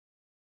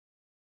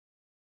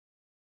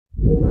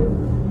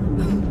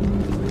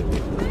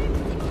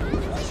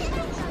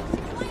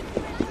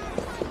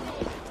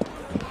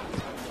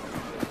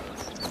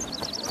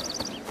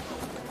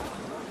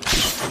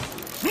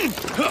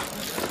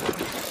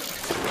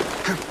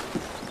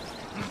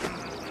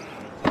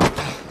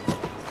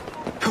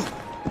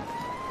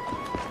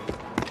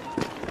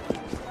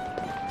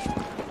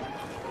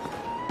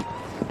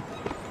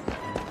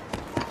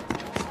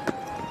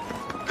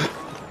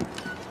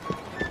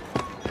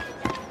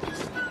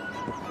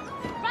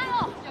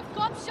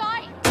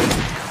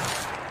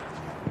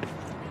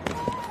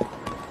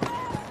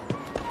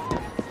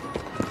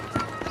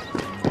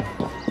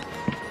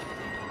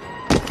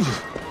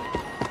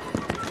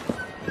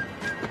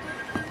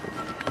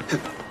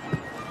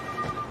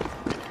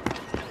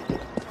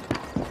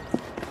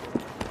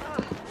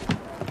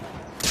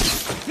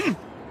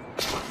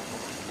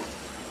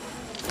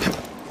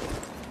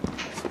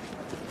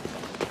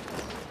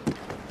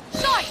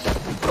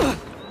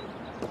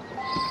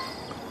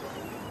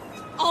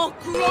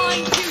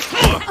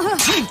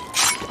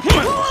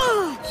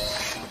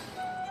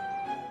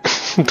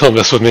Don't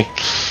mess with me.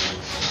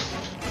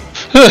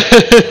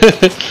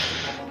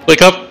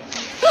 Wake up!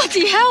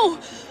 Bloody hell!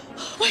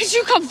 Where'd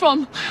you come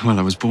from? Well,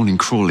 I was born in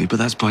Crawley, but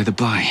that's by the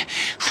by.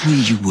 Who are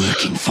you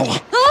working for?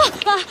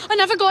 I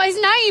never got his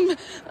name.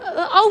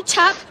 Old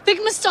chap, big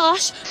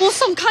moustache, wore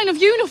some kind of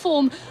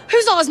uniform.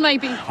 Who's ours,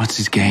 maybe? What's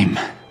his game?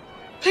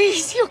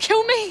 Please, you'll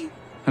kill me.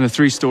 And a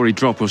 3-story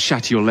drop will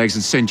shatter your legs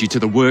and send you to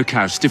the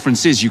workhouse.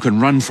 Difference is you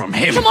can run from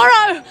him.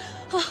 Tomorrow!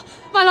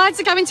 My lads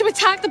are going to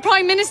attack the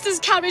Prime Minister's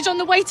carriage on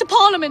the way to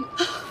Parliament.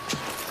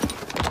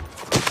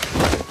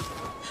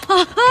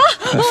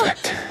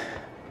 Perfect.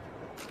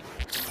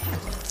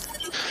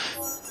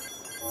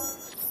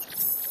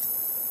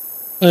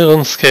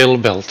 Iron scale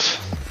belt.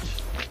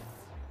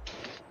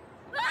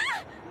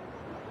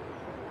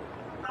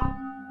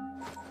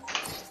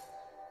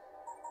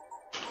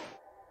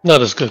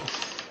 Not as good.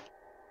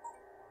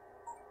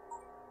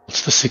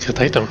 What's the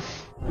secret item?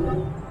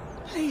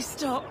 Please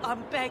stop,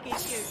 I'm begging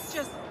you.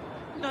 Just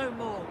no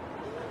more.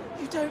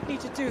 You don't need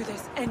to do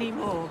this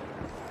anymore.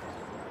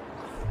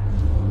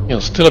 You're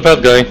still a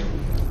bad guy.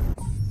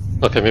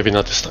 Okay, maybe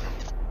not this time.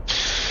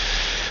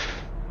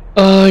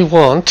 I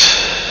want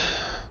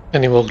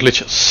any more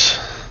glitches.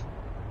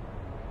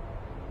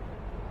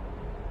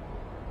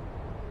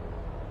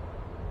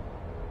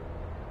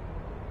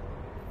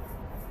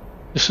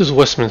 This is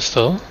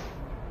Westminster.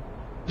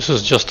 This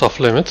is just off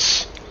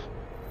limits.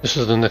 This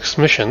is the next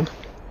mission.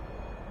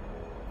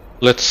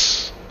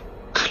 Let's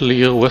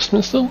clear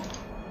Westminster.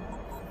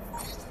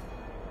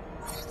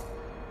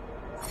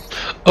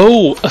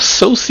 Oh,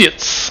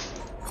 associates!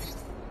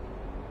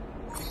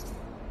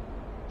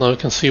 Now we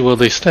can see where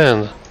they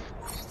stand.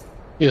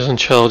 He's in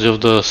charge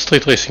of the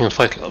street racing and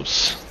fight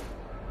clubs.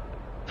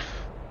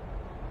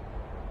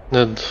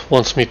 Ned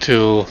wants me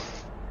to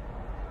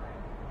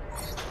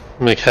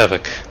make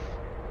havoc.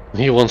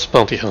 He wants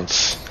bounty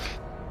hunts.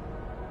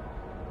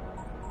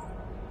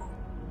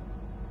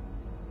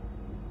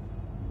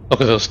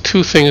 Okay, there's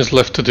 2 things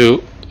left to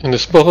do in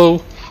this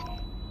borough,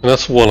 and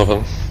that's one of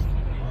them.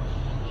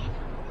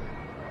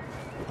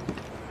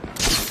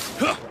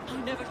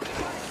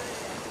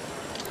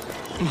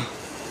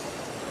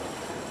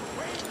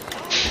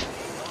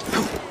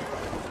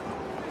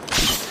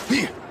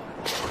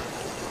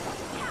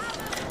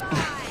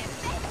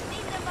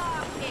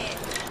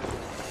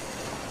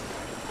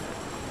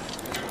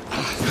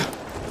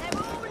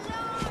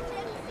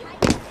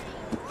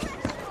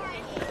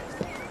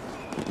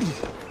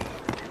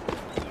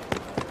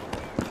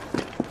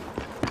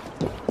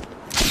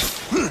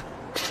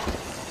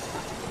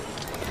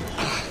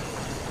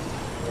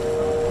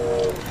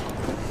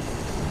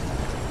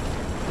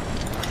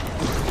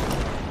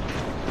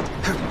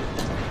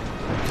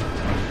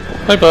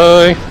 Bye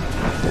bye.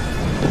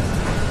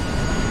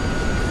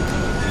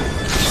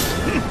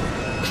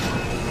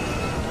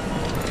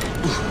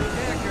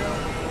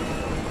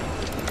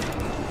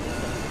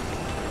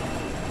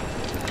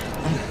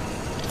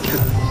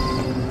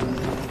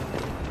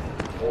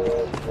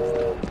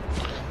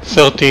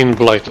 "13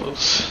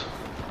 blighters.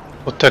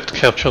 Protect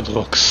captured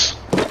rocks."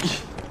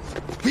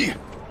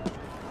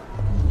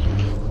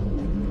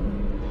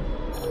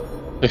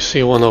 I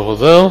see one over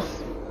there.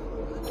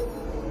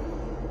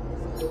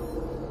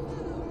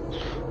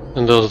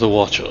 And there's the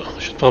Watcher. I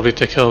should probably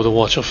take care of the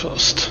Watcher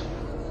first.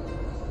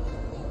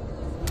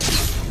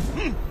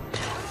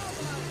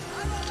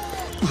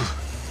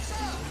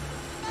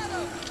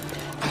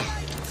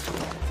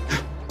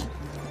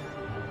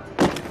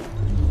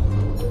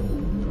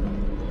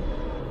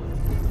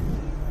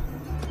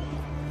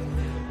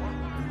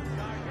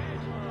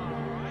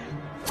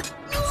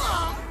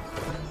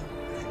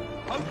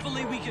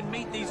 Hopefully we can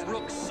meet these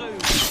rooks soon.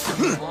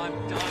 I'm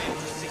dying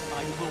to sink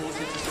my claws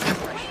into some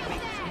fresh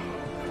meat.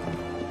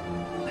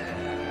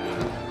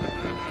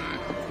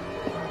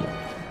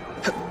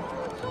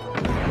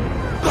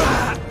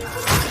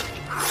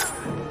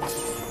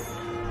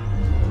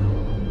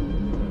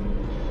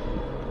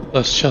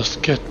 Let's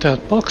just get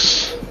that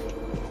box.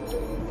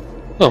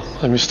 Oh,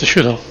 I missed the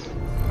shootout.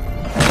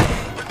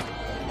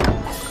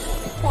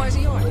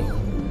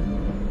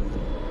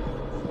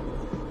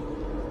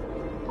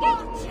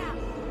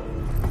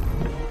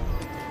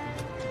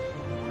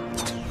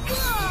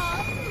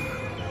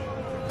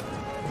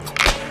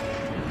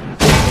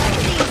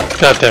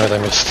 God damn it, I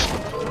missed.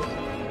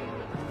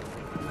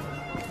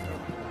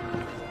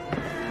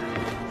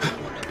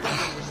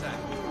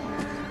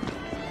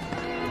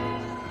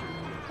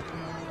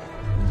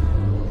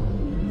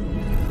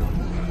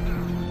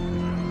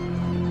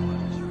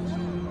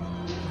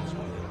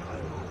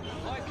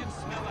 I can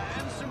smell a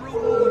handsome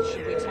reward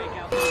should we take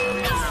out the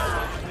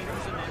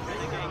winners and their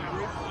renegade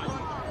group.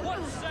 What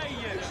say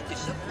you?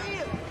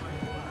 Disappear.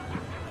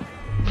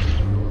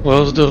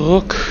 Where's the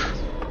rook?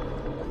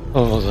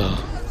 Over there.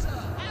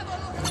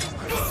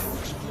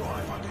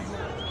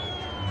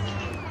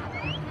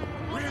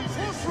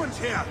 Reinforcements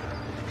here!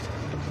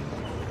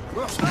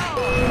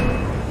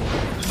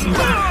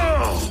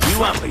 You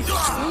want me?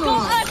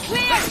 Got a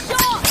clear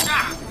shot!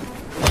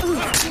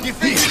 You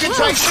think you can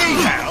take me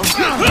down?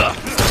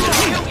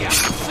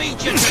 Feed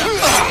you. This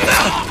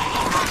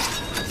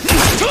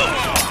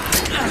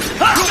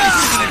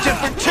is a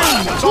different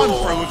tune once I'm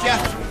through with you.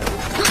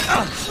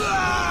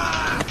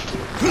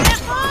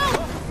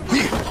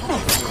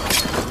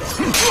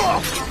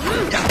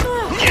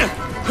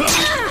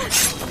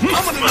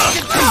 I'm gonna knock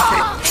you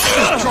stupid.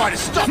 Just try to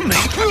stop me.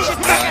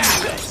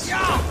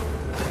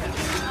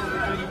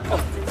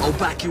 I'll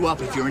back you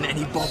up if you're in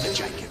any bother,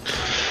 Jacob.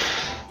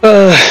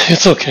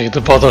 It's okay,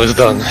 the bother is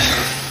done.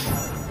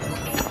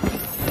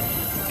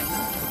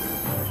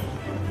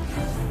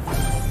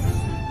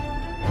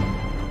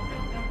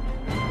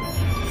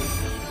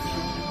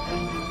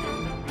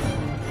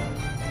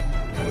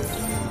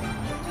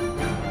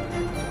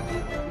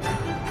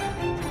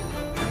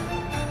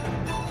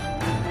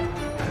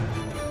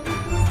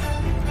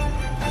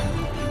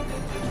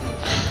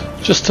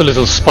 Just a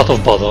little spot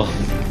of bother.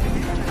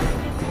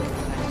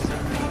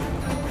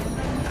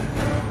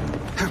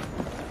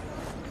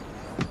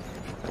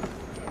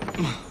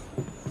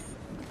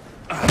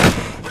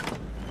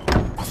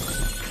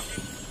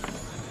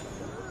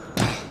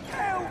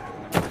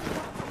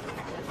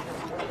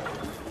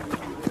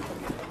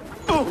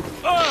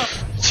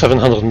 It's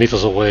 700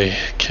 meters away.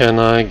 Can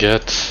I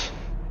get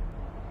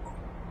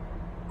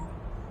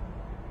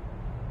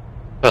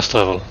fast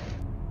travel?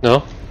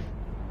 No?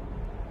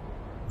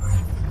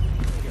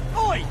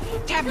 Oi!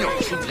 Damn your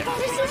kidney!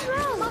 This is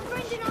wrong. My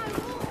friend and I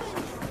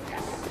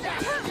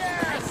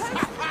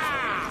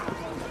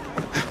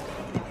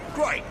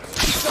Great.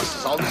 Just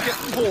as I was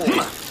getting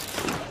bored.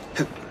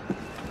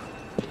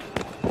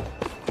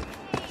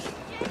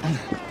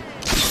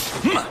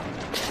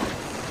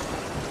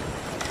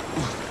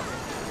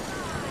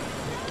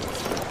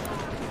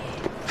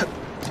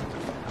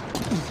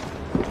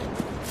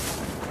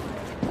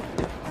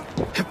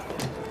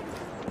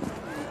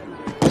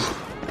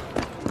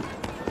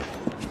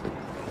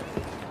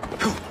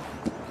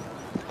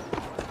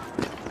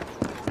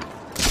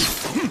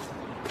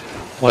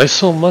 Why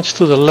so much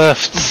to the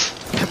left?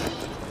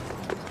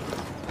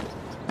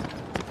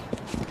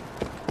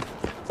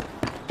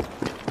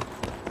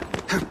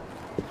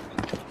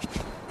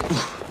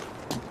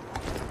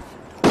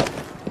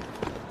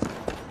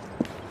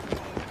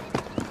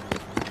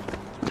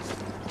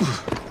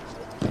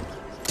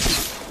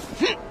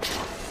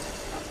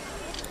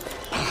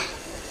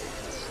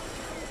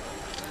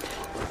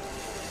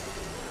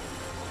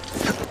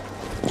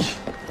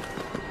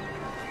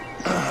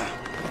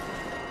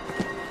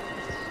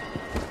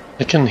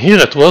 I can hear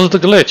it. Where's the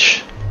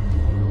glitch?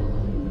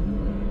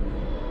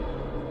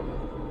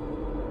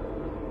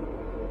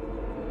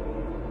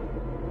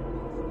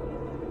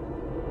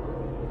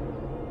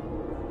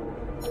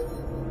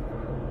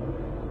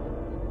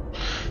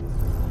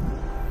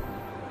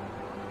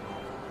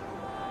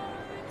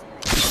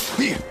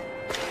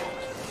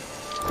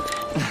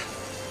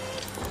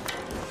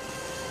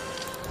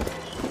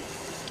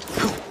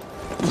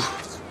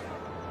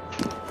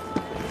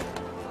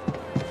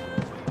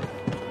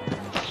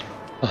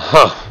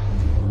 Aha.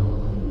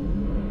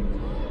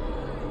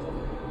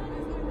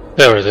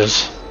 There it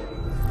is.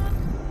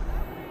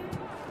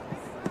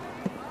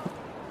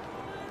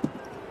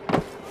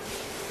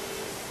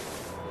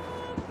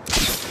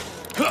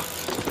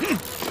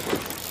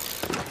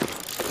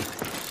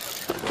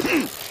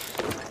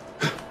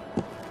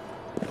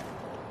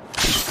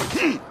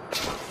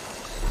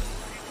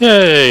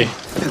 Yay!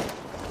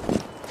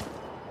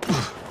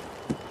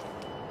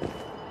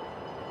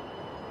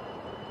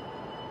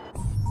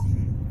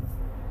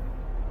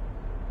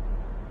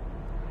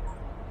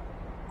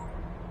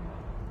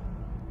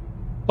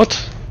 What?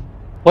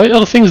 Why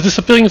are things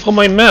disappearing from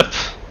my map?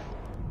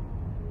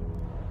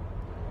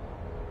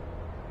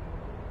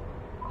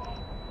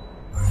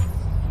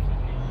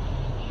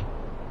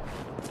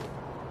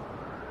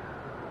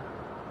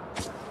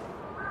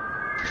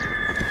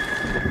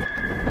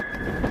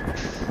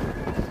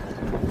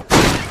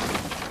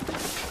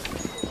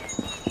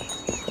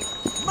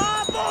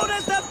 Marble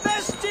has the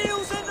best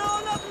deals in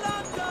all of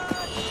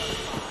London!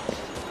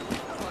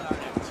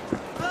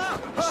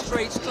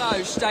 Streets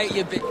closed, state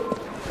your bit.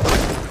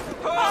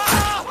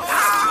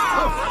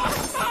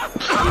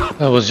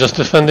 I was just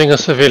defending a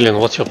civilian.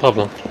 What's your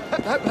problem?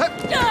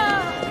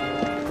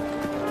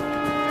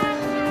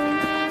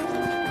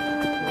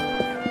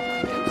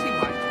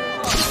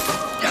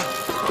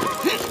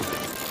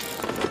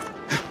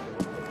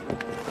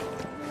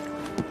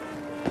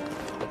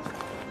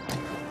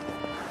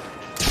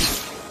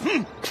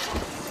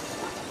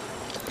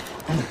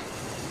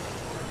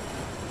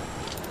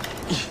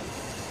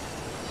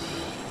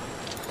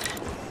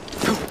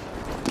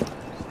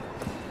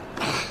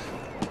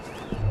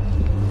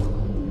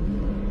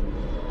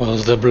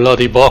 Where's the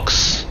bloody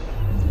box?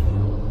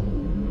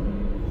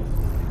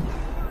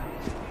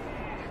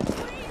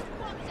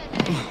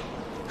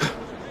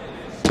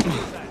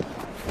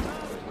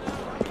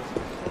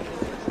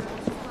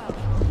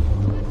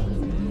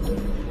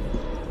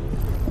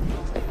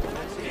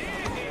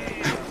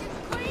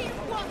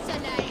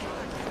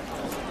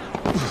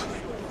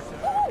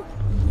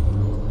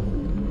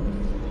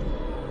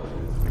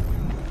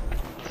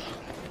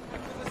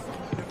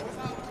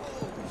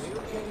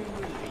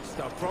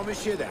 I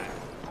promise you that.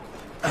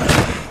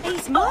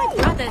 He's my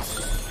brother.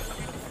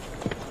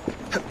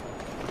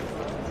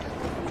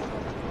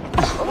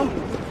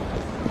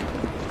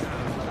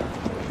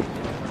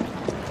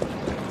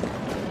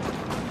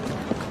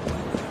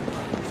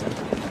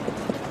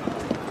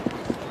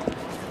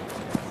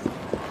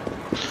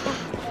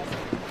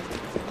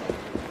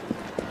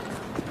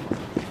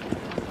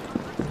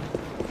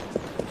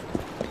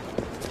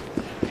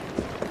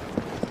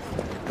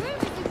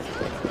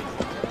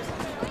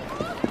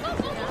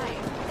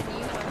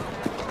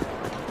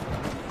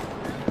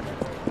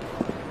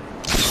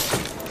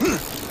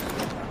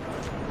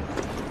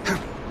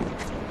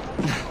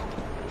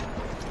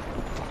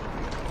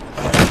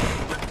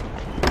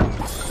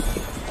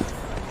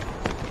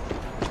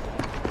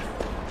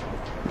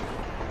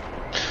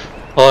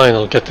 Fine,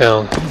 I'll get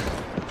down.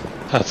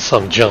 That's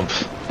some jump.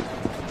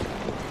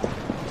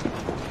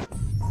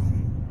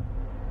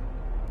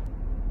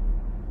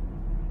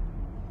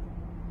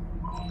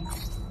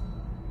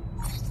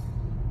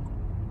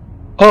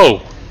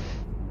 Oh!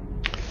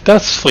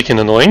 That's freaking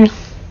annoying.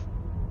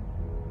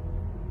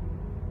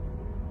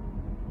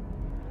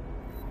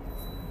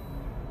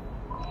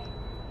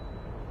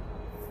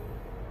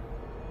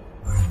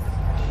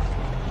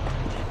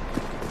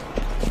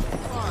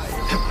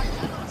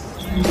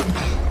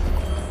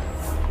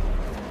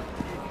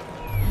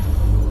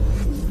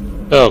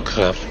 Oh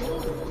crap.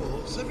 Of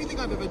course, everything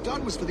I've ever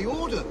done was for the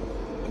Order.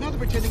 And now they're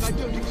pretending I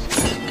don't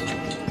exist.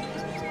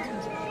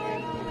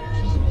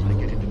 I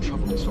get into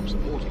trouble and stop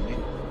supporting me.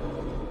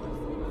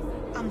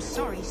 I'm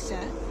sorry,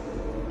 sir.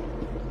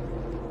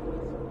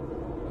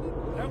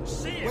 Don't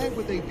see it. Where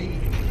would they be?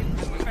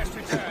 We best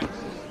return.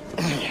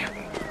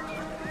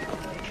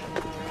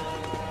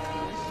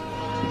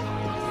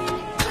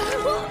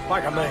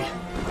 Back at me.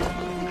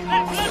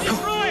 That bloody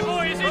fry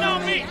boy is in our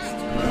midst.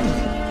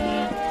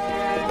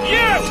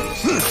 You!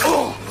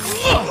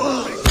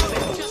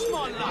 Just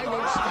my luck. I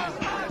won't stand.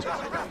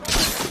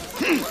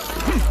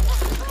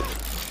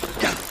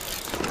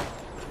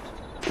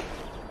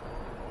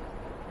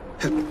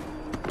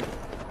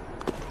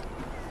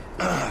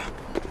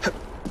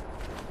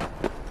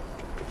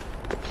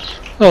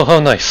 Oh, how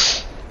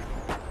nice.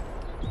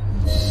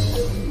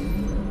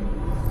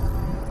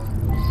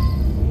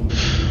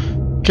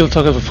 Kill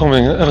target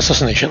performing an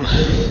assassination.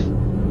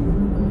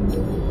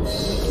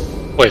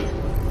 Wait.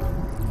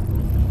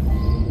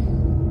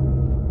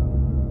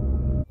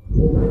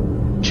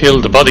 Kill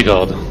the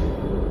bodyguard.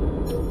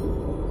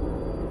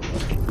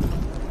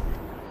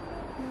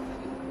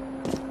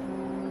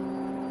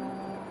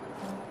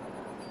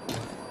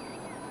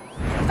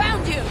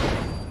 Found you!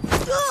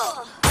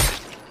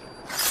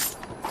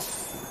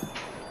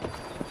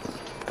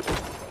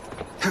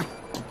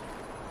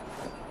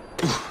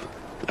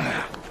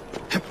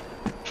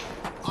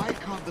 I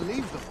can't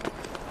believe them.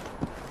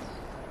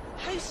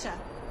 Who, sir?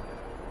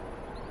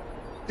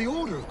 The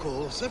Order, of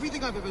course.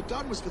 Everything I've ever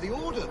done was for the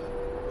Order.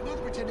 And now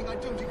they're pretending I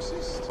don't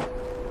exist. Of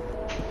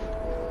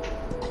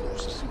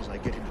course, as soon as I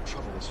get into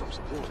trouble, they stop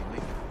supporting me.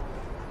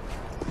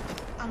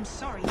 I'm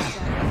sorry,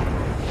 sir.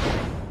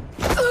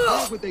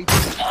 Where would they be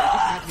if they didn't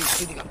have me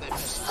cleaning up their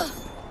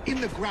messes?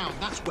 In the ground,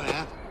 that's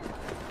where.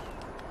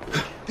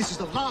 This is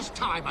the last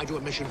time I do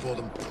a mission for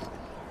them.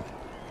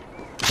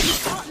 You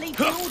can't leave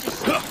the Order,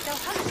 sir. They'll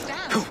hunt us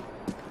down.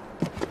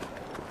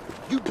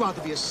 You'd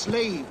rather be a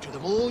slave to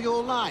them all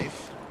your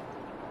life.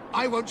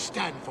 I won't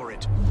stand for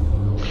it.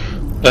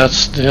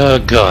 That's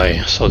the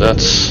guy, so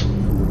that's...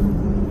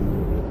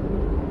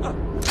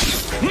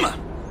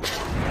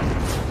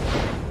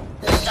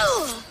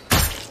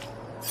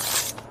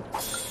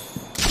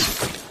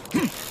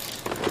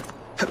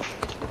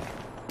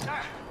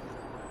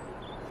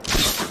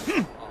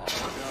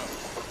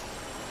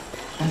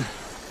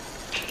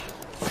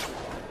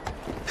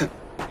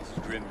 This is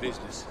grim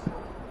business.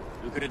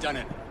 Who could have done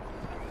it?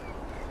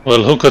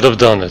 Well, who could have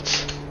done it?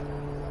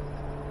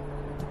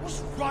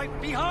 What's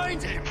right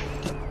behind him?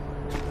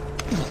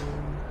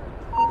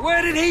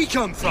 Where did he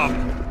come from?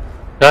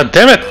 God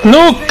damn it!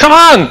 No, come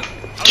on!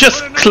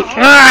 Just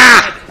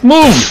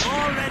move!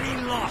 Already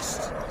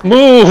lost.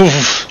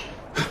 Move!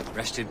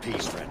 Rest in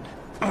peace, friend.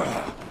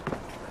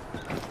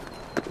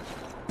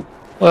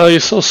 Why are you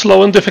so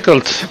slow and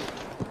difficult?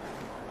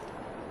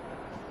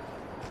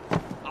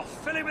 I'll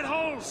fill it with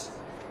holes.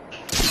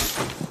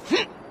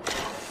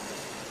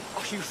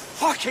 Oh, you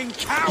fucking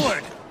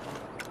coward!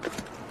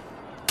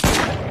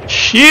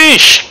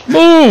 Sheesh!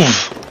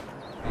 Move!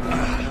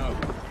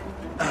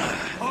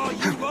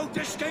 won't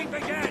escape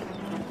again!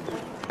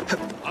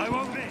 I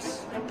won't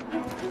miss!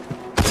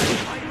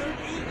 I will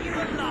eat you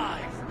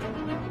alive!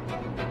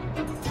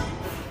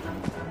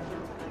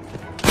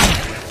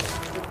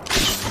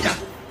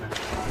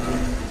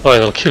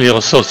 Fine, I'll kill your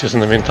associates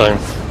in the meantime.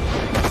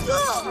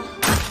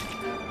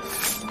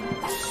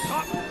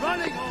 Stop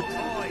running, old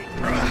boy!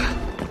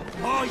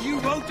 Or you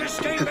won't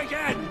escape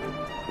again!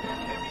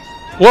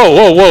 Whoa,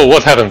 whoa, whoa,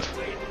 what happened?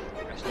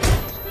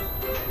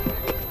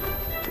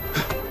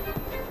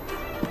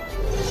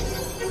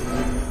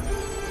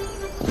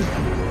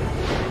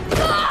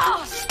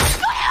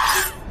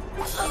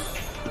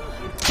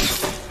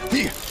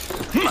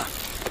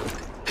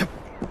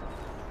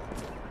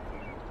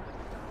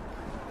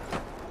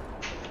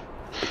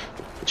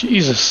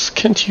 Jesus,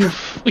 can't you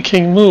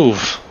freaking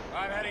move?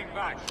 I'm heading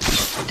back.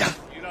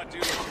 You not do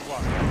what you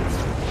want.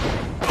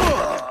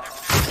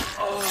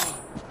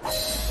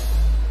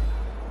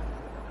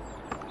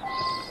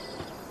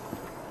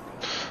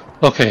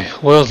 Okay,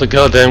 where's the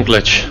goddamn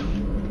glitch?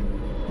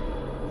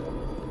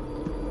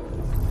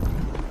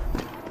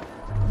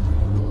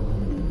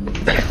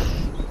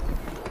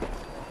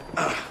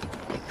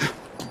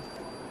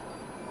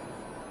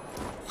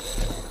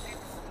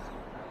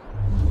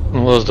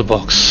 And where's the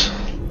box?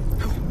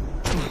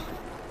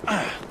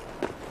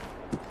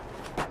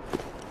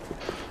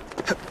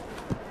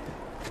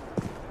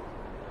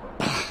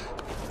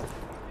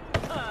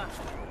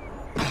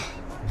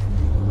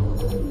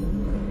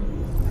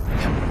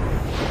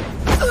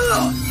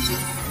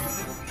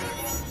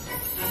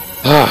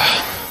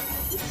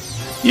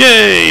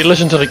 Yay!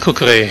 Legendary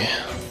cookery!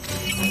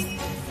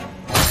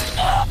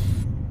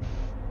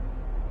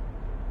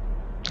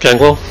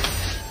 Gangrel?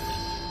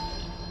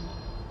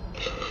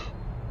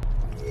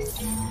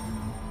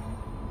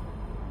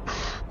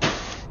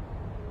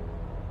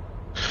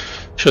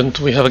 Shouldn't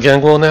we have a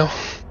gangrel now?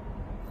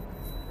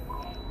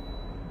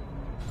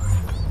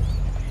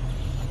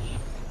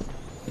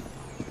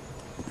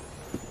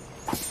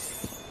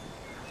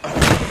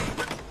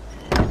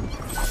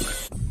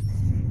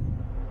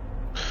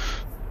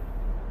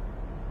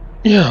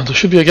 Yeah, there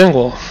should be a gang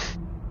wall.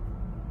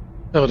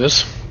 There it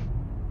is.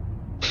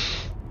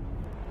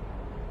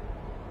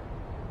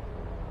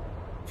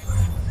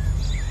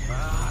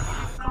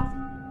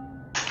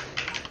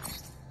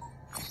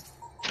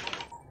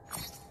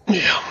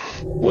 Yeah,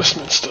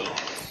 Westminster.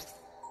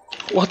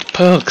 What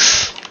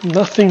perks?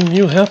 Nothing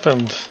new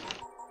happened.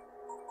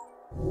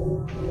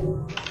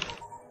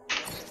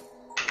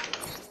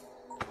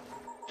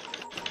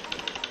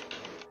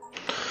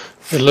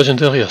 The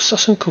legendary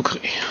assassin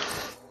cookery.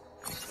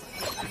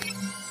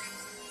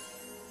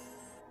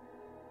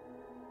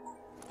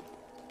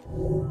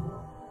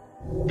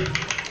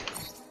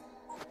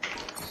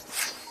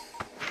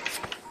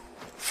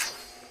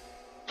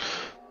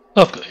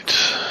 Upgrade.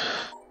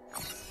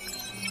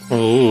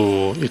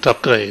 Ooh, it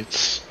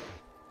upgrades.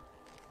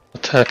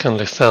 Attack and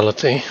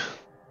lethality.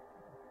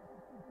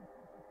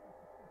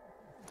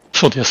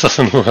 For the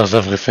assassin who has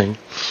everything.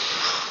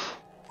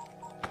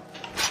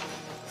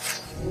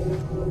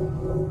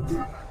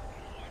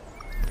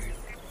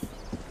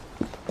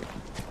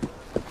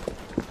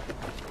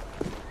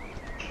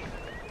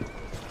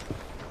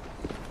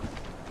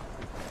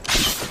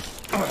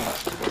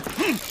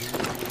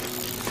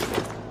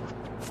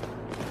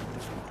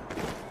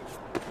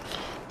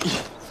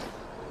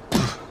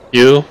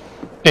 You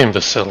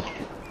imbecile.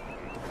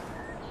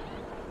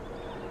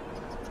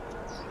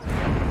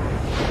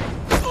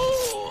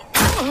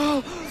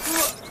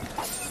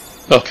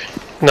 Okay,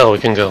 now we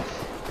can go.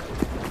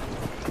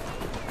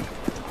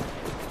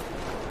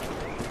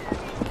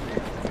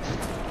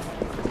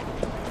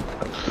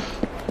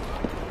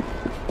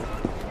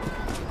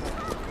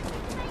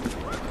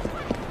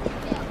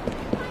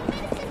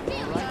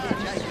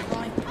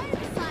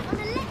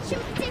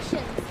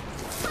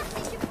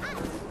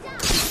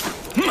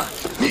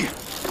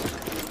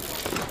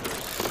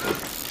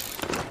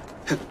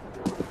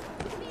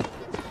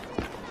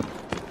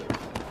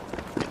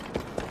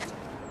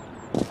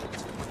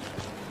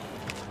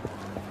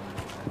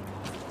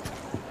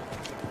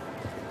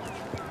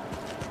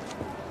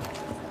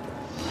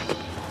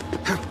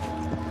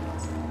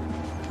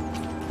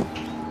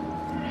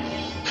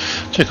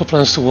 Jacob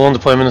plans to warn the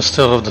Prime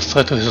Minister of the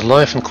threat to his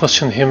life and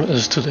question him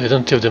as to the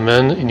identity of the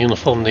man in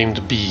uniform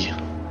named B.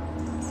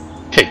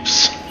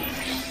 Capes.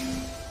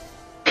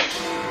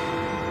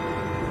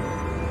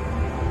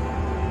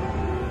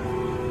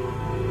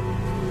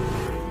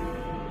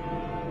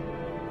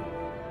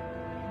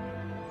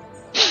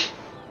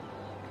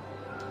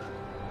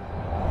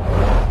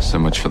 So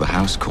much for the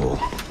house call.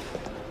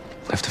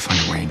 Have to find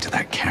a way into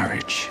that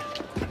carriage.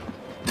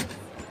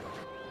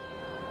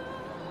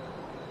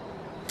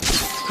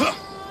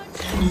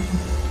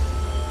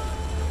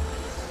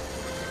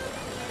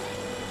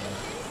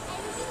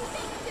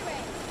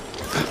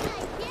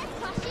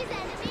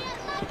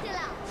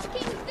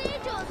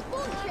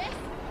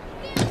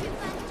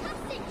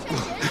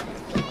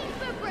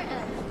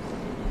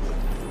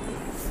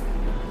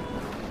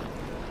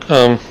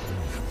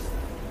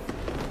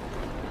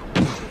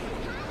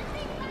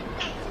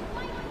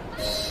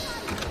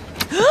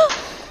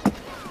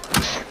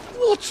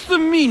 What's the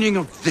meaning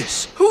of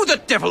this? Who the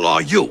devil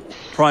are you?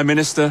 Prime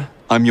Minister,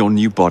 I'm your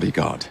new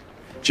bodyguard,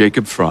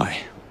 Jacob Fry.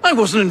 I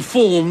wasn't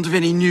informed of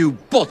any new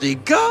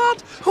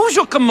bodyguard. Who's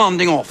your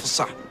commanding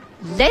officer?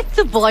 Let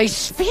the boy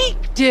speak,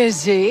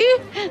 Dizzy.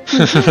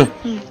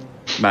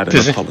 Madam,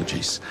 Dizzy?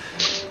 apologies.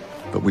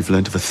 But we've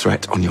learned of a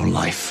threat on your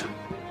life.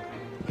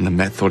 And the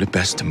Met thought it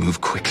best to move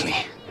quickly.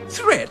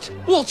 Threat?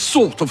 What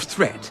sort of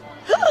threat?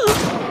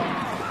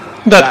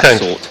 That kind.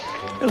 sort.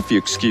 If you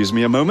excuse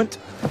me a moment.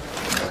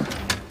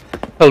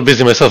 I'll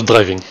busy myself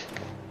driving.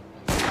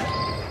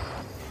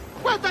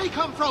 Where'd they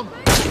come from?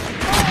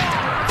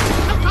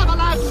 Some cover,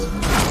 lads!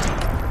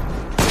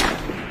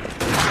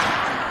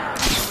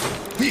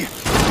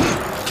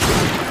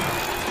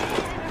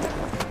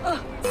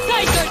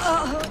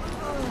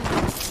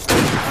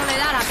 Only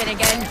that happen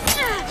again.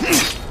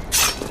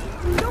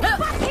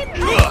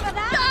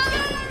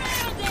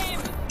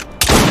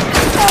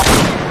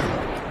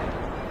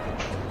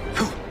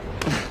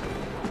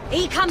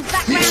 He comes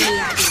back round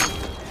here.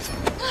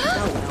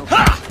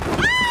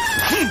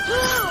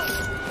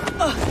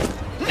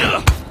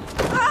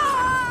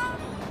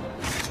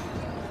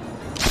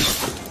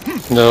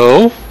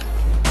 No.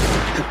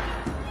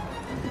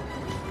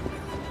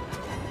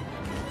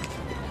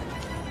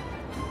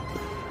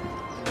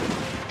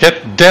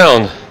 Get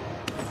down.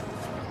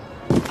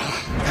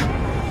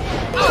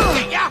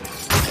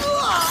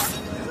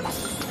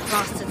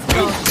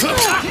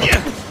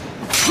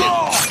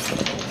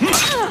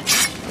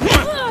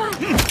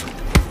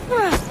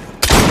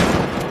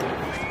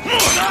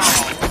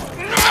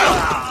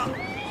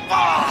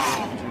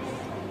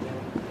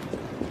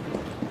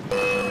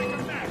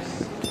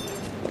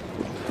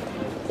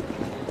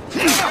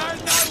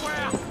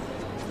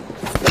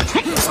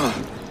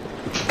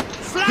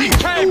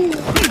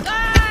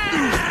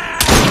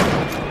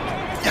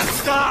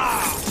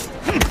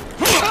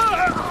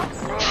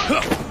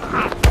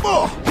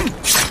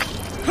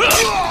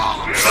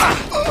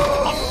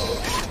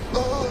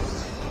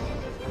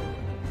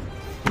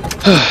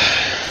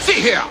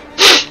 See here!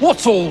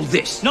 What's all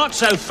this? Not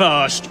so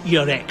fast,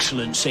 Your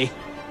Excellency.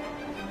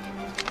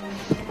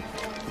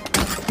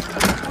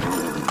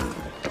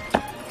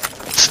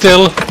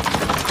 Still.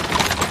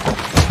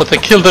 But they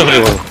killed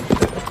everyone.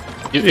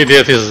 You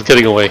idiot is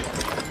getting away.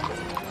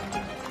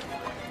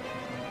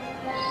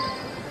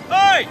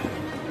 Hey!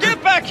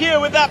 Get back here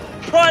with that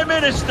Prime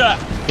Minister!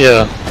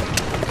 Yeah.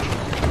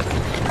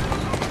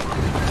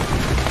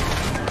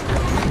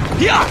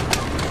 Yeah!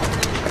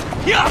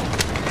 Yeah!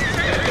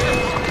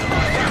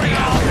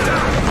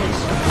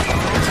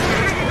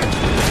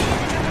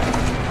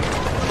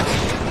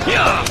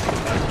 Yeah!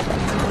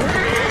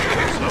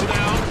 Slow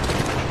down.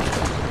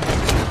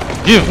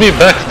 Give me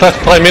back that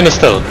Prime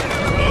Minister.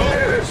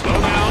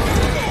 Slow down.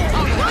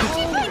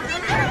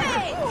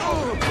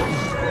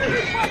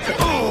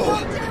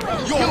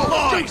 You're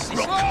mine!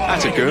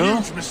 That's a girl.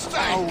 Mistake!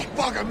 Oh,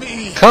 bugger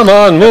me! Come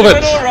on, move Doing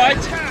it. all right.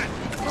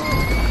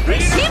 We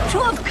seem to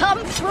have come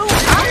through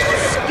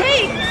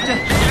unscathed.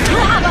 You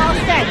have our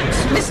thanks,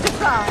 Mr.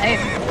 Fry.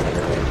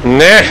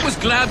 Nah. It was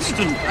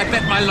Gladstone. I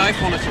bet my life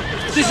on it.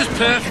 This is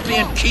perfectly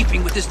in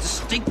keeping with his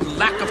distinct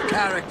lack of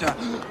character.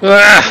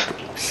 Ah.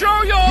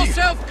 Show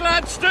yourself,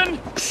 Gladstone!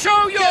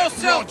 Show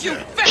yourself, you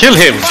Kill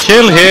him,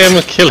 kill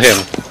him, kill him.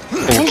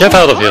 And get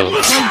out of here.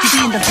 Going to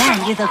be in the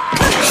band with a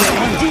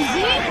culture,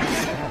 Dizzy.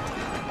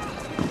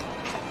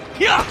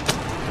 Yeah!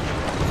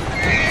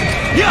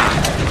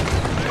 Yeah!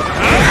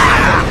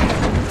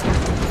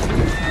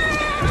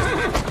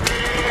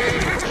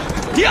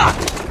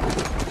 Yeah!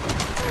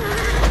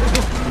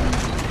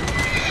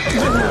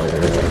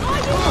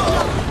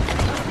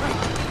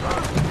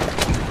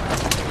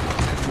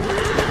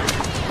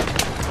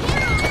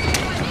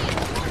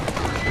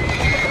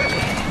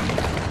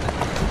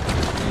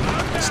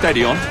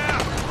 Steady on.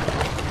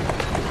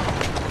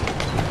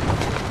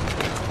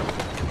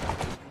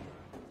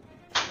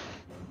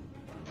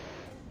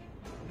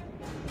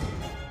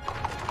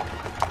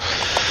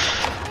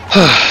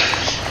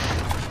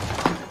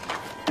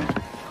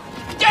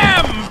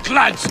 Damn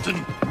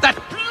Gladstone! That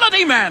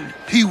bloody man!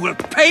 He will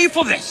pay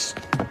for this!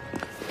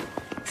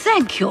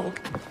 Thank you.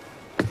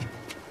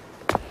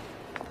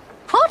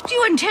 What do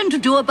you intend to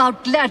do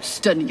about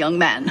Gladstone, young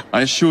man?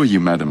 I assure you,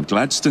 Madam,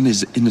 Gladstone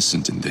is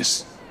innocent in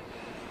this.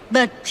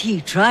 But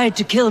he tried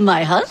to kill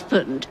my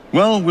husband.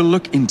 Well, we'll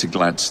look into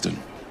Gladstone.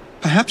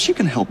 Perhaps you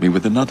can help me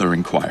with another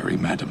inquiry,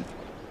 Madam.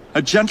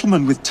 A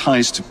gentleman with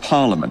ties to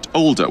Parliament,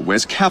 older,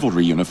 wears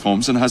cavalry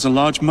uniforms and has a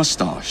large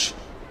moustache.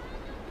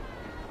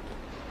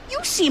 You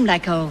seem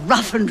like a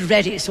rough and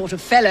ready sort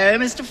of fellow,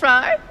 Mr.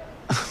 Fry.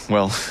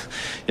 Well,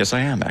 yes I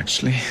am,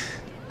 actually.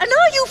 And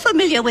are you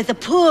familiar with the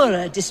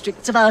poorer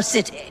districts of our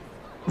city?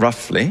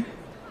 Roughly.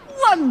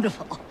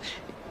 Wonderful.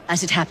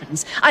 As it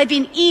happens, I've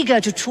been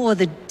eager to tour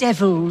the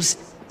Devil's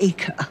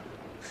Acre.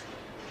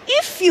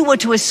 If you were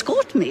to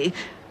escort me,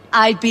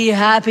 I'd be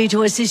happy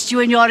to assist you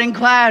in your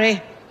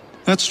inquiry.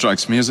 That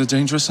strikes me as a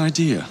dangerous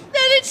idea.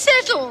 Then it's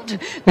settled.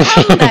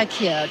 Come back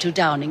here to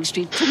Downing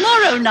Street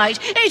tomorrow night,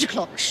 8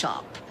 o'clock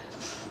sharp.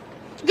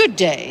 Good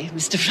day,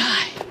 Mr.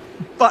 Fry.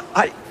 But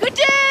I... Good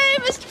day,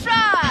 Mr.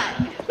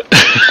 Fry!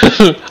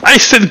 I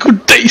said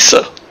good day,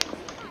 sir!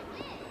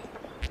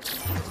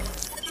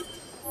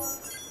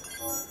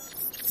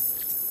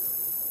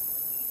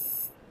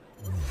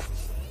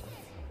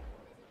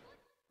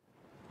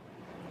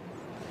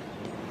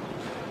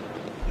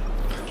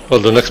 Well,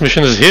 the next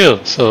mission is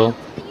here, so...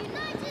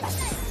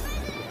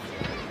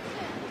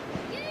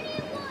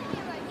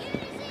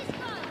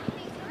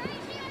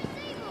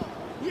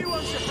 You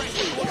won't suppress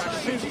the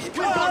forces. We've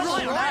got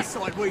right on our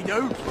side, we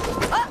do.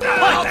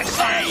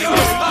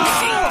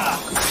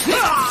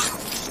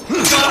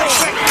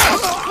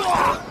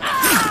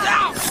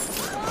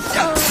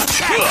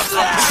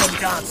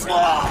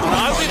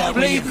 I will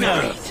bleed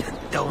now.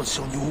 Dance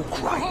on your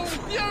grave.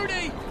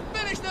 Beauty!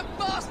 Finish the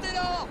bastard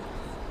off!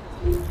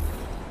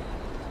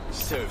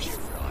 Serves you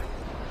right.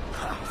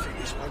 I think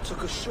this one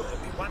took a shot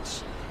at me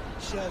once.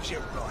 Serves you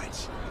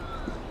right.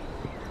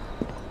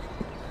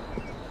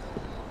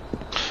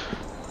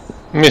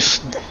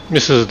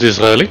 Mrs.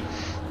 Disraeli,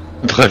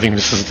 driving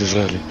Mrs.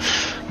 Disraeli.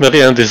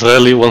 Mary Ann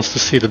Disraeli wants to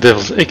see the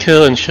Devil's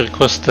Acre and she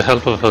requests the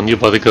help of her new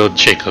bodyguard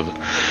Jacob.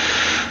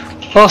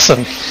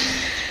 Awesome!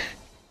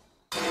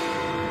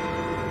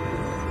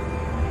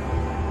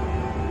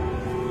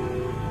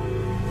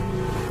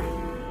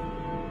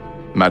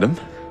 Madam?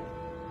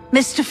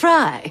 Mr.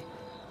 Fry,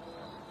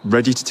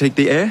 Ready to take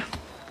the air?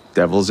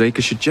 Devil's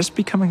Acre should just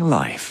be coming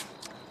alive.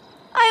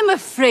 I'm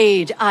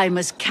afraid I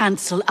must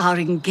cancel our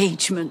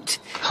engagement.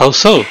 How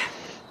so?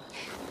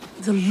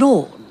 The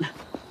lawn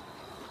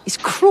is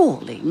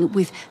crawling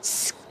with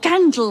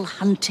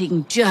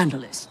scandal-hunting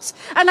journalists,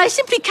 and I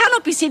simply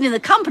cannot be seen in the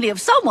company of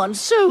someone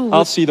so...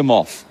 I'll see them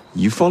off.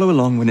 You follow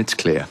along when it's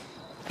clear.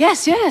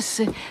 Yes, yes.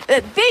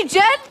 Be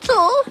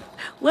gentle,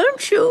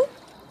 won't you?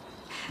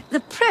 The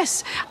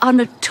press are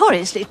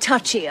notoriously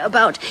touchy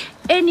about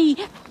any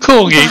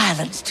Corgi.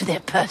 violence to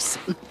their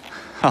person.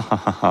 Ha ha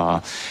ha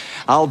ha.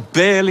 I'll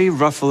barely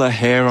ruffle a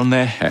hair on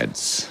their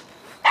heads.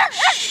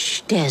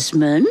 Shh,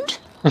 Desmond.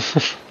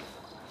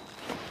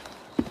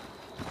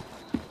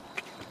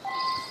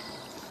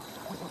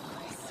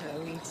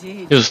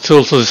 Here's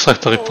still to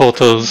distract the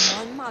reporters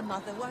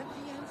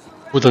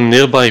with a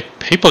nearby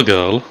paper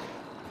girl.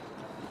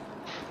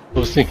 I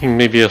was thinking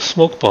maybe a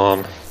smoke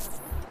bomb.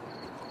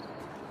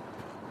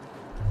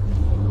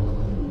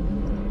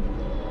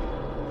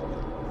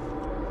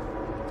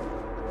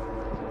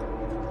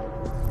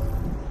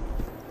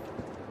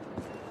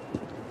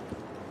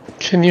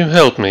 Can you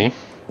help me?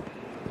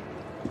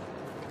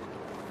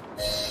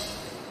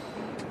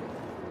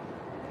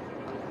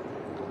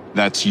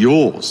 That's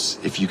yours,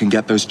 if you can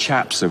get those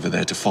chaps over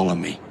there to follow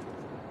me.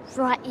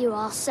 Right you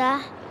are,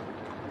 sir.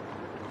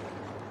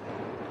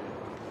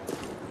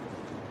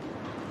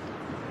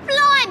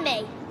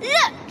 Blimey!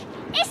 Look!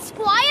 It's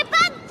Squire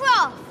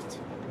Bancroft!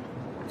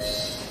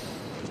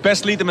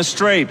 Best lead them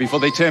astray before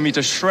they tear me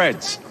to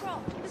shreds.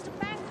 Mr.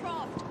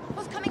 Bancroft!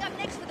 What's coming up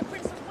next for the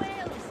Prince of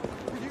Wales?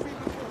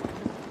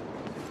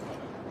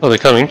 Are they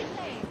coming?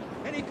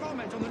 Any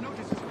comment on the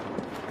notices?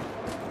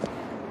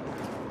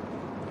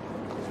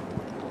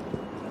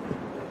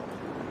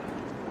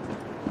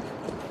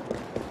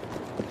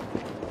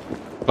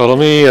 Follow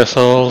me,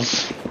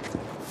 assholes.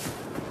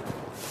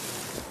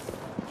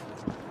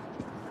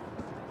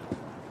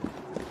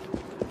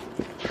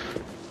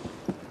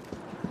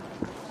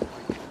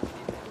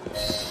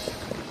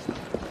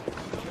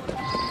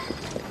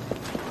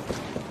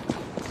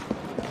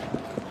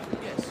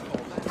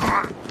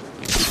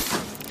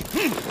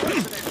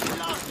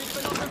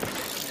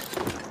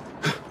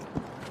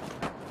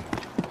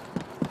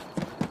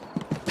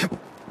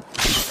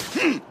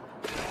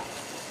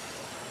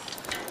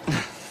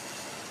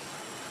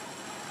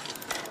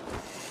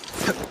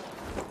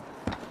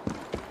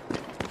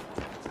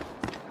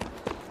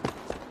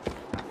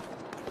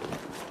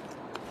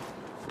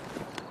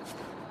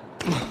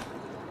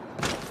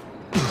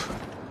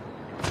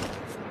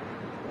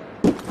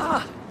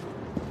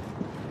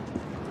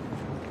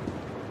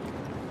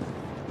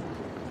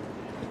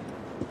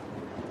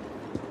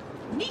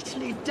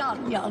 Neatly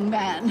done, young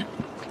man.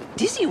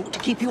 Dizzy ought to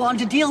keep you on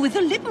to deal with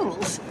the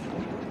Liberals.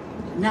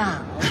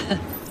 Now...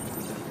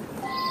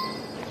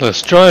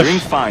 Let's drive. Doing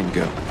fine,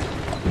 girl.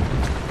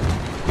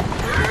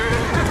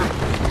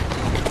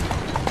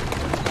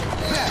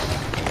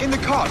 In the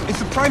car, it's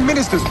the Prime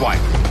Minister's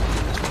wife.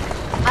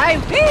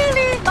 I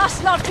really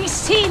must not be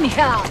seen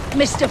here,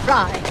 Mr.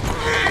 Fry.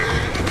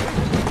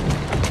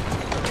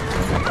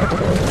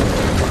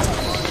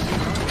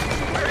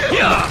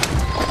 Yeah.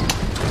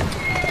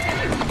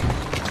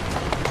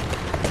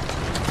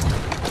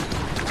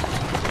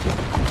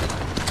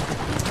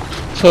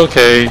 It's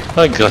okay,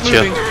 I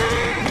gotcha.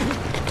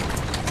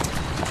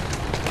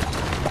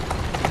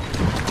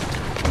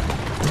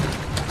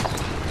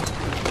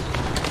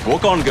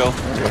 Walk on, girl.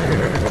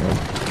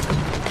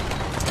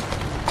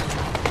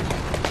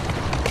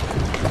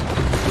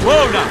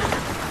 Whoa, now!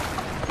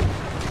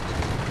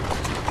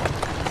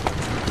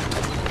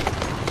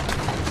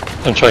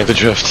 I'm trying to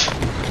drift.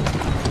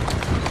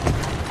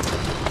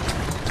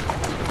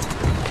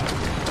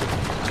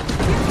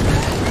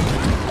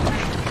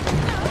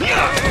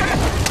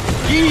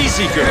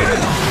 Easy, girl.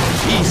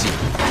 Easy.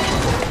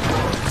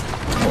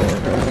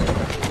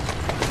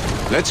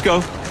 Let's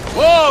go.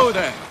 Whoa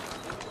there!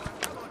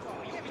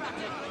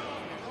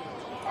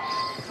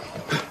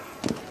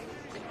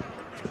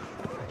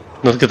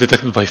 Not get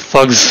detected by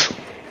thugs.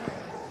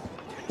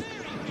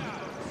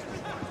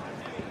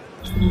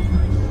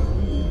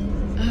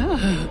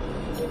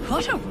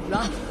 What a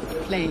rough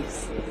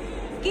place.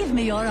 Give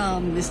me your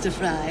arm, Mr.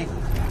 Fry.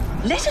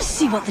 Let us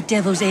see what the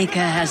Devil's Acre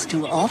has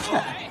to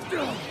offer.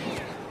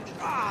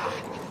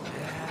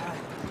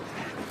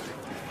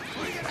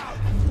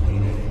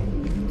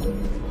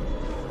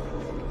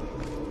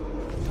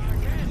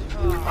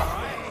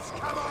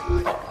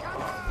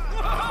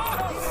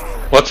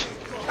 What?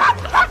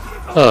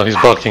 Oh, he's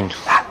barking.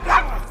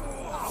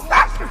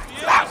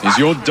 Is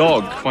your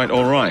dog quite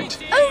all right?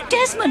 Oh,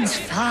 Desmond's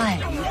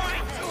fine.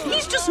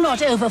 He's just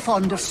not over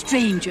fond of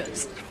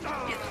strangers.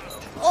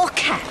 Or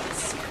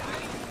cats.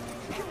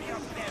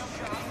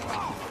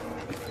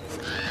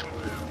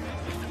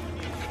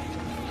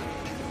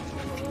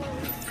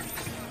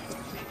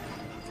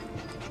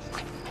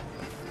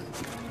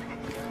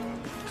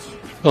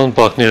 Don't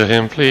bark near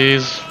him,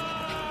 please.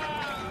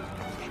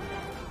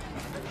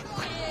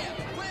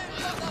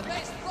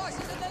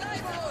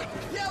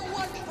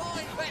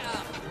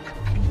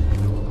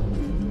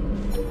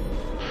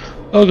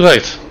 Oh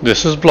great,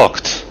 this is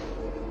blocked.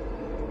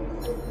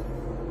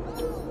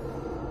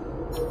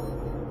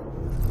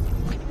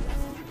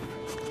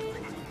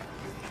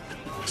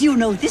 Do you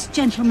know this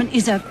gentleman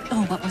is a...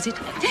 Oh, what was it?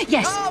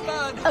 Yes,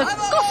 a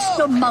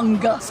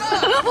costermonger.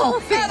 Of all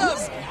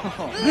things.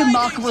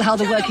 Remarkable how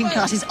the working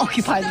classes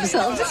occupy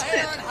themselves, isn't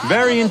it?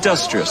 Very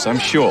industrious, I'm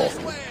sure.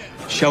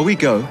 Shall we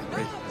go?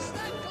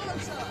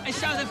 And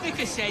so the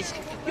vicar says,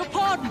 "Your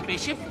pardon,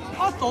 Bishop,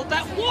 I thought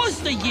that was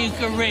the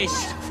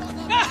Eucharist."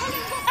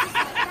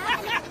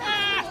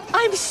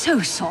 I'm so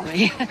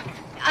sorry.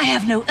 I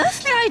have no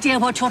earthly idea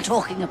what you're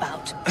talking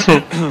about.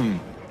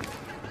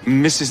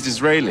 Mrs.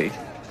 Disraeli?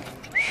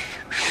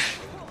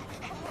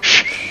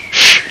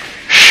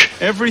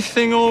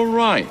 Everything all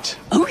right?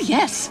 Oh,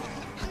 yes.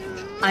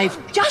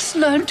 I've just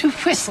learned to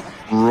whistle.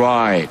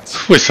 Right.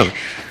 Whistle.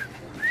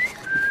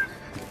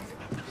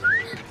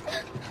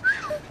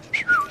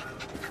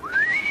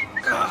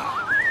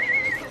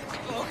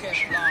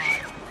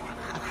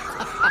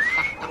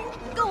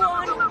 Go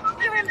on,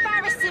 you're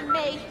embarrassing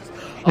me.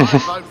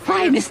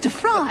 Why, Mr.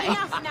 Fry,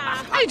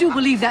 I do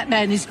believe that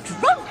man is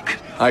drunk.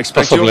 I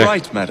expect Possibly. you're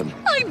right, madam.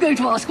 I'm going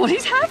to ask what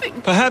he's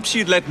having. Perhaps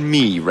you'd let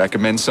me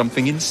recommend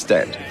something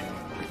instead.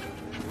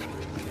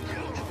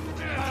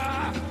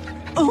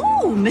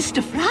 Oh,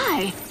 Mr.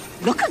 Fry,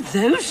 look at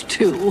those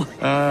two.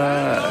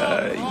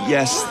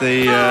 Yes,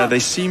 they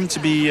seem to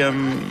be,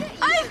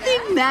 I've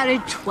been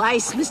married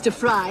twice, Mr.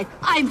 Fry.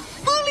 I'm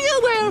fully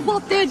aware of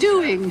what they're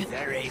doing.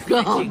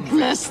 God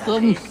bless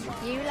them.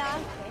 You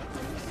like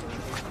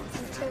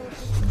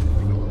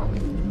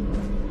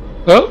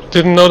Oh,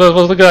 didn't know that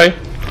was the guy.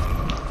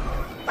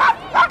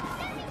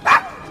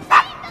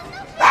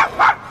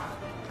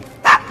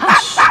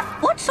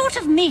 What sort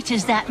of meat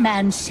is that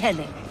man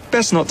selling?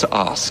 best not to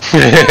ask.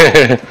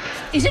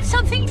 Is it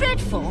something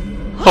dreadful?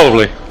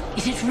 Probably.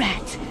 Is it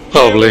rat?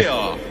 Probably. Here we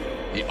are,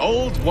 the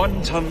old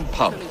one-ton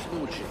pub.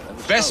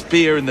 Best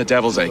beer in the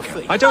Devil's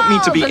Acre. I don't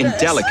mean to be Marvelous.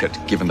 indelicate,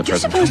 given the Do you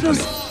present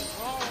suppose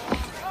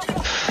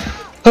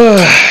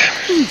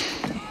company.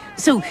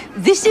 So,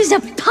 this is a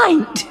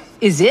pint,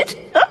 is it?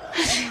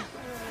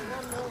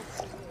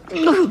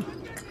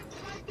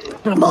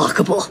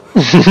 Remarkable.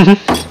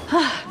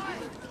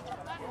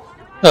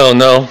 Oh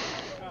no.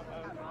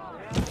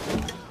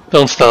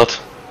 Don't start.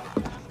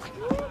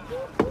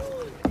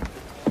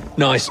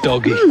 Nice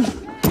doggy.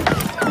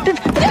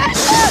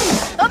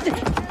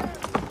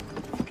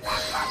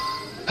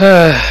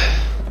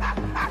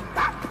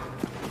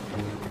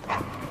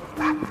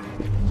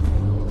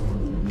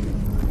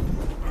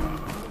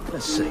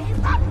 Let's see.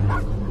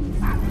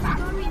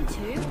 going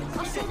to?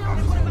 I said I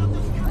was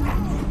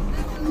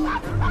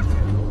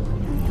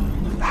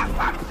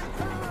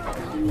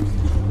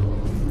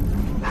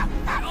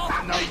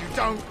No, you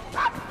don't.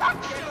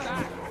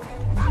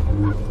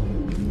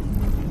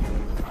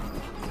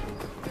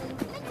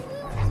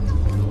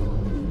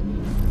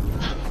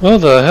 Where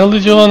the hell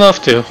did you run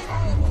off to?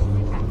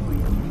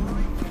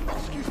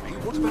 Excuse me,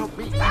 what about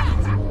me?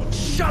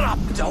 Shut up,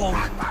 dog.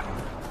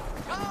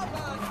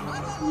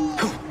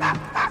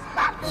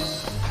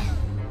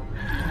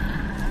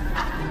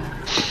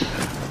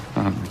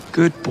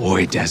 Good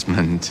boy,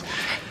 Desmond.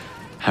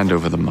 Hand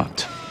over the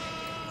mutt.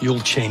 You'll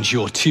change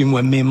your tune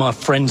when me and my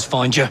friends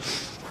find you.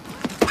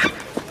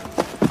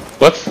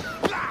 What?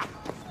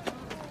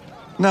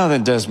 Now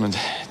then, Desmond,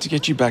 to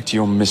get you back to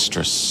your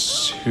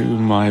mistress,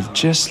 whom I've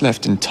just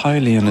left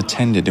entirely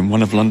unattended in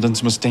one of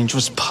London's most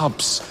dangerous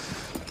pubs.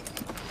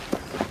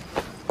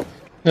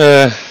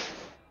 Well,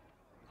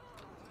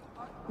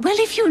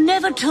 if you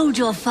never told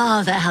your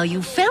father how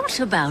you felt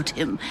about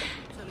him,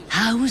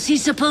 how was he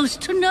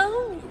supposed to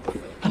know?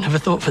 I never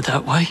thought of it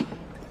that way.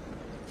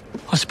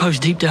 I suppose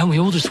deep down we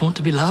all just want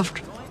to be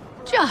loved.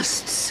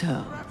 Just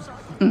so.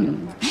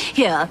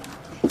 Here,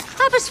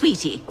 have a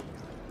sweetie.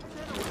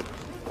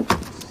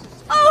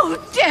 Oh,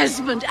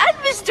 Desmond and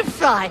Mr.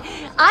 Fry,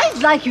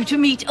 I'd like you to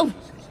meet... Oh,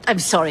 I'm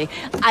sorry,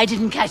 I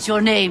didn't catch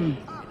your name.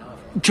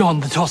 John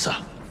the Tosser.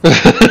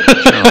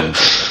 John,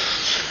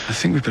 I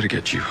think we better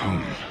get you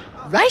home.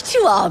 Right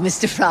you are,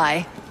 Mr.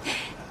 Fry.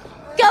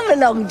 Come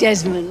along,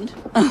 Desmond.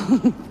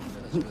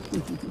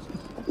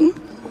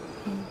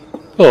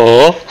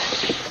 Oh.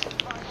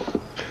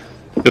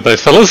 Goodbye,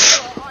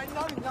 fellas.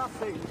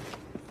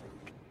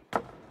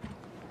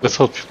 Let's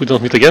hope we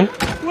don't meet again.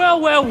 Well,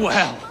 well,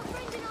 well.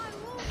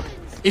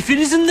 If it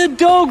isn't the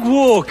dog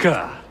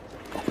walker.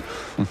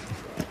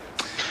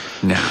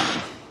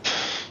 Now,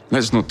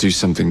 let's not do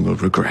something we'll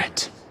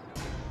regret.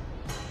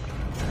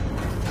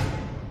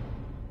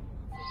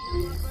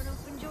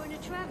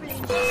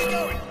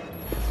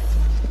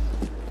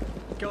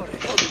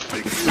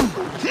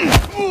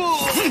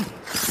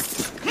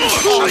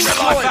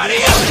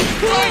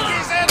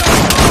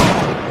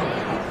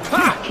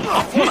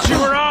 What you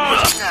were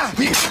on?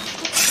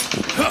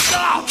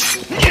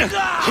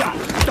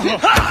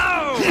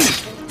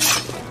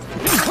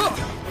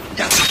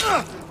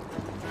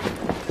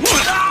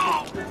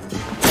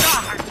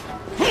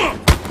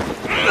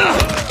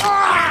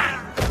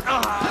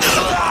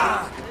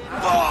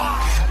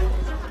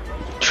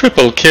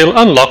 Triple kill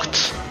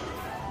unlocked.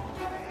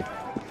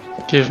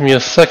 Give me a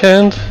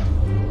second.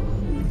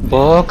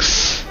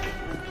 Box.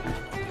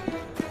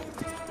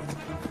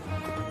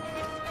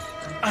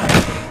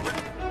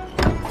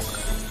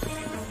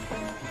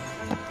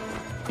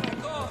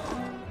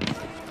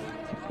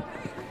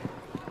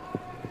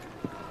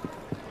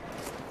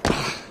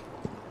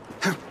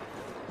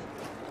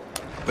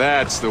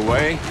 That's the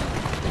way.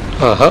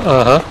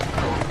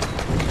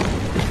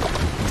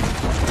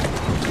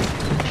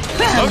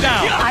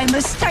 I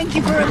must thank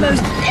you for a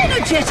most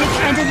energetic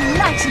and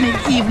enlightening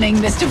evening,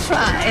 Mr.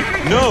 Fry.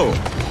 No,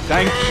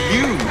 thank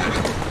you,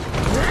 madam.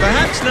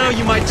 Perhaps now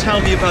you might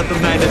tell me about the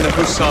man in the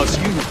hussar's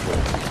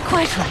uniform.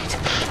 Quite right.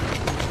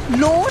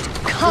 Lord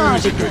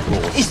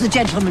Cardinal is the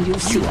gentleman you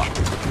seek.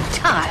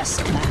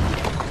 Tiresome man.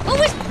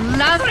 Always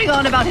blathering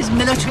on about his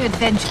military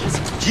adventures.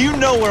 Do you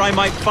know where I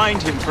might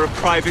find him for a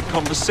private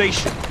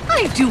conversation?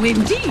 I do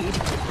indeed.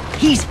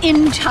 He's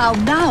in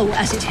town now,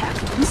 as it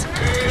happens,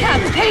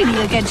 campaigning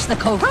against the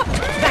corrupt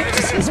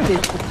practices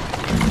bill.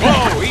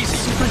 Whoa,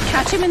 easy. You could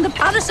catch him in the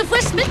Palace of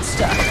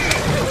Westminster.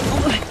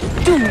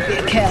 Oh, do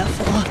be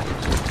careful.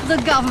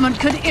 The government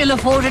could ill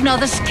afford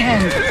another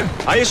scandal.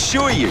 I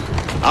assure you,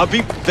 I'll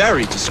be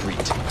very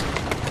discreet.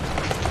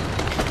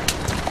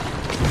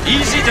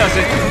 Easy does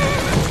it.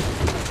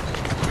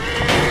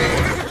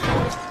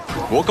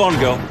 Walk on,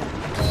 girl.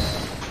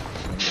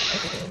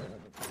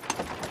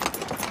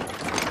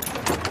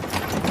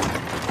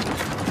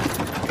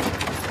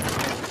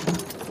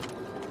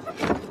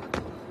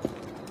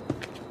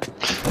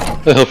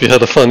 I hope you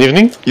had a fun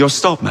evening. Your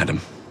stop,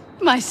 madam.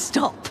 My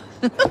stop.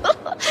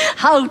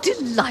 How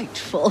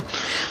delightful.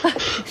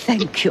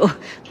 Thank you.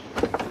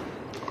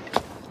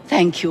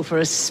 Thank you for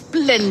a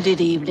splendid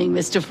evening,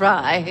 Mr.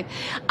 Fry.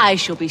 I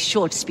shall be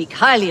sure to speak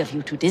highly of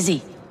you to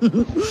Dizzy.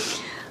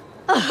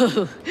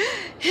 Oh,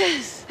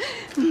 yes.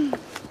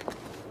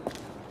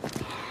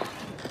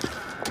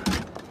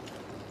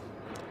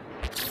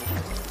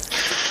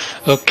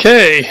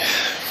 Okay.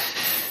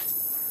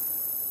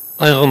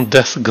 Iron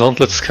Death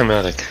Gauntlet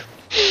schematic.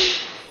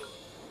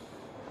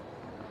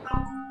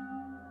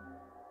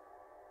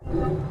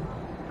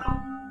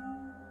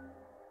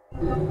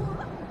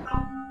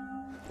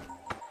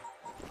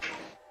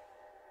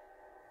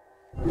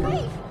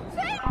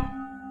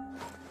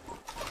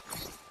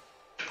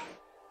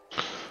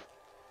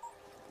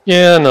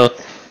 Yeah, no,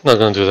 not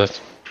gonna do that.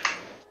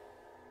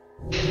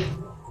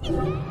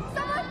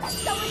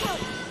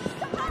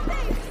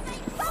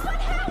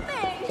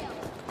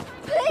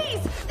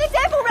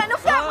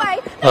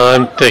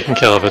 I'm taking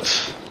care of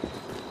it.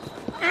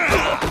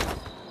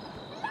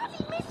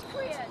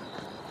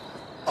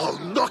 I'll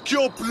knock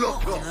your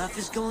block What on off. earth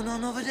is going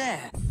on over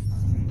there?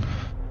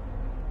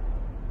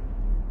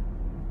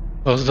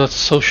 Was that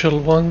social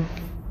one?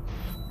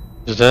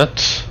 Is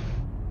that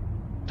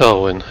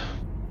Darwin?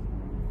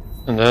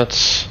 And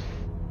that's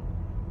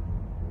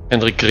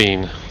Henry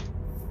Green.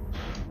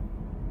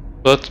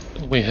 But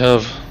we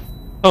have...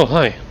 Oh,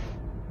 hi.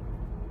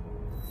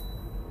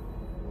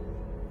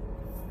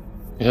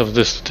 We have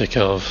this to take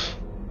care of.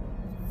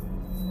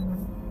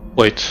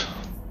 Wait.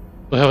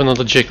 We have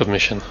another Jacob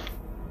mission.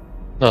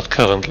 Not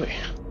currently.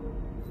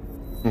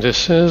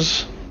 This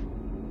is...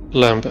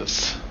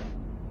 Lambeth.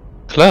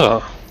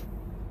 Clara.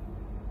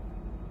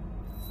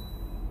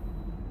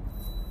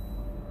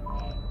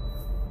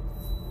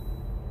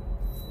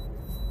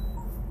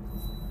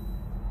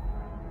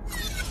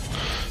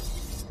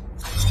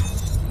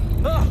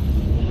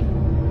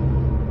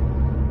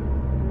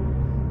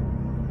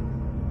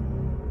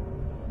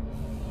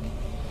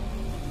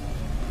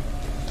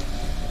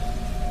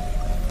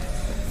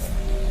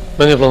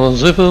 Many of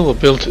London's rivers were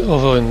built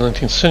over in the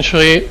 19th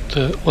century.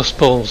 The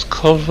Westport was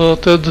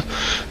culverted,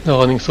 now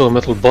running through a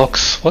metal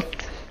box. What?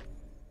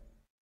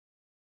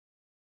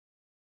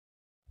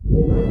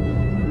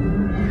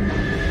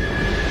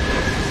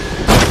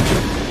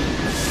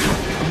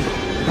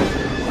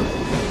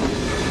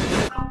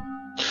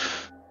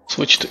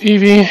 Switch to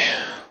Evie.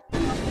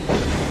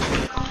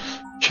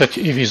 Check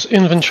Evie's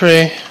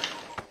inventory.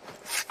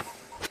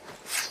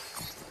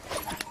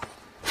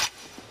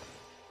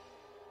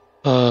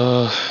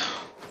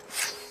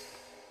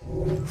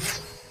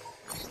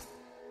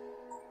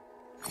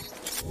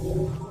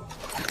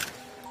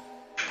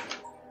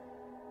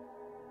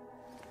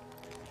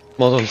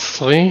 Model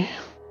 3.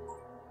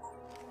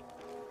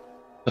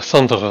 The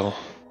Thunderer.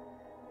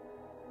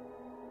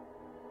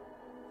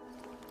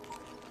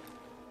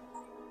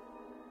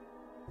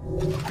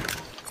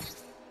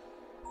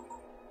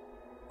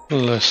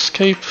 Less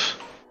cape.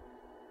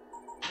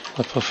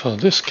 I prefer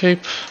this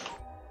cape.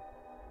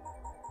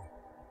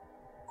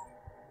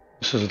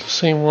 This is the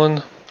same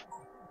one.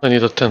 I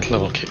need a 10th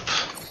level cape.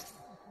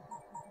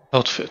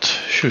 Outfit.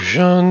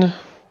 Shujan,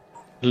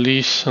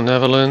 Lise and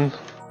Evelyn.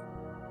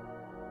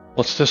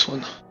 What's this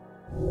one?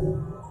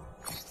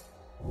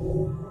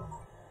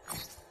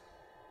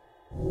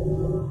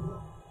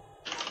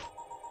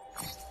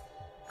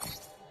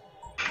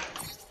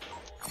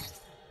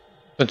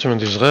 Benjamin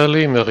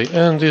Disraeli, Mary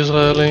Ann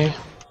Disraeli,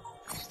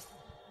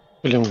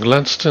 William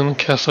Gladstone,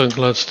 Catherine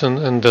Gladstone,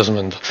 and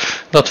Desmond.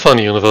 Not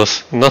funny,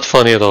 universe. Not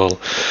funny at all.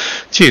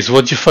 Jeez,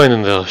 what'd you find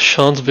in there?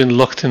 Sean's been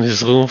locked in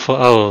his room for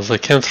hours. I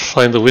can't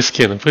find the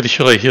whiskey and I'm pretty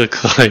sure I hear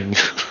crying.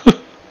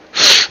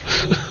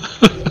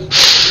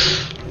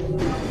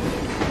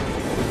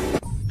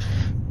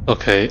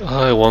 Okay,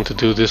 I want to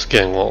do this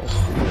gang wall.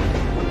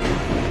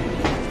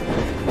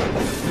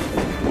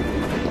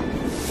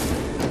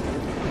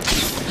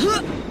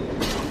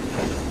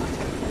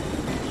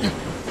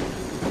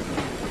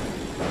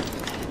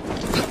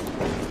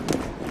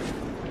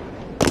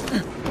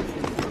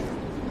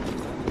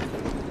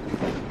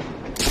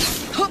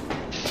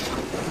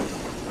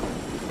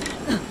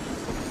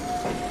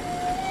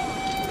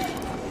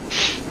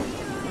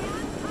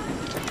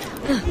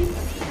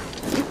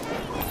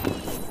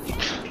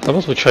 How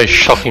about we try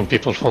shocking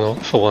people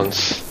for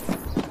once?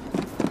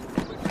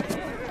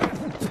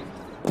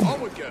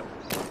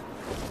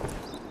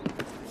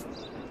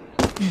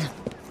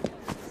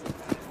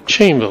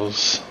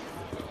 Chambers.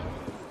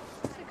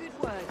 That's a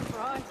good word,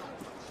 right?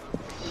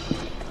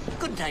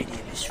 Good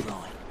idea, Miss Roy.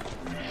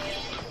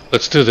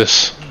 Let's do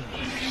this.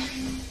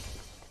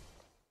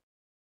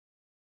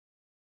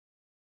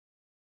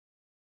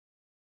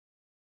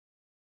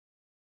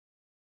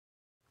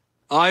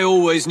 I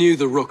always knew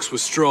the Rooks were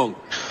strong,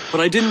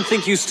 but I didn't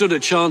think you stood a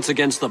chance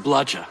against the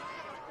Bludger.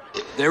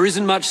 There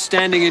isn't much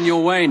standing in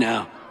your way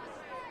now.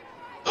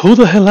 Who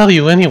the hell are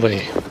you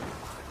anyway?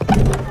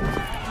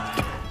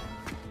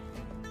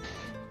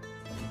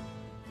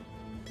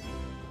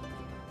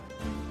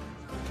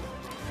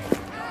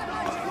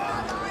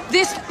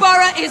 This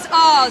borough is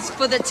ours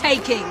for the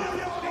taking.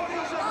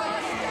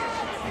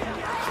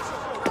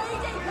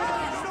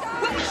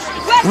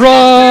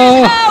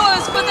 Rah! Westminster is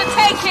ours for the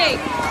taking.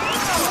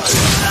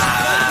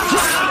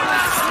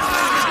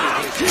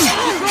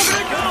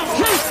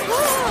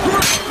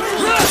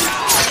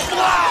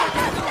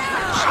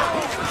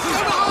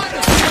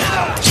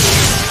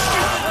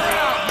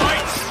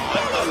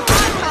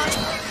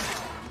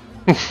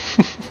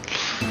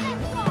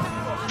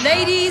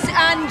 Ladies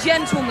and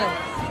gentlemen.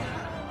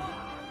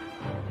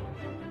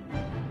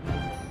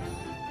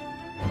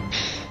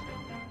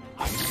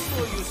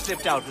 You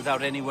slipped out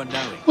without anyone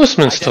knowing.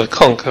 Westminster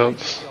conquered.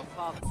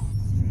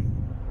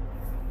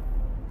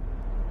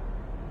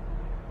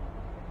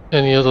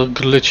 Any other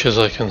glitches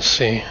I can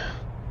see?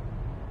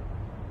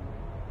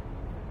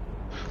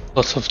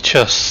 Lots of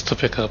chests to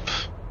pick up.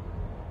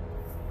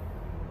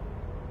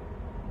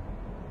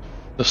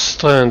 The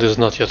Strand is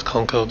not yet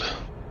conquered.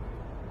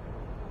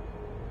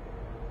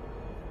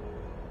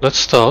 Let's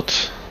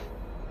start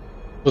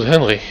with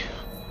Henry.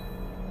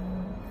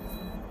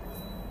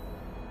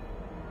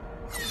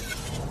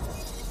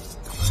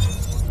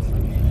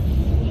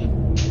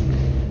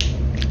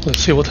 Let's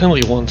see what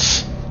Henry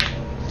wants.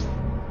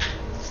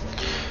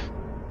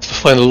 It's the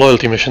final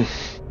loyalty mission.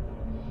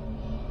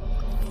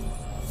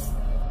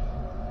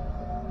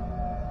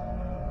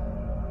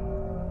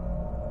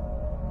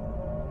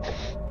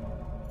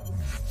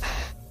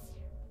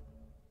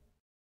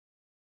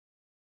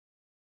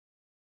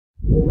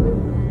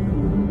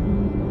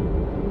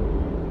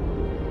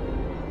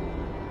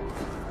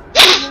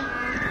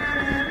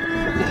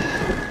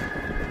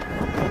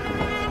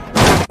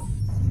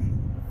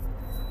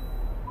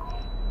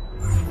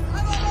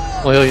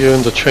 Why are you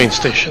in the train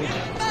station?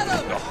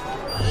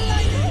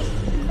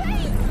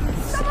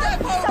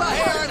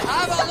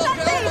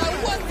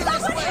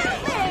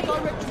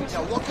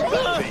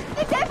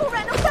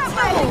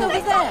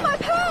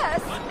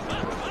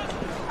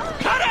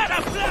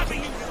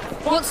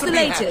 What's the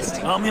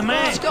latest? I'm your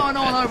man. What's going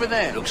on over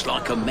there? Looks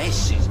like a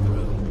mess is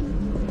brewing.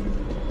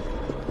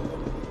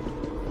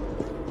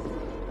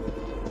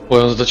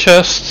 Where's the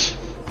chest?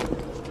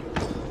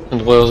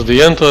 And where's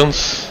the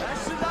entrance?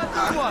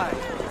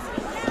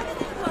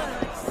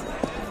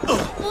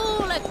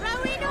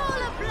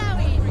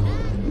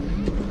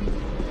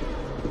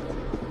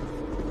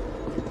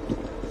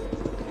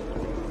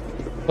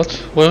 What?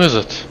 Where is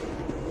it?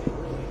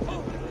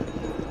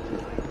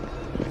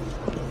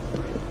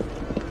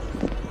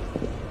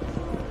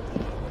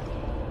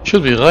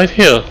 Should be right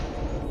here.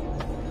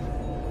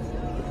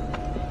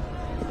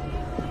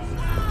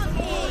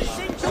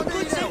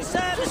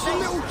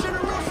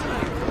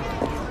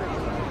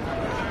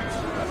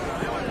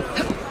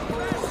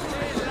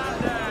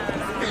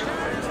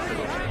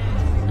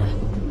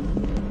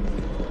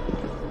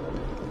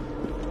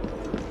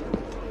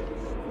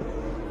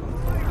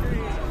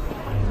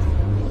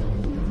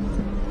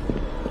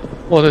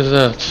 What is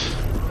that?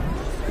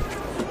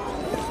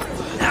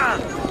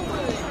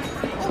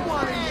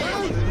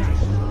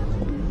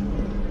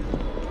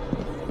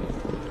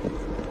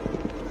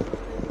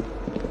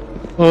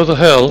 Where the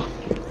hell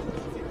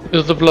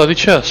is the bloody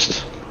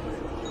chest?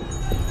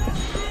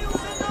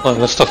 Oh,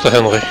 let's talk to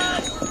Henry.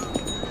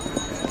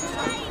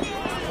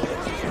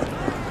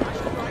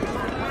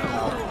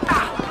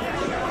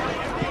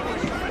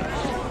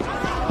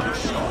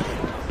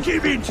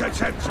 Give in to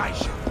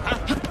temptation.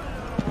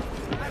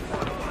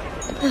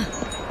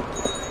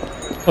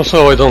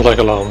 Also, I don't like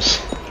alarms.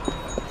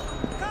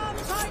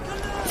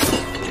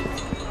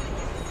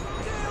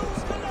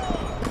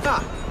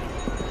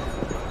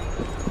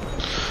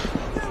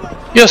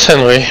 Yes,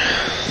 Henry.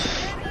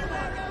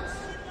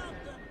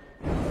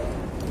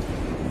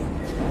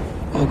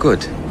 Oh,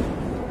 good.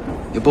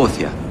 You're both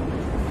here.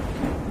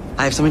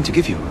 I have something to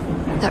give you.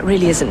 That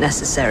really isn't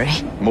necessary.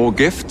 More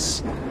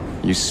gifts?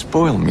 You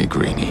spoil me,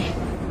 Greenie.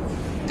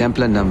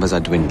 Templar numbers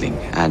are dwindling,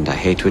 and I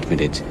hate to admit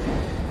it,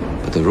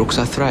 but the Rooks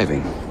are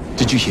thriving.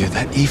 Did you hear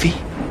that, Evie?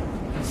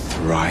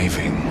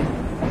 Thriving.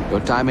 Your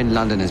time in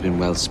London has been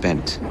well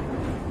spent.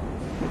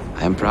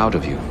 I am proud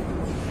of you.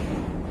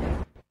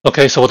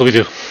 Okay, so what do we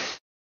do?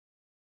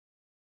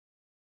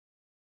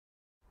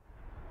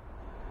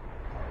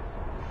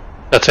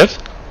 That's it?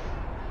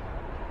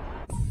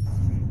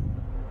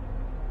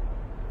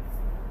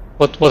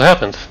 What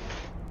happened?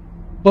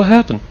 What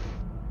happened?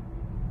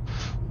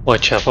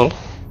 Whitechapel,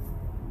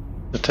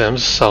 the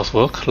Thames,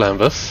 Southwark,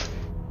 Lambeth,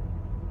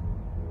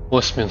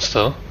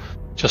 Westminster.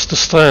 Just the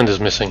Strand is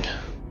missing.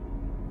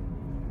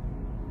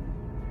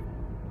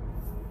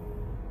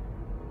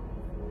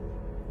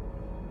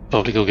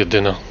 Probably go get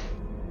dinner.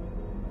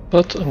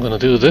 But I'm gonna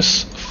do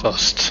this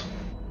first.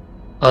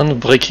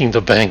 Unbreaking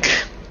the bank.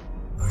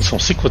 It's from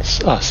sequence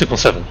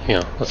 7.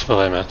 Yeah, that's where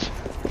I'm at.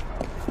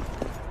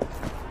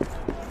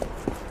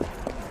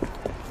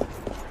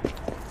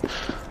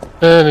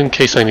 And in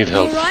case I need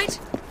help. You all right?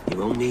 You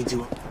won't need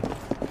to.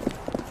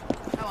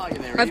 How are you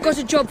there? I've got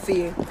a job for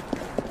you.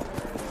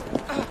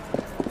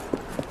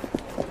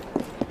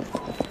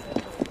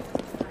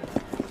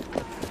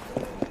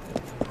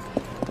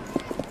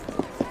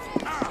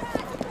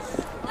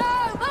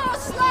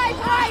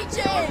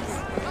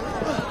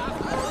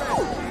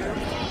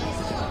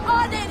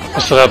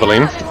 Mr.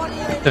 Aberline,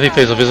 Eddie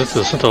pays a visit to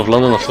the centre of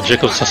London after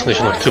Jacob's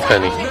assassination of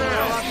Twopenny.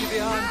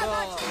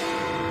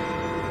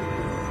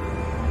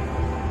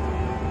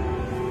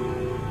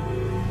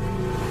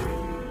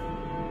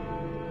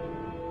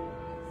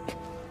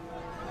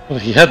 Well,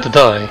 he had to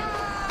die.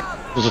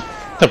 He was a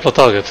Templar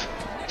target.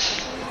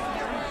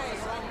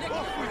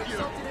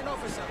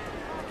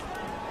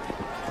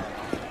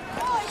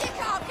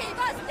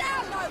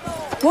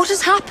 What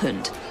has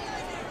happened?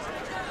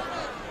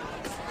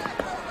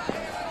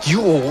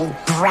 Your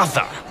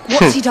brother.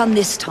 What's he done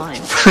this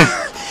time?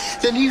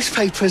 The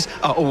newspapers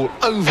are all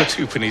over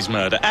Twopenny's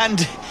murder,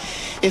 and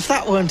if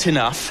that weren't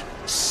enough,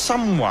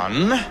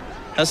 someone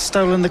has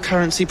stolen the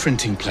currency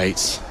printing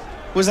plates.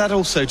 Was that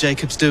also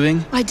Jacob's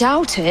doing? I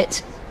doubt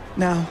it.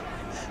 Now,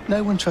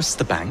 no one trusts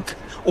the bank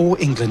or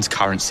England's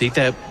currency.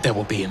 There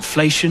will be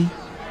inflation,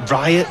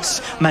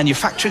 riots,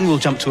 manufacturing will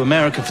jump to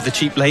America for the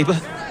cheap labour.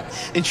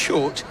 In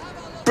short,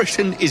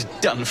 Britain is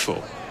done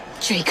for.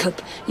 Jacob,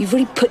 you've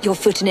really put your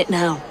foot in it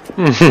now.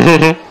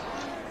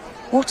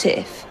 What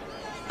if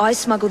I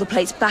smuggle the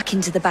plates back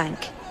into the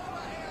bank?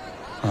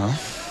 Well,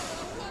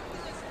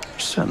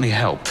 it'd certainly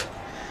help.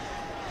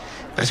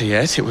 Better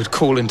yet, it would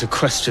call into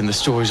question the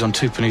stories on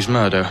Twopenny's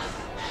murder,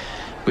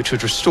 which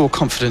would restore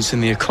confidence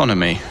in the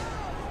economy.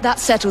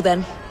 That's settled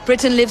then.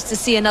 Britain lives to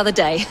see another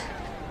day.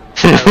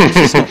 If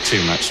it's not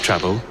too much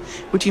trouble,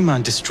 would you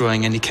mind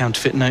destroying any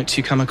counterfeit notes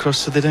you come across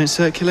so they don't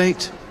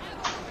circulate?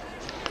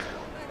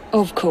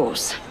 Of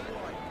course.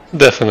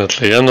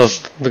 Definitely, I'm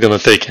not gonna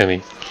take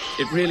any.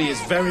 It really is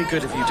very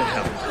good of you to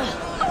help.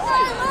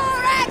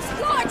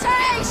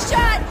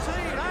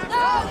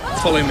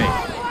 Follow me.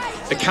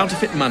 The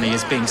counterfeit money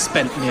is being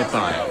spent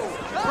nearby.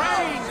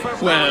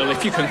 Well,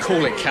 if you can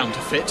call it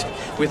counterfeit,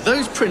 with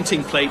those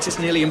printing plates it's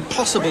nearly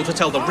impossible to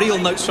tell the real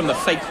notes from the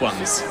fake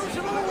ones.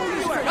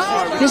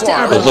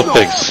 Mr. Those are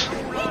pigs.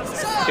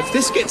 If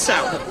this gets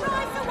out...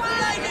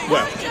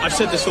 Well, I've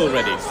said this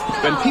already.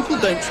 When people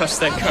don't trust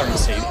their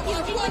currency,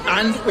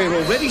 and we're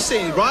already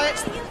seeing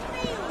riots...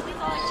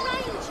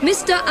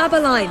 Mr.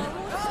 Aberline.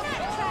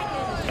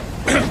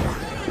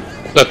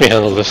 Let me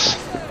handle this.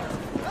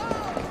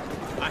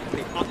 I have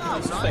the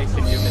utmost faith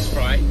in you, Miss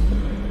Fry.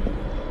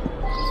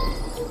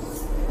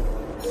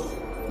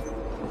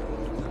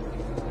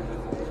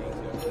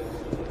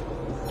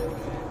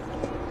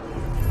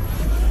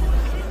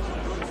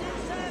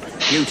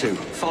 You two,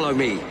 follow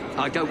me.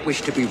 I don't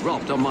wish to be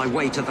robbed on my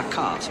way to the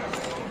cart.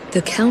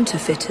 The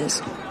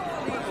counterfeiters.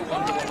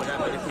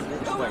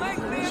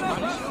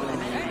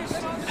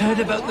 Heard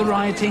about the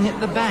rioting at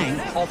the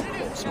bank?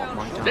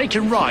 They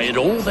can riot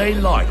all they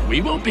like.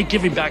 We won't be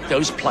giving back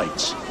those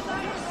plates.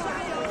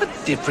 What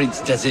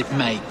difference does it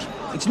make?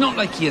 It's not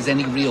like he has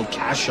any real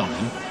cash on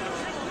him.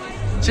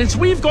 Since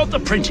we've got the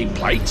printing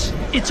plates,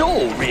 it's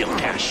all real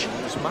cash.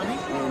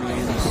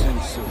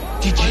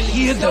 Did you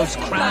hear those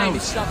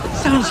crowds?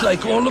 Sounds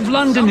like all of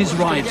London is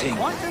rioting.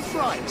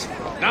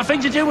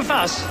 Nothing to do with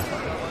us.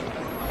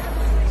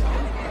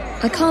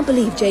 I can't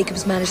believe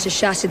Jacobs managed to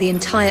shatter the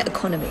entire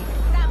economy.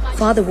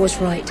 Father was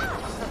right.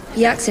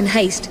 He acts in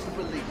haste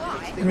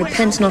and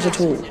repents not at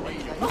all.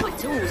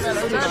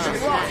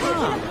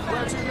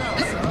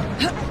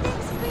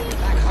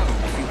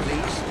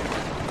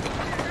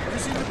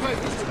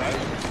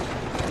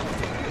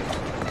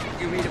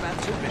 You read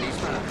about two pennies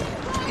for her?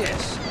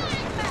 Yes.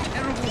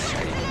 Terrible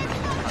shame.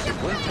 But it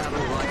worked out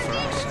all right for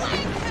us.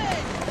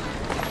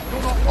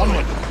 You're not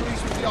onward. The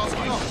police would be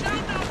asking us.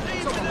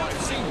 Someone might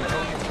have seen you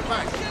going into the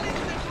bank.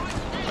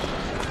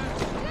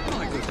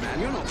 My good man,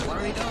 you're not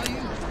worried, are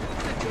you?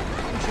 Let your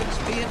conscience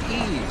be at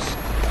ease.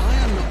 I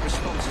am not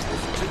responsible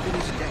for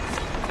Tiffany's death.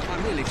 I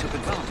merely took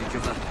advantage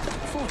of a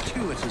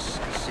fortuitous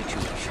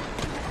situation.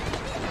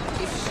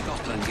 If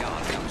Scotland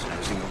Yard comes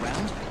nosing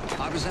around,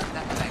 I was at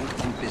that bank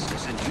on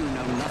business and you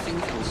know nothing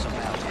else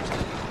about it.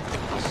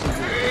 I'll see you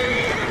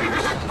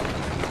again.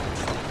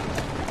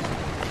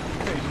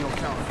 Paid your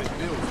counterfeit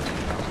bills.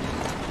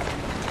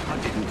 I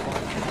didn't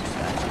quite catch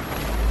that.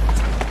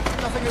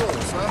 Nothing at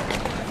all, sir.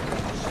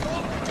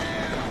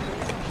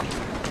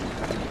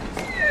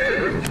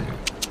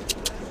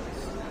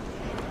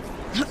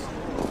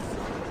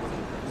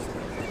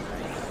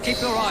 Keep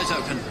your eyes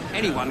open.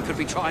 Anyone could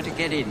be trying to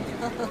get in.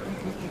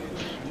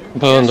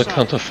 Burn the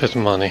counterfeit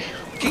money.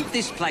 Keep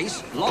this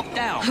place locked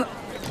down.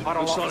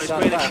 Looks like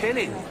there's been a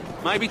killing.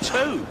 Maybe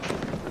two.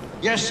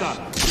 Yes, sir.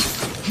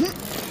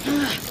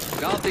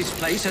 Guard this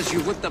place as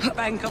you would the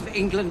Bank of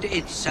England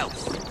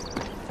itself.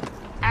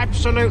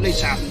 Absolutely,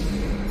 sir.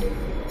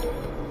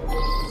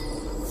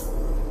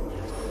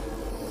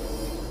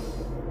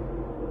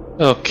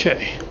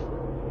 Okay.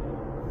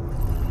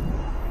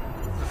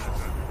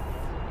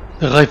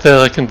 Right there,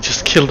 I can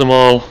just kill them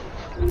all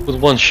with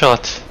one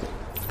shot.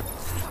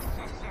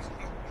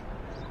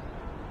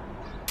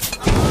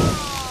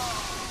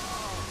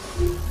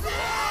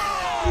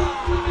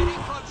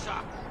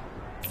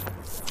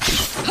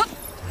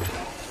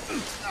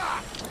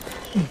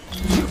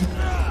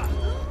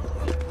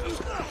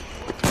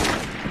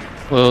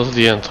 Where's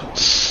the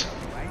entrance?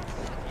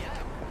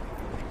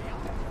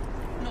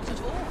 Not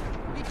at all.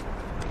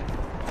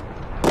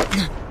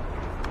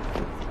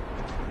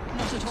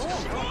 Not at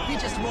all. You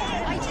just walked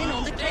right in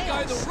on the chaos. There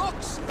go the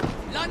rooks.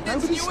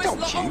 London's Nobody newest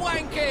stopped lot of you.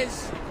 wankers.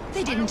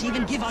 They didn't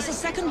even give us a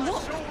second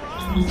look.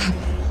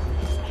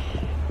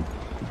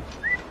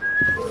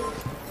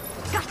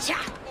 Gotcha!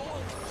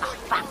 Oh,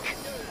 fuck.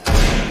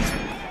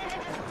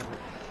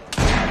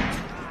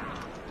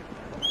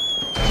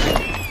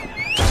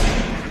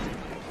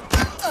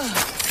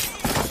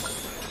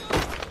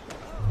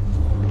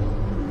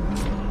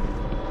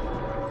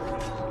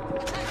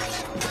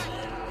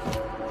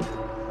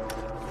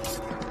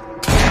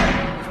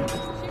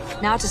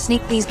 Now to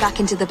sneak these back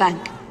into the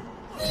bank.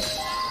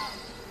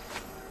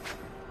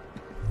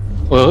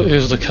 Where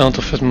is the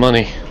counterfeit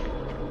money?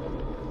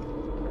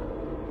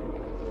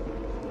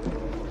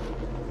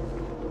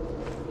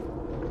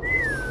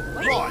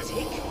 Right.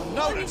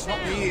 No, that's not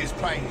the ears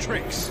playing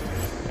tricks.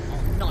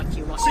 Not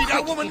you. See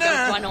that woman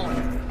there? Run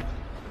on.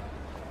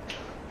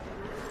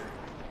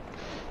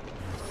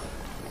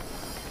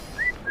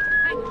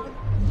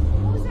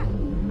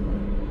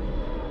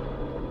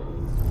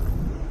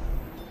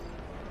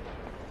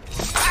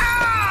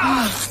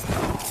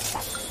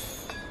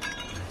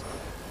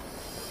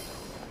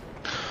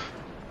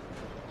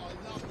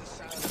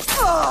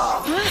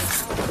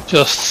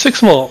 Just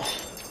 6 more.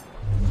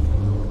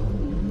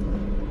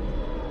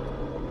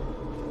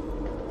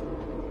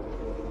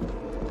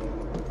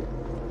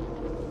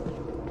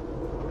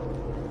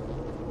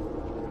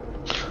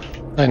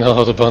 I know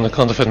how to burn the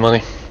counterfeit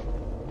money.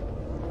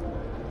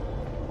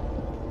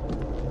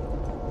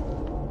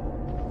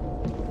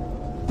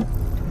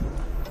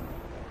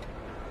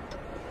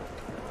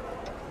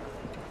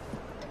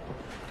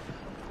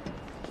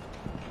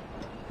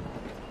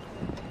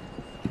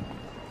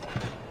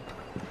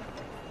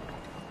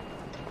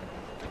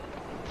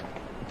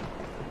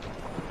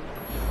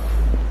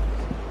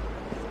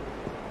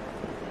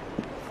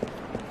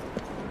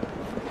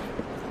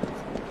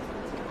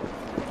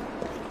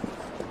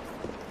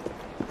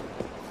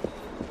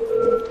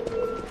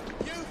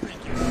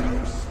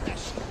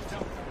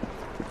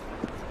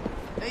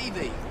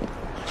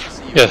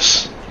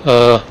 Yes,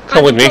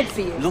 come with me.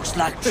 Looks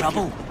like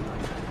trouble.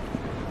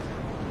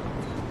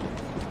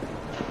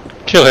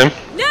 Kill him.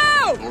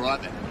 No! All right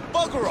then.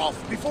 Bugger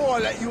off before I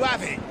let you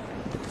have it.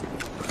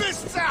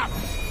 Fists up!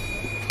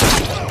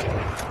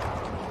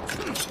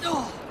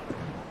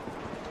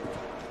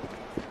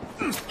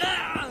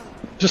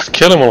 Just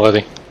kill him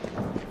already.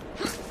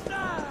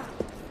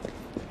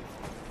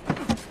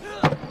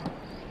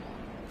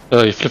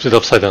 You flipped it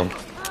upside down.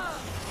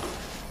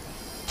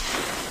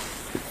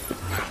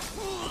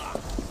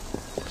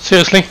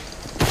 Seriously?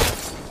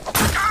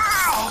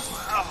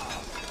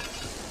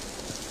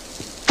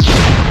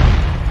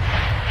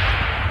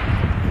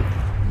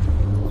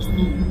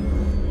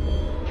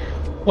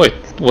 Wait,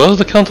 where's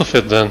the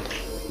counterfeit then?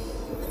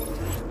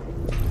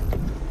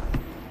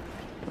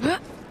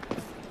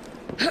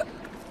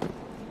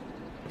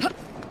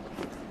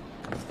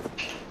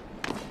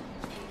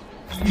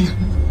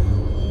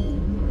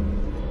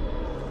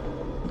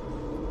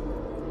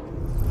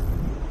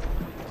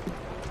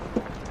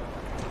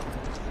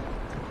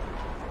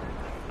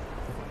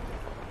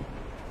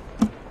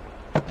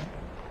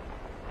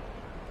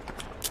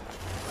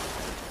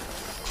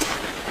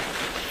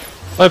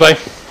 Bye bye.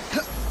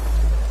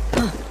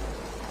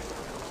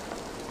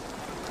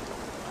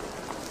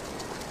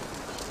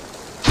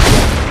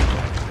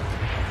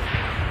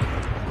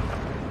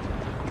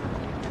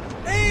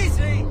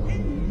 Easy.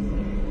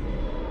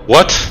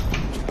 What?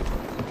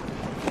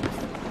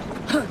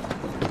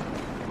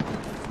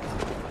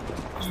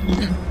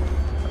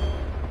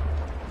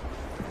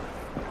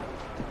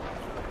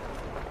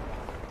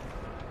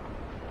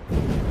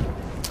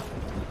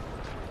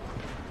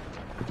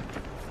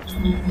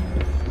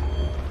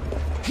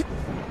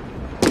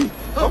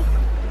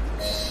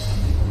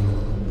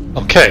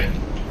 Okay.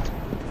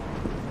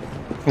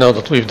 Now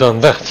that we've done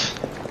that,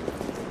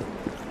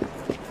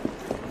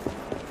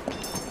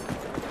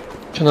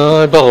 can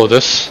I borrow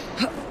this?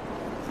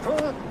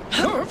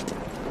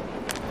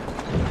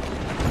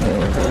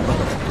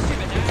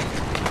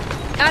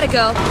 Atta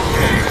girl.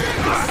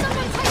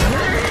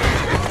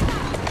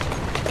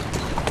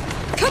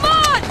 Come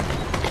on!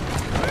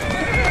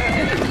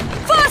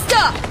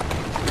 Faster!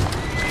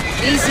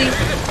 Easy.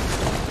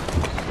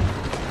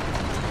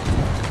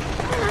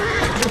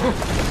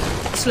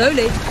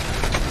 Slowly.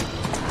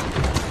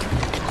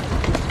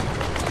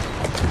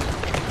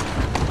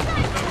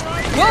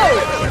 Whoa!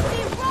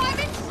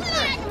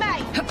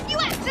 You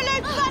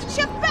absolute bunch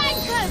of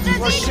bankers!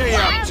 What's she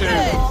up to?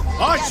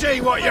 I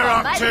see what you're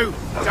up to.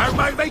 Don't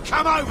make me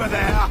come over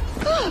there.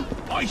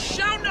 I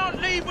shall not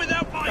leave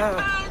without my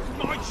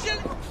pounds, my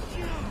shillings.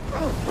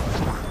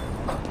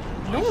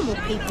 Normal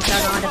people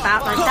don't ride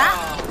about like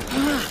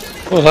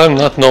that. Well, I'm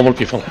not normal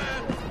people.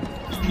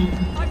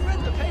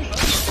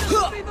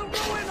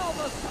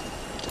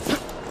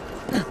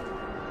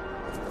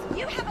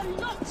 You have a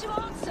lot to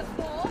answer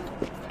for.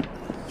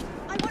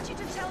 I want you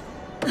to tell...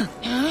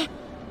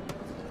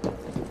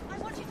 I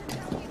want you to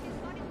tell me if this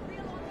money's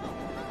real or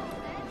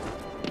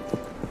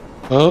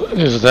not. What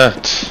is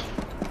that?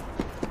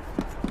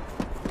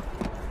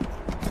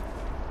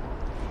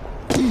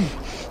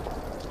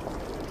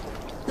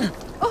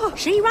 Oh,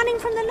 she running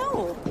from the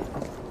law.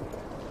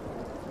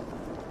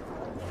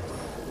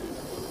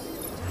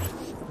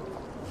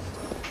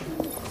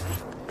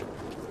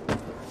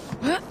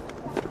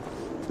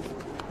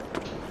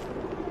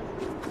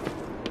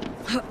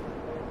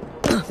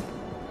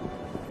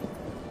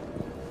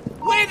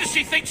 Where does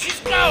she think she's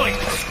going?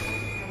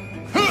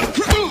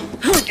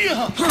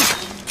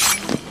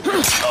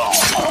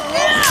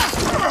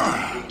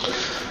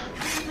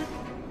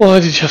 Why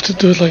did you have to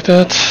do it like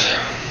that?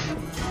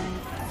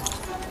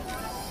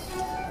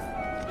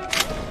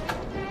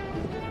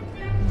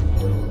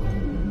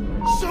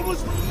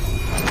 Someone's...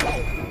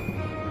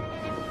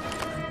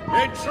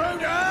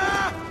 Intruder!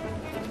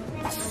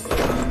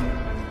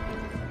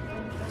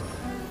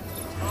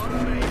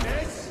 Pardon me,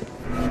 miss.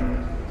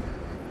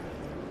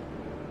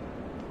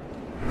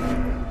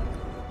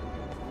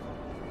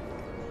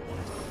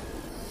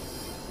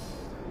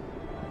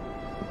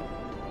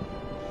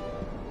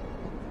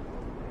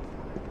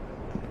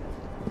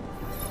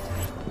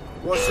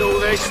 What's all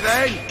this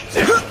then?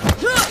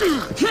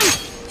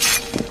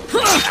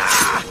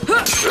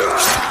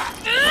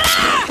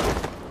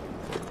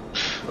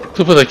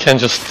 Too bad I can't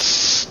just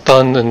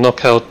stun and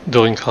knock out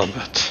during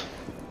combat.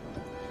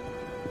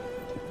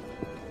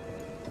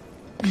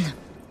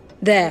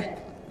 There.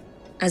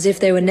 As if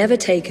they were never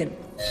taken.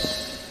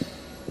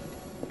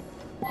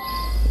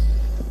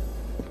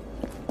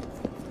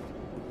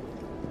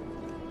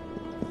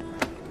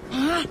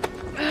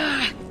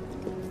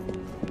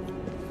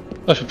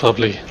 I should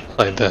probably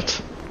hide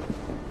that.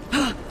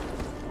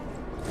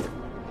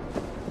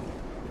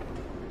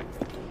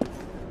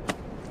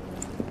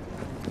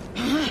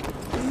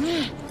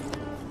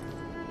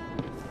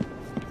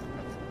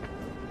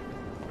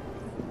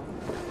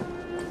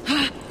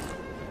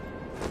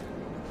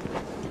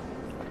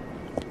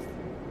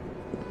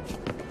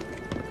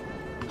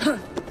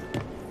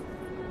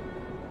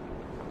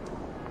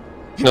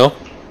 No?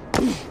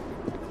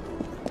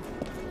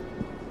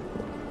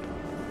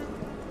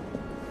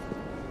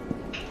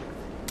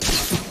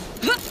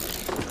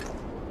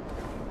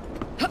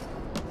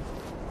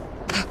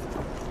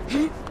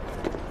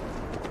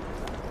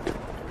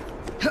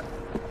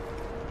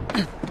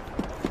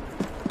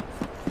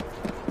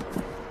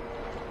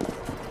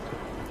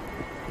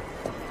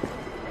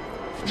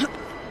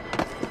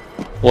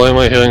 Why am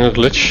I hearing a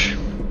glitch?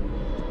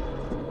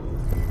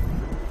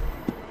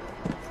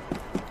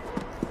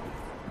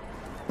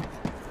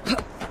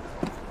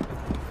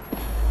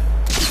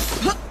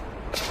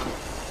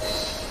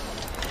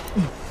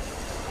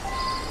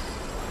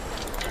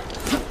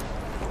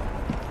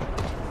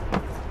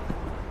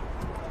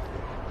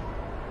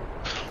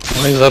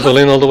 Why is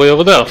Aberlin all the way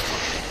over there?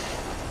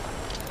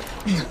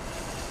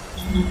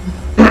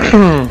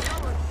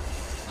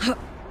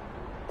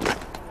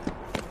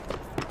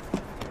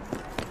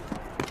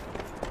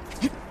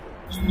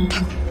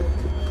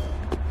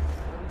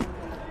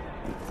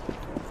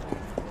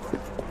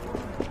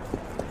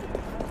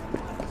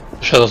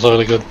 Shadows are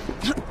really good.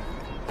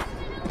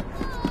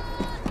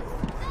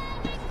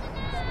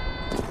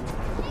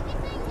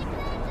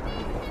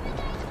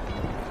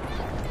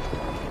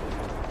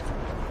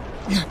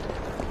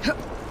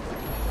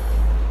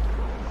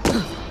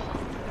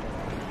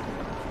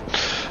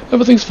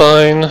 Everything's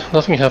fine,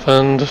 nothing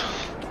happened.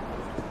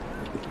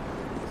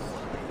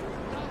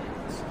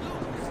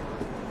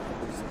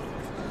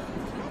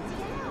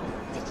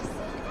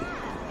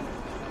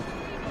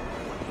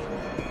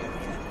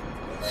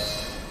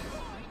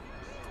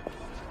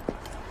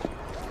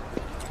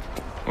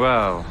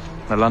 Well,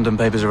 the London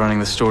papers are running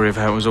the story of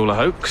how it was all a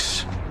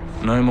hoax.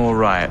 No more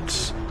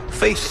riots.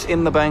 Faith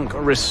in the bank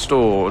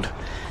restored.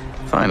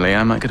 Finally,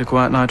 I might get a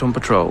quiet night on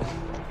patrol.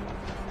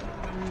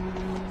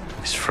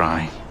 Miss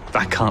Fry,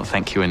 I can't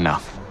thank you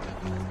enough.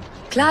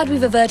 Glad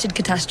we've averted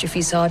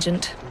catastrophe,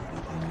 Sergeant.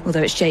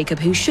 Although it's Jacob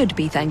who should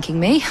be thanking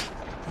me.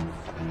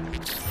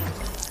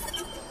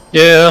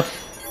 Yeah.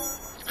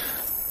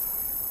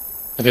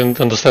 I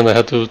didn't understand I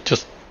had to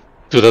just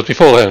do that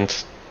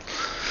beforehand.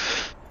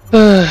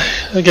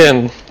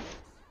 Again,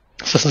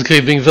 Assassin's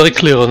Creed being very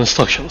clear on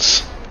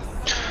instructions.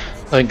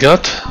 I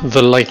got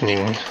the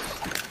lightning,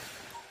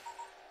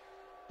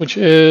 which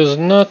is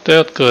not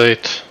that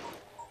great,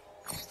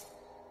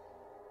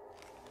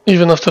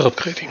 even after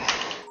upgrading.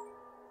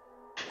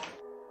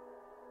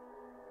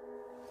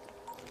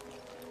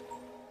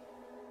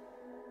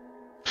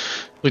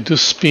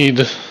 Reduce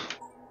speed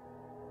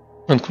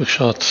and quick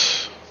shot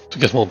to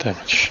get more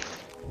damage.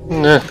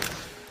 Nah.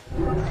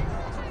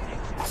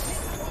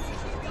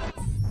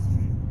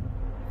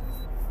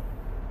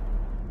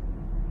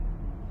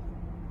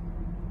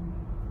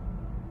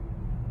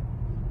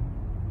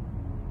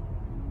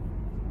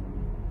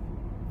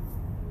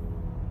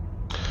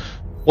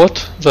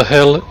 What the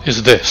hell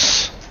is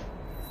this?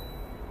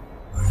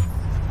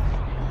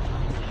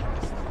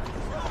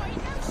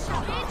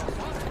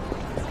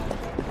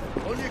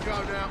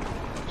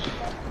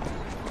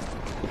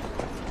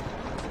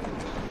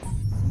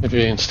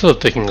 Maybe instead of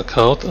taking a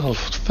cart, I'll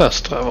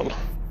fast travel.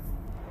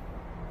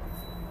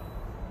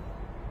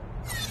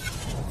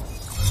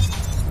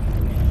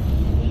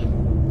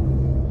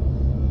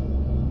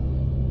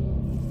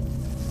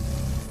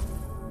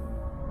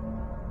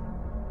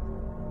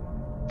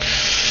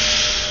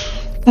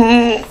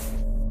 Mm.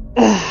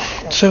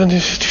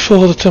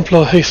 1754, the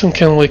Templar Hasten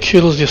Kenway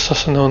kills the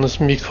assassin known as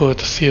Miko at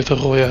the Theatre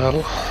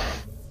Royale.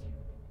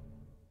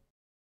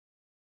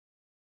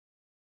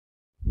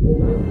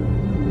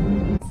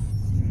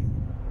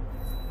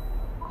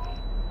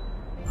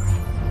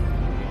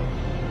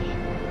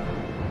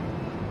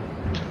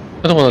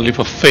 I don't want to leap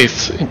of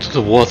faith into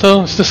the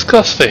water, it's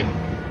disgusting.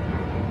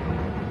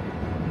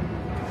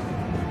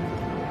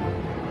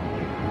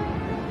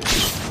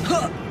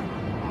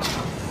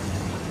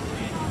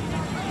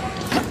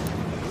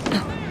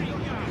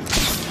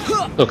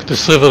 Look,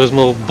 this river is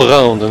more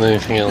brown than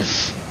anything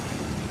else.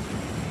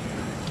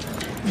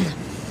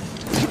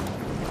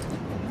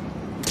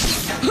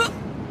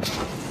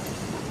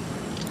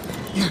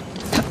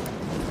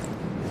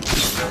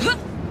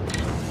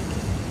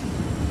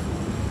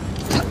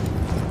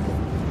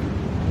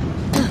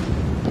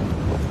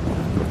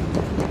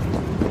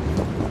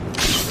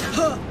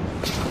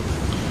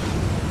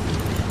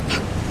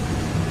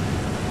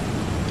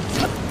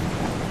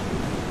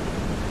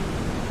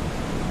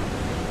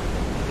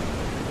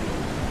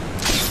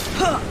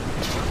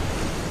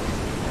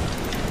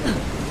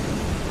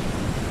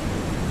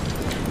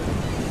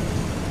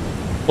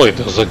 Wait,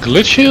 there's a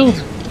glitch here?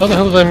 How the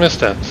hell did I miss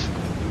that?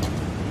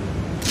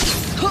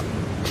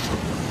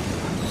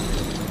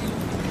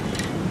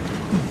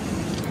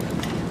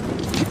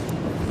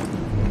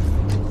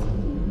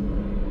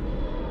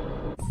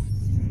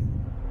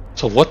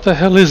 So what the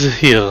hell is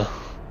here?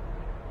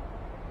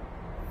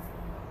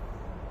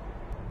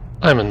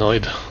 I'm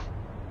annoyed.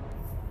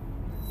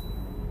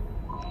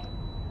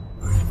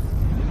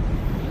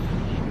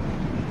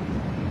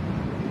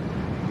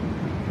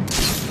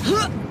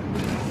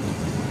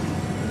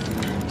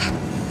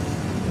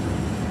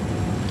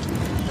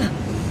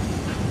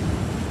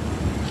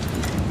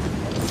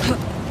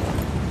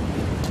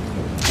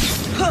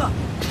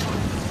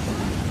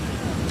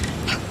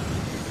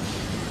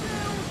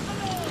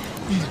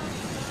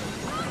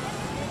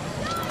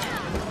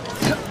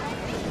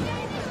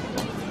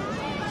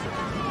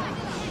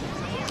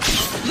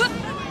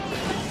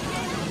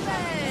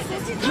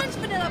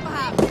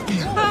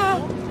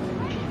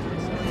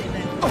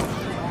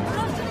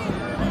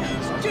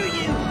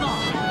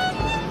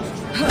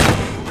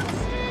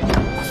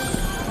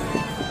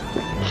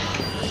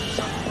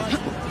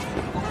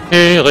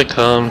 Here I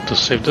come to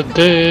save the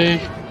day.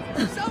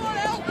 Someone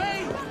help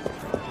me!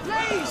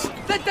 Please!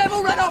 The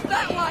devil ran off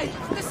that way!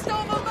 They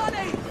stole my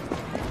money!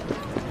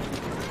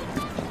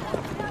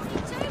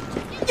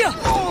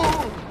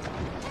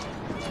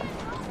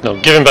 No,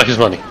 give him back his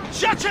money.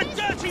 Shut your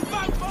dirty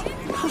mouth!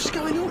 What's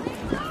going on?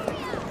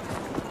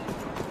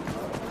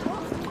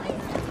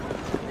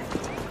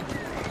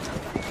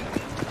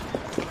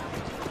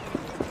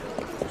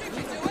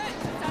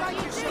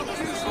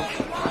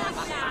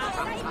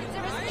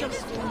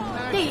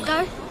 There you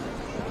go.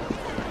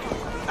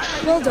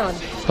 Well done.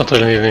 Not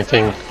really need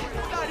anything.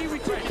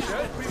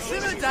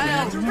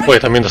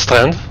 Wait, I'm in the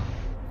Strand?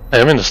 I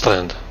am in the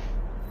Strand.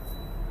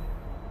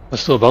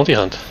 Let's do a bounty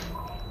hunt.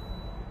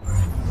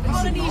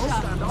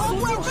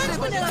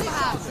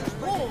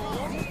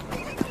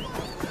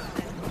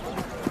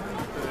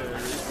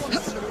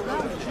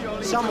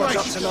 Someone's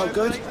up to no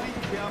good.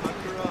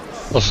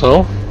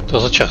 Also,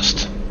 there's a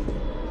chest.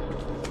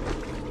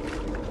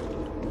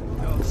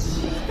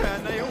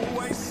 And they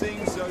always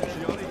sing so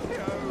jolly.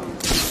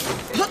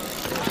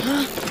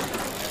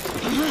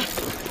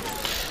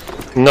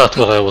 Not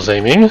where I was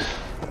aiming.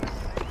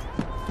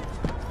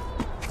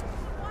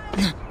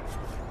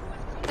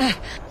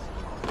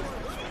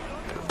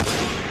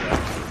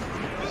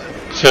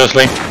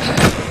 Seriously?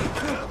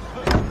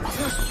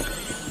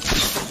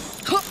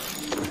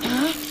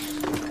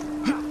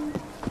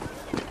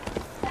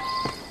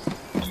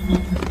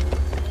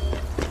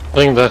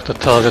 Bring back the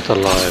target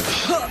alive.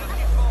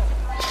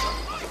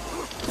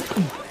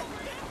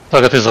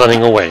 Target is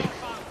running away.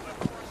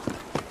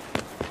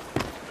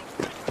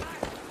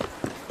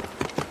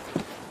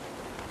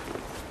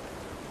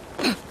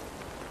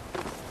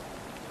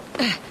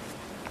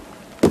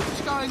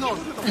 What's going on?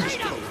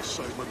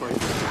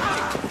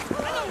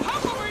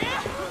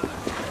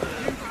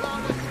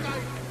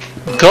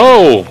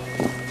 Go!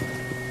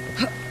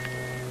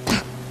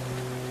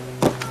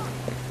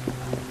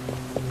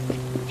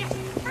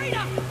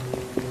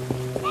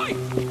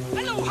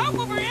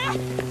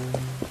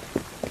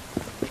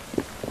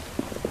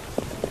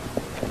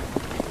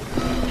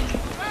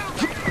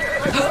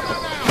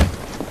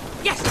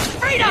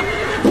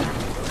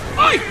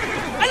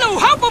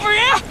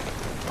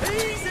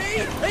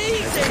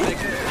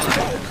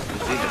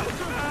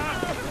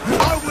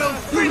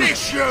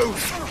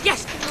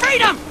 Yes,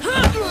 freedom!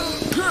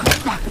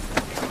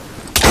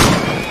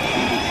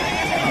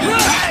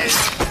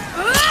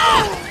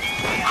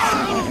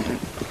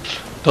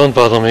 Don't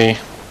bother me.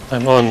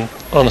 I'm on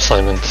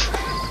assignment.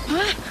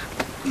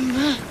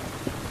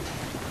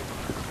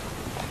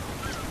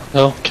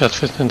 No, can't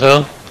fit in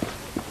there.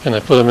 Can I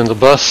put them in the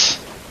bus?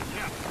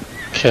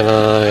 Can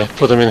I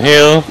put them in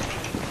here?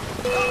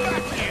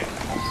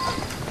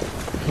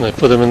 Can I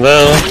put them in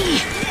there?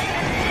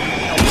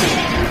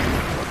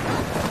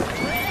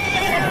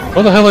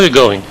 Where the hell are you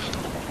going?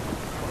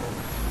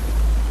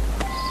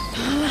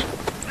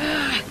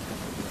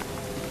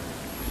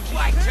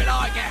 Wait till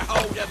I get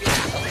hold of you!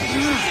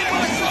 In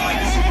my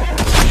sights!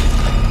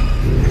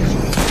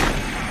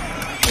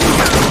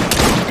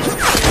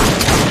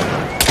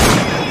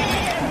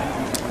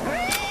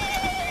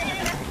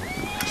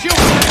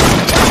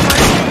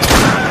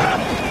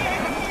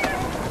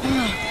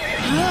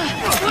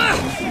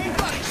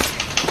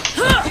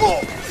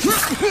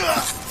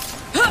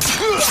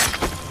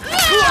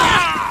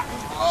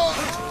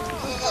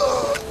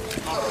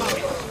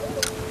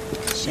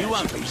 You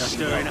won't be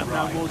stirring up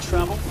no more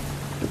trouble.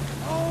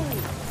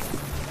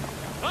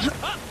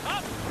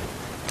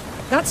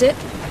 That's it.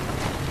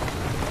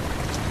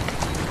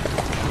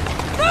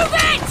 Move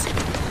it!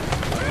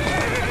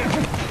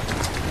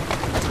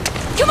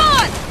 Come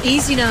on!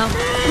 Easy now.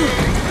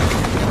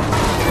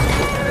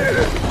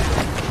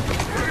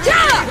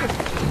 Yeah!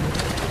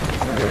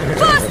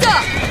 Faster!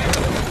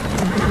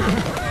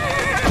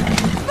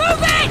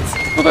 Move it!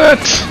 Move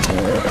it!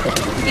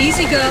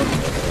 Easy, girl.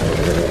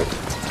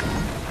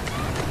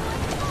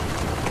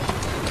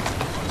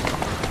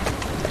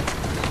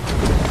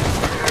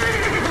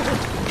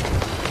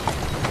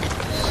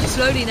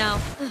 Slowly now.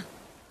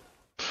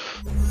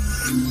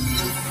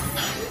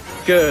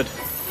 Good.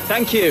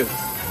 Thank you.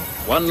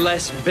 One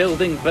less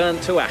building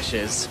burnt to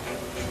ashes.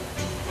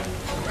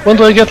 When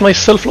do I get my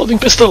self-loading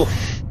pistol?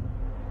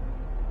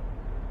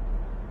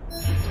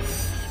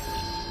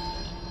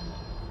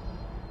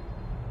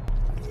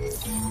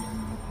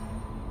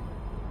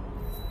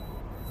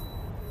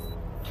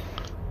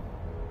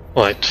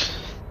 Right.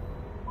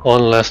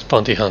 One last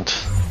bounty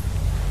hunt.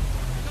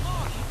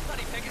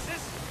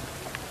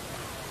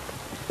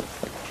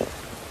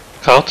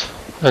 Cart?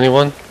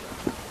 Anyone?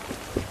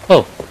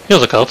 Oh,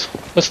 here's a cart.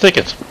 Let's take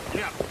it.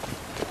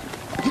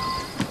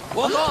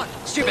 Walk on,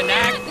 stupid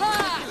nag!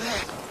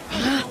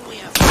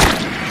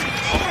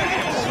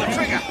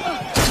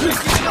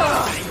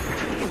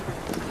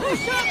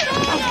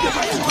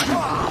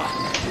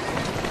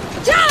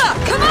 Yeah!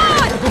 Come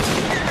on!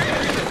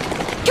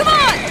 Come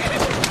on!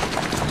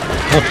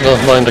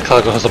 Never mind, the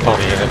cargo has a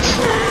body in it.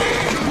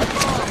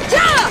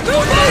 Yeah!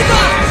 Move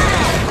over!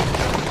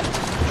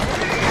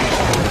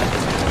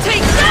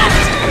 Take that!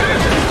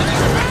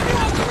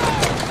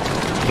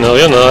 No,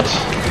 you're not.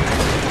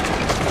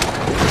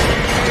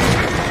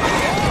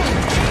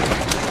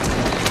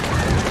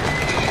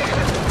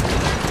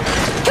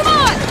 Come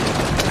on!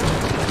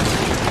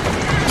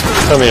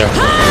 Come here.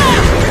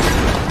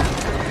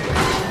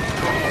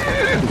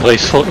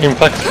 Brace for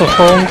impact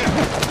performed.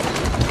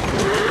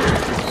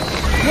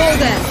 Wall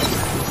there.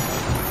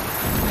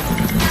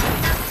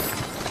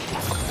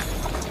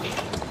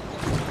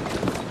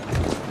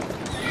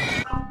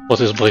 What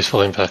is brace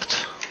for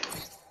impact?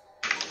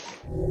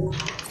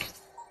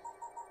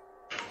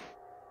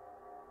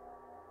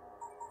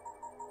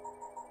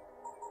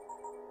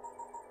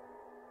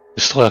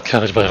 Destroy a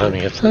carriage by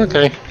ramming it.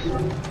 Okay.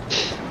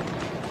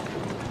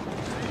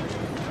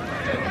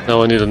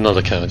 Now I need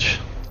another carriage.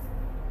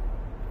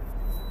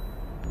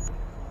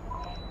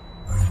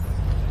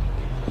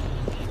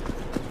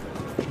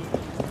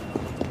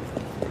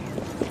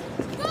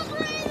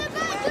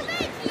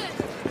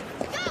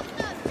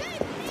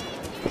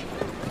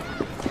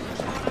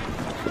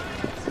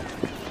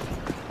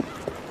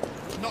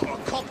 Not a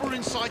copper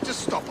in sight to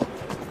stop them.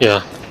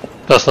 Yeah,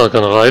 that's not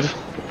gonna ride.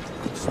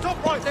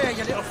 Stop right there,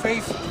 you little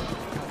thief.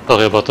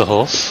 Sorry about the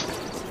horse.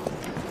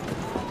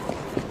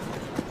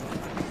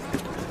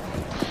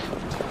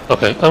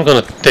 Okay, I'm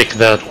gonna take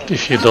that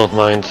if you don't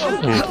mind,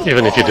 and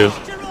even if you do.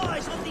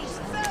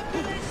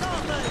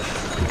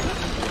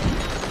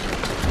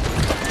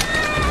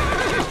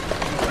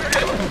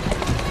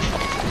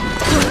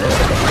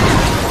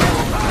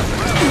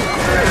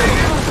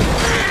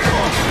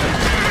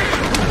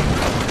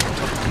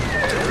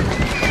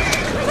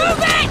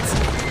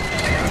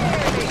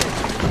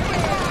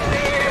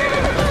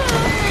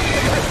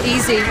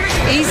 Easy,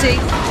 easy.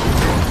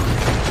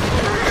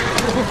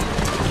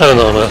 I don't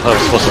know how I'm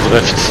supposed to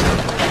drift.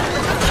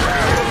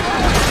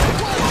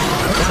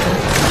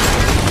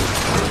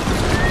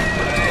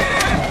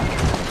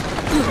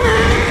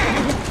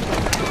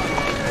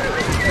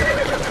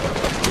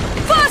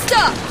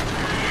 Faster!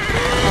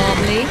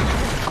 Calmly.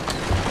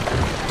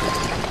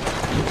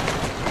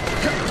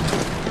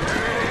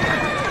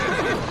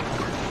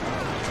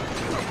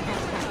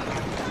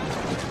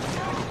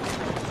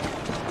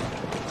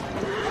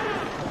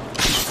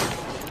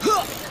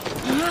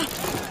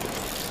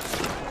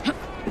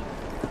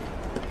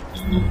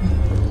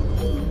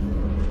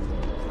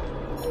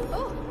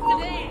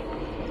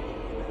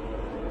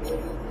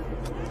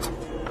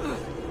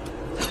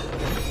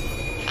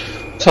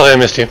 Sorry I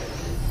missed you.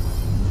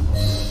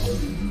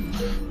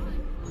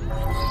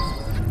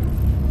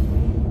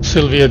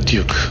 Sylvia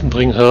Duke,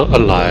 bring her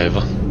alive.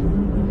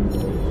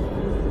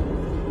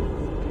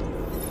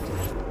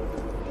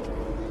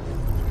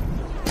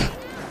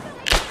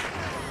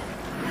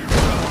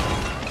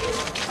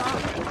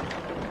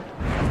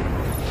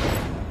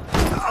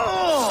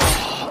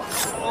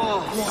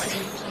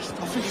 I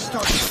think it's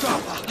starting to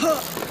stop.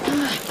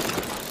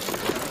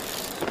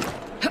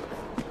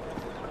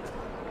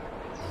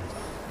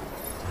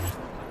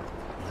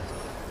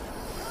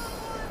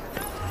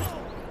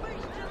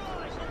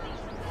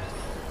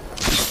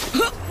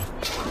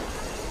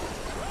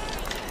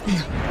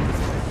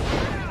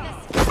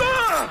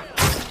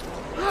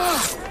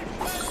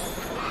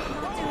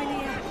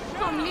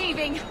 I'm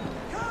leaving.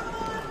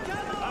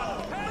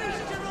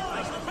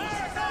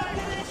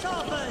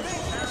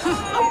 A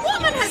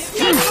woman has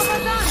taken my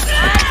lunch.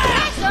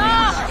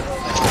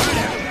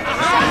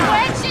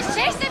 She's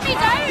chasing me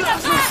down.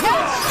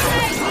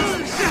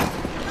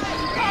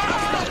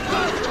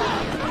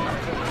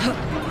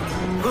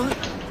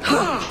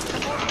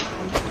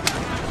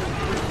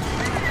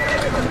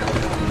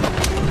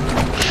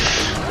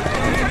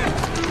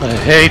 I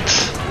hate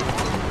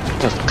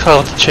the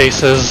cart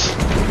chases.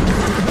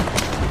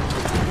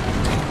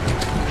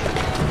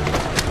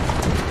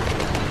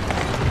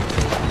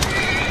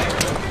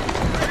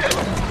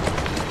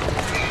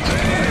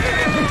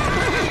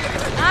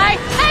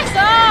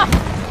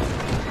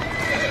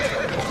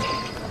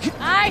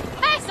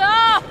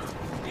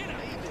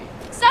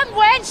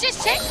 She's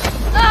chasing.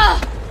 Ugh!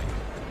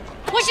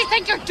 What do you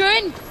think you're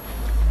doing?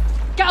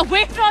 Get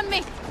away from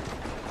me!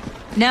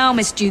 Now,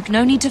 Miss Duke,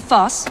 no need to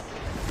fuss.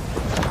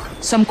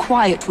 Some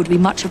quiet would be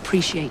much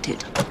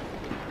appreciated.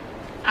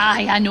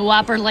 Aye, I know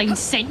Aberline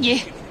sent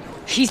you.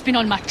 He's been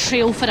on my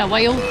trail for a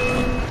while.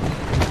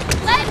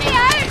 Let me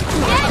out!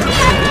 Get me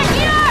out of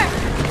here!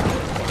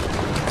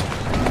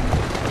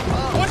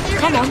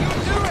 Come on.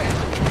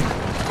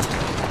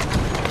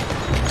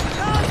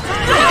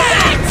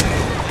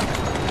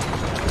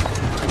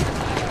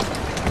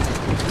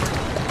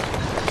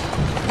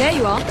 There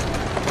you are.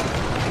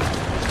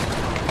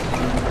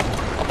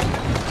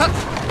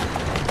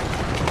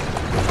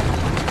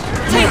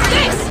 Take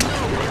this!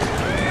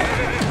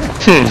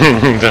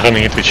 They're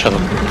running into each other.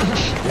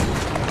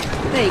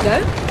 There you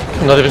go.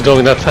 I'm not even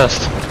going that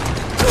fast.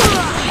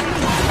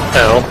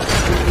 Ow.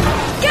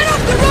 Get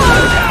off the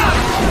road!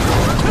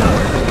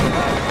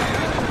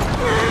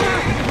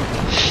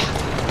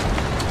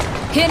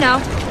 Here now.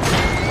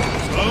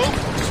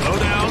 Slow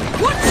down.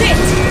 Watch it!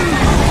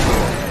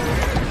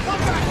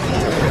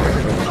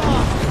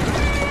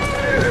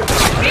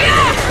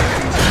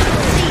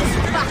 These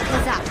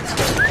fuckers up.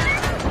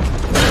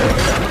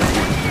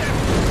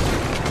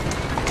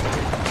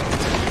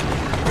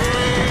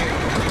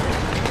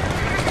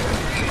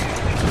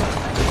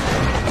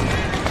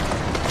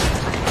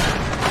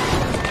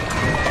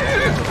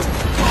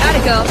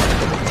 girl.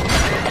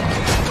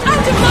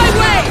 Out of my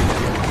way!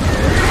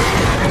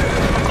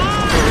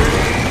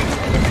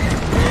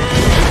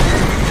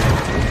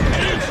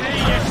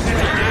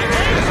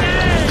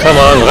 Come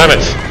on, ram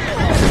it!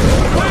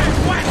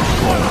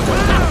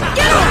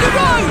 Get off the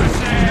road!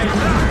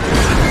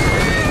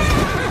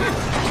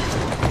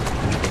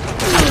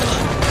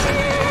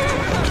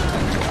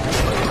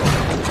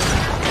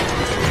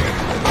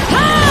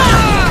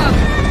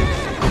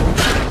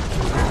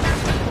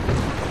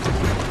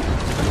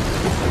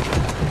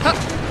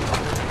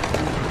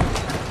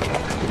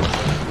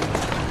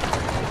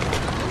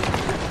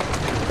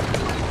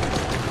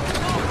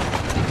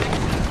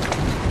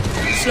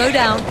 Slow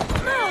down.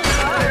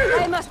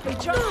 They must be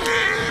drunk.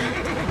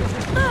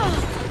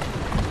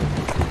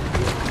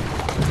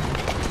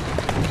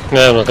 No,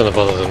 I'm not gonna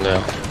bother them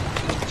now.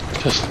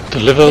 Just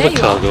deliver the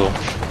cargo.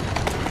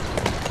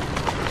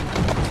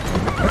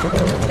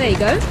 There you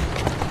go.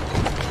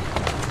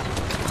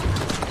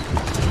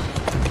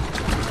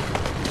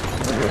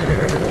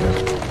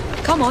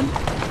 Come on.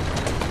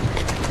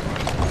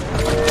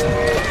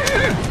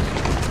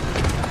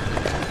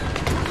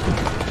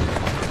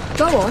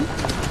 Go on.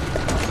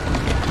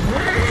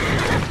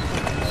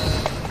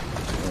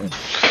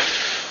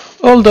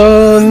 All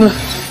done!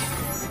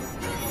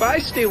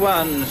 Feisty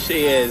one,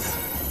 she is.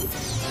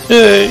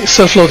 Yay,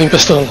 self-loading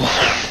pistol.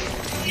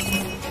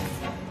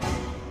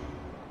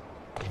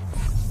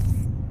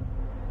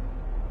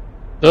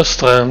 The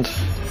strand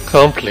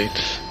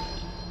complete.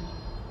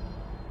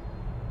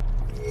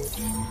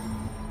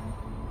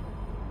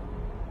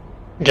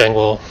 Gang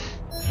war.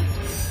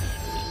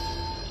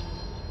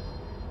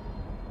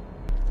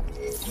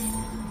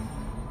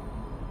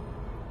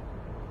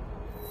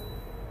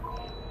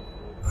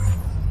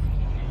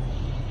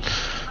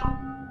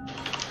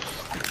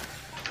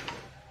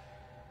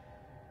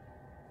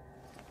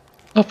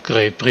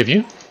 Upgrade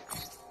preview.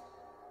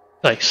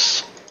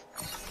 Nice.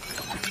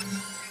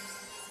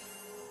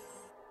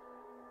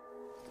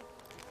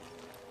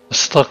 A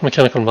stock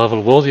mechanical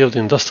marvel worthy of the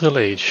industrial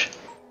age.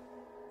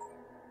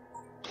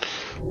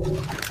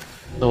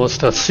 Now what's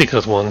that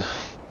secret one?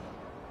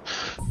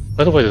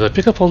 By the way, did I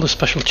pick up all the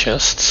special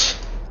chests?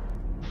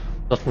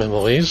 Not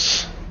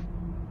memories.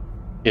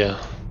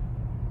 Yeah.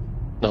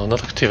 No,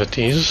 not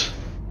activities.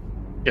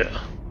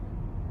 Yeah.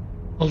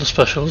 All the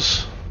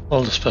specials.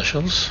 All the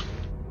specials.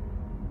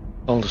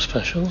 All the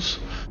specials.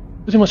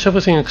 Pretty much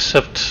everything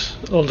except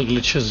all the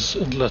glitches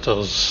and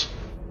letters.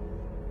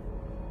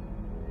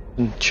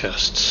 And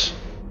chests.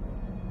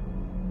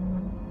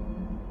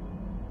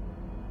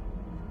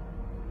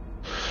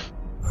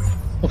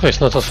 Okay,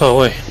 it's not that far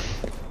away.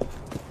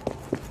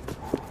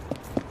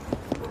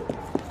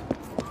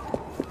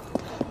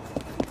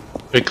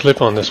 Big clip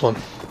on this one.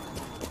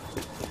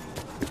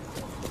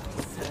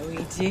 So he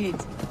did.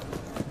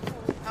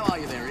 How are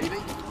you there, Evie?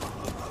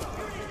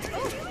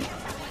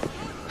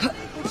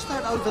 What's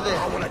that over there?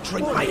 I want to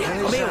drink my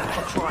milk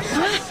for Christ's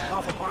sake.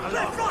 Half a pint of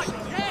lager.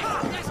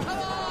 Yes, come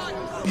on!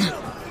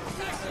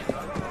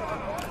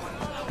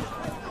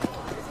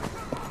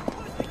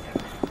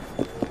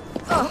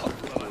 I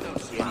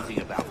don't see anything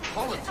about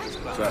politics,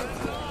 but...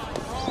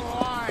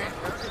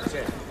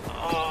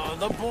 Oh,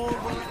 the ball...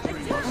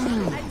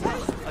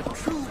 A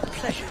true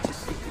pleasure to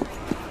see you.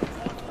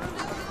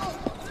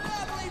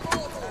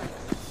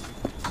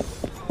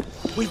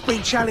 We've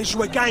been challenged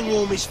to a gang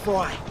war, Miss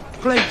Fry.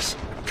 Please,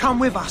 come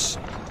with us.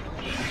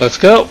 Let's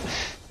go.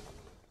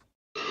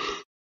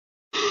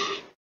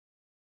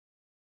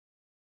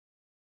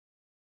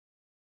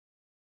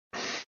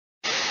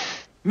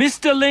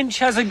 Mr. Lynch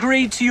has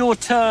agreed to your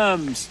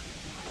terms.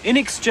 In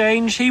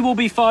exchange, he will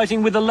be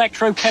fighting with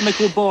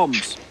electrochemical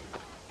bombs.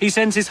 He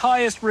sends his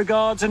highest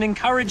regards and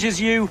encourages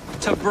you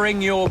to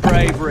bring your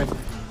bravery.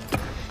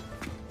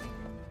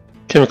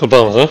 Chemical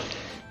bombs, huh?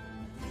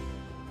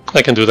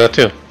 I can do that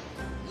too.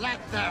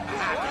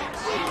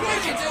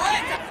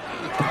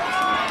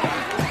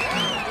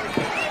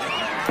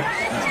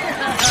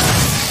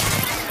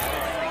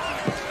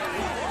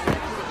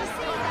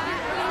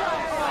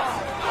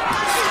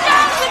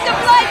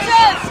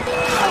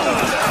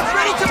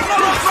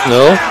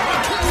 No?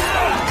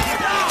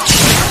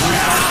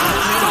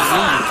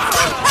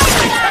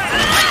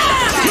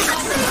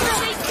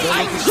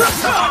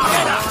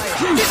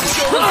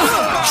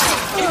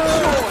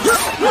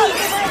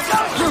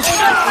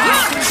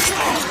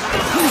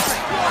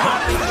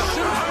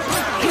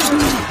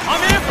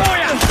 I'm here for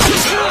you!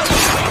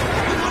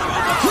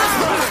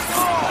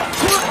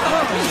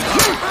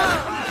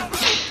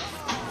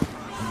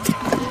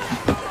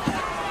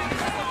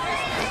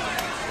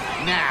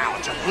 Now,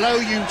 to blow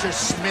you to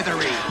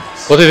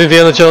smithereens. What did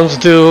Indiana Jones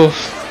do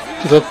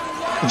to the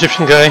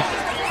Egyptian guy?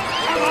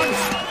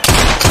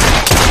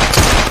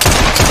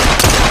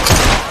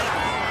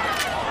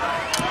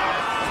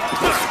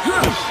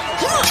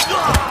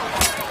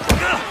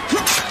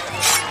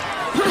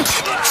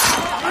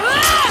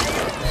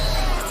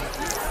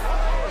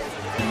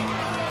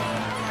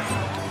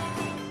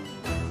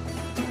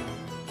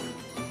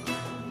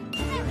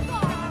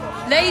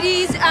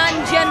 Ladies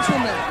and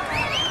gentlemen,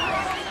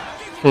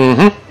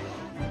 Mm-hmm.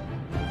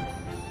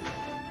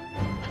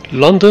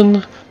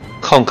 London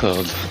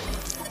conquered.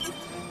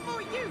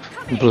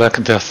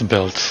 Black Death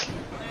Belt.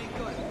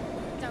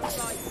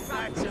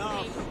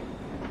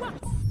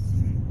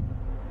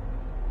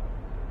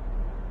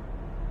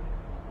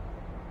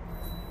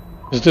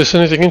 Is this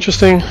anything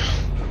interesting?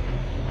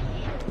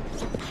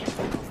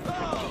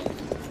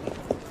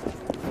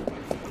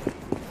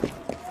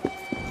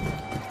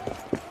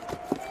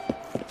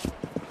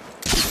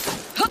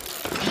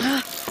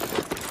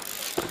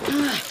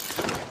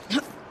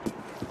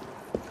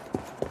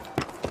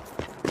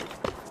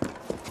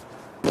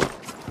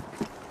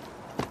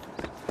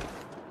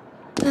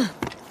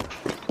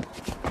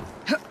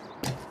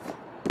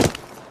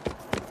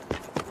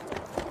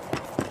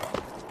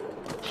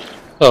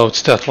 Oh,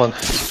 it's that one.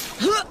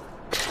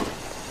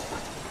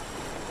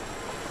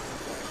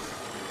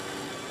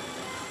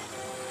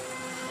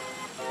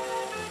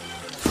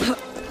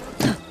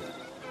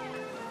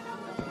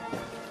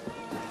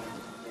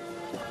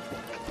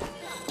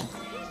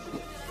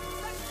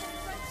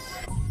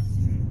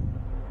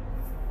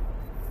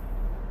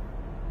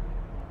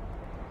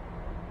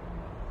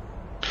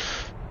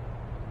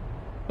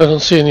 I don't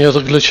see any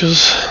other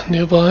glitches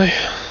nearby.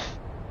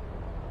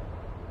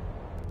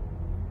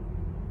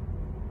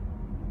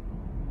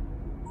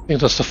 I think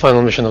that's the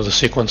final mission of the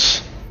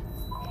sequence.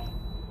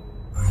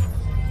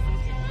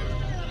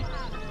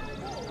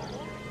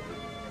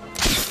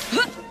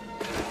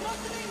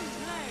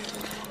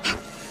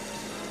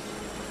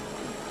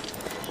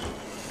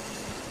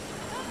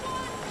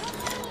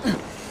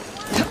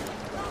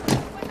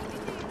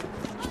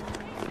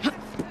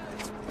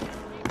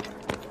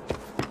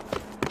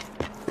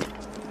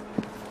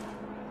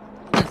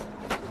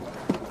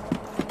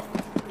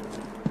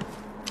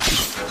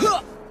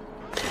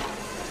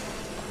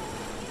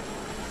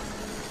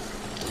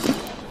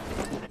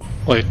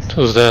 Wait,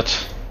 who's that?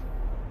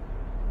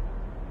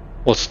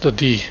 What's the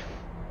D?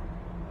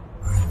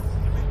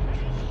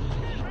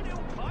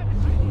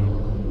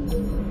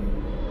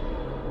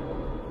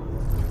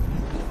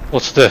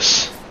 What's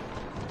this?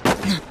 How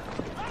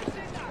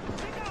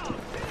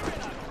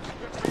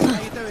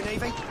you doing,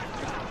 Evie?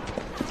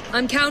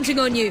 I'm counting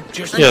on you.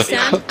 Yeah,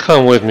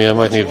 come with me, I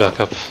might need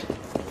backup.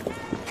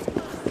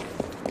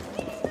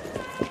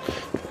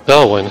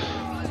 Darwin.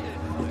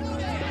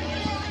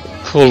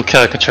 Cool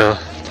caricature.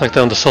 Track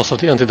down the source of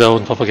the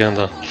anti-Darwin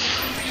propaganda.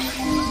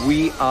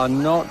 We are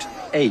not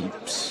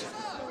apes.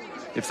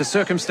 If the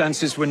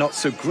circumstances were not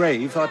so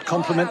grave, I'd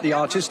compliment the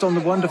artist on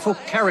the wonderful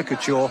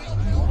caricature.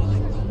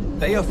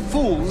 They are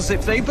fools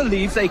if they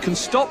believe they can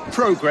stop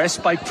progress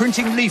by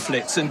printing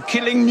leaflets and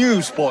killing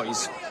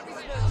newsboys.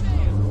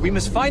 We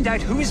must find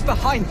out who is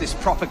behind this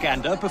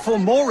propaganda before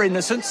more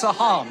innocents are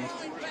harmed.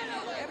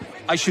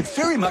 I should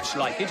very much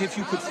like it if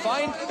you could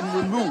find and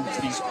remove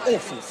these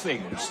awful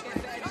things.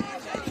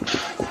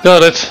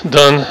 Got it.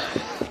 Done.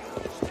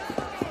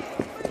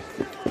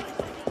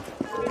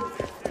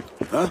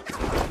 Huh?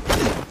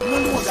 I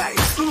wonder what that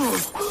is.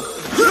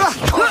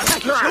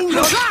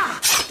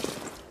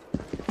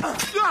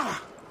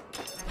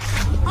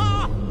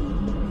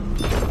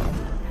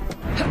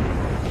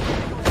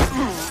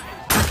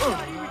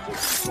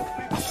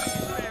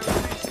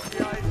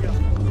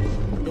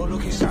 You're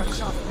looking so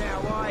tough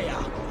now, are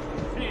ya?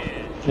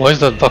 Why is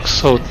that box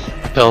so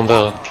down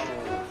there?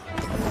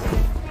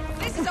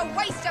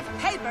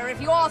 If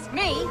you ask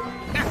me.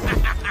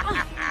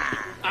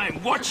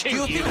 I'm watching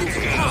you.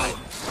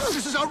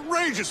 This is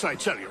outrageous, I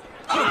tell you.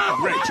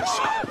 Outrageous.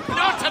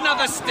 Not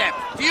another step.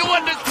 Do you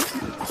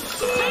understand?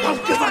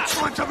 Don't give her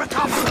time to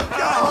recover.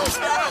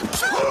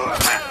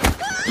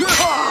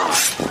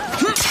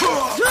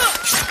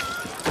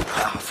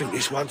 I think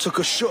this one took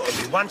a shot at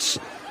me once.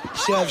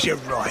 Serves you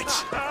right.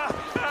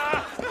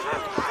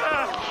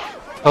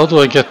 How do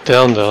I get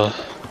down there?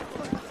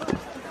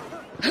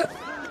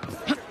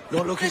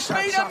 You're looking so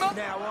tough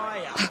now, are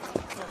ya?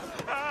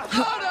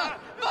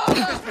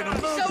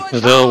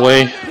 Is there a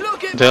way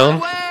down?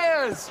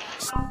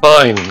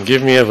 Fine,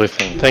 give me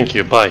everything. Thank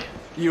you, bye.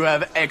 You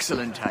have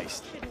excellent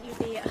taste. Shouldn't you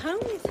be at home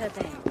with her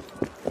then?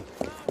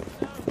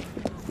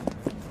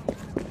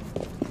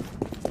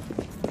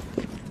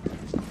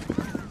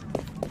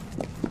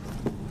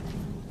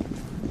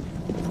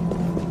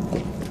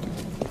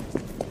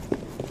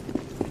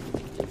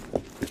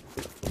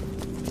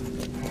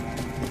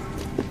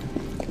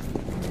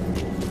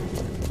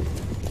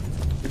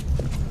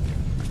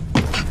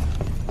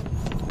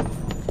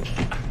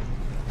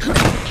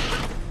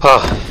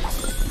 Ah.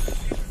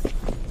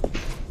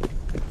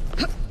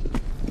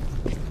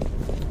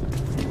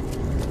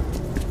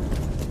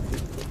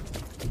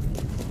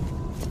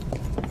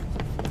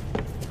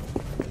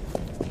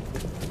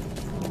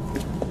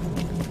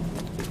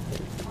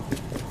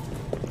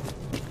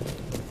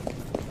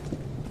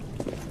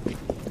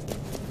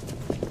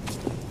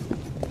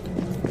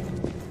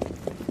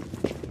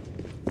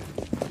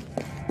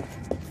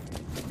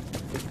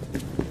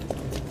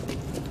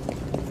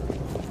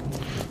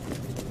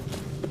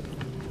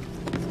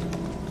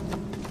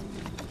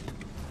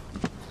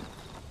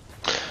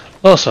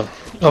 Awesome.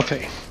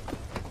 Okay.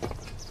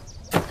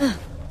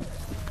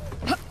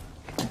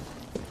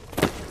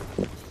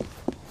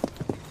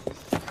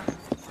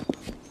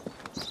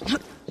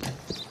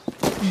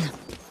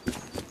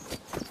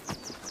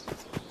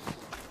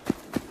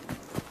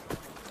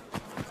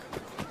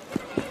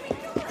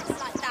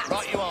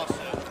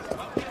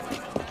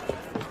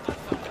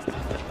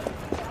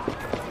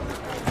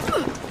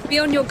 Be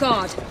on your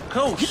guard. Of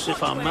course,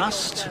 if I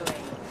must.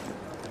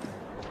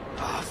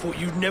 I thought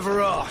you'd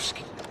never ask.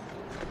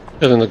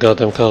 Get in the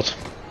goddamn cart.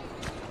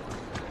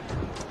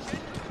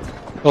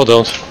 Oh,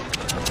 don't.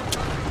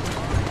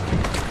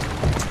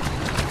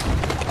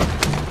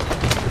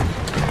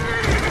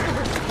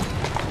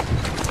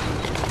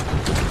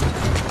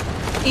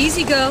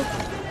 Easy, girl.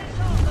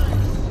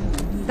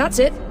 That's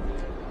it.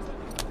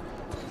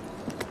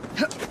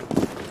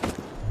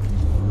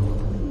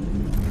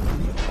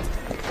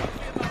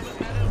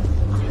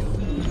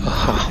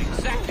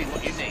 Exactly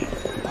what you need.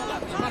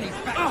 Money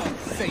back,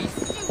 thief.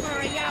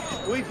 Hurry up.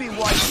 We've been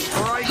waiting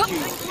for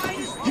ages.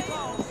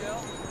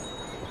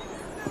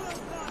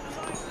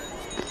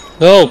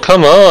 No,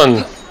 come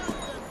on!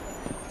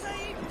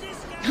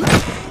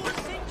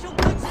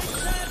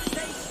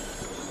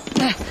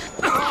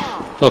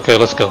 Okay,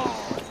 let's go.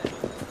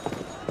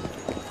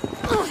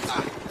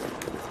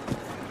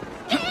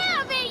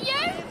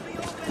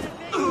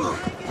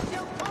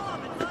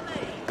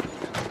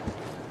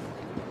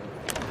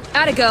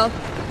 Atta girl.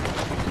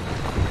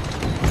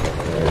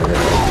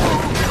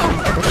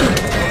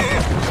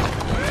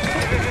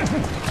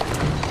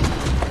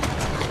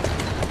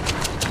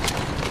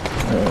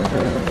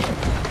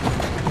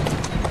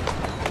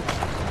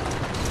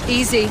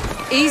 Easy,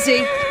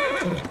 easy.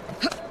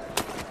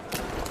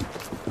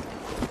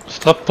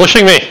 Stop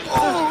pushing me!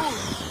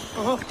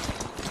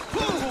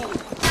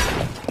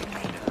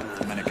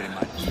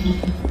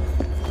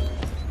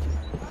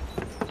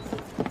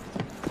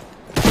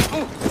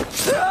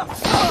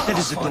 That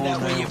is a door now.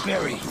 Where you're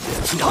buried.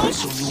 Now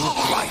it's on your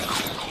grave.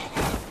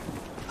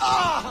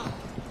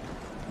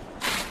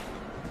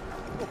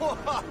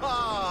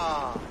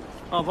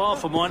 I've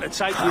half a mind to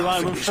take you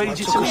home and feed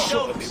you to a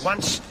shot at me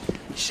once.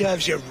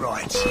 Serves you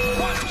right.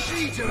 What's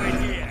she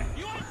doing here?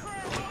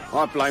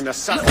 I blame the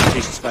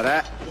suffragists for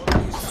that.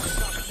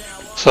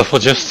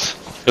 Suffragists?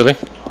 Really?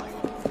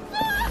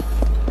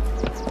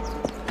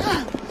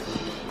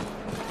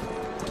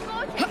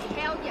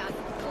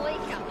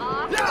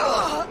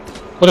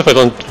 What if I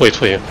don't wait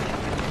for you?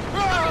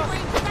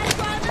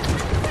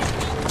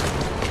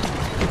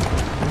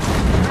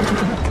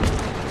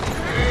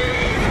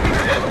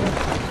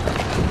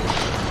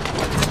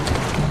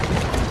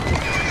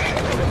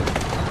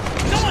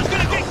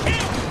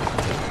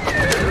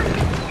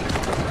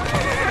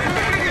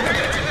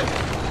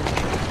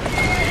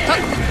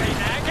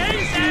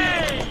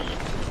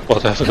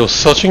 What, I have to go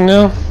searching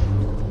now?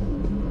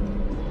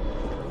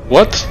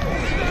 What?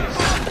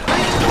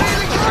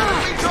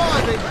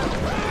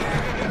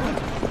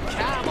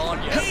 Come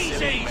on, you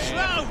easy,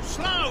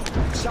 slow.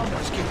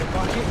 Someone's kicked a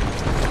bucket.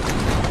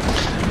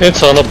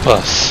 It's on a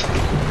bus.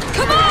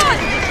 Come on!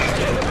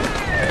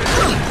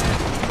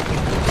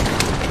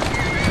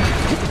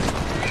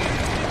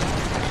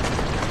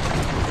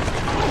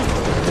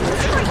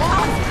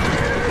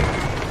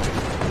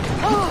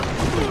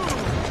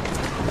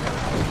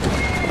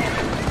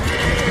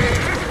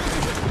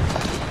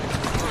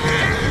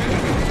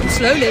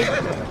 Slowly.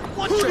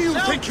 Who do you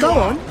think you Go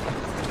are? on.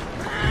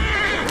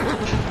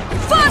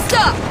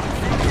 Faster!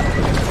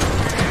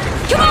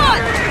 Come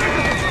on!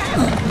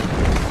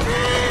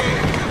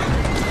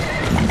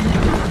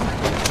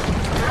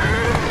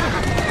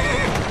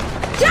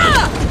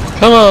 Yeah!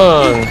 Come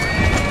on!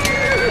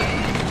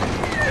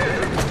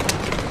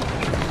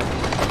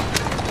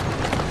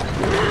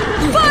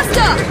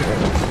 Faster!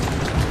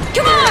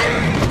 Come on!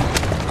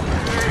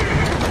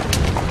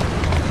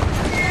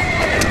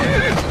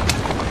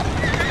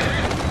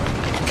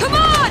 Come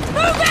on!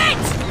 Move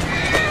it!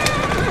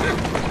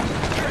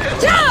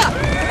 Yeah!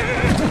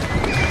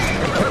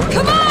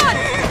 Come on!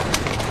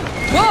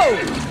 Whoa!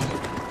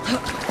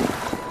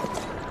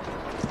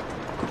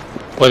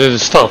 Why did it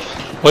stop?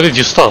 Why did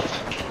you stop?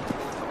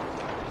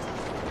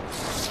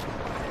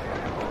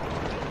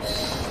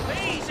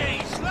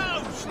 Easy,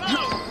 slow.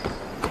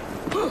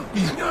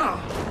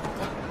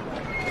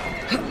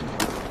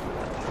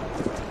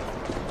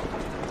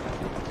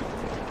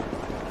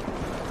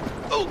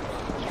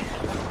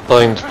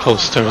 Blind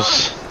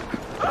posters.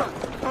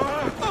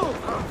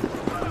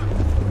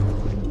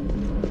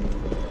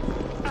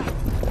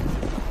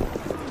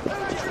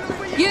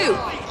 You!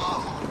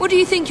 What do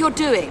you think you're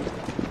doing?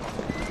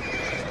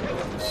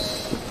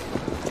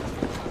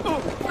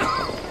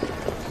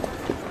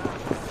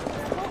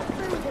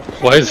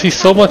 Why is he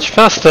so much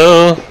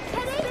faster?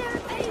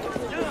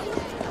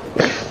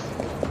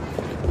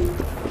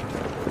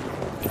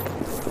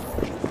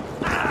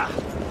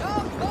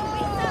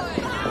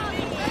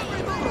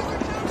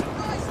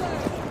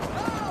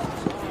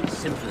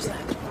 Simple as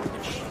that.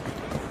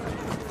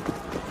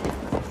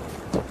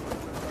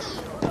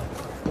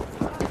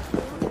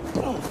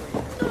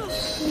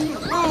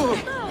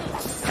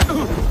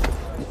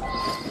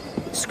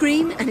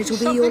 Scream and it'll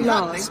be your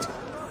last.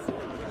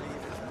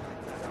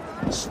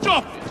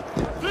 Stop it!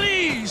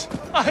 Please!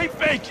 I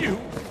beg you!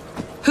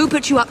 Who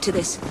put you up to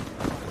this?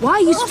 Why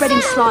are you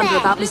spreading slander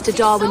about Mr.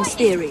 Darwin's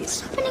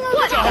theories?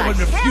 Darwin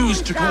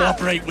refused to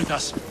cooperate with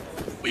us.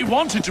 We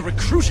wanted to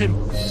recruit him,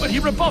 but he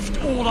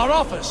rebuffed all our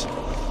offers.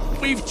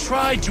 We've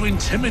tried to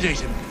intimidate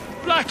him,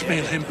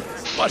 Blackmail him,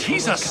 but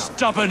he's a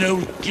stubborn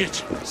old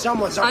git.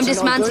 Someone's up I'm to no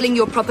dismantling good.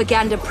 your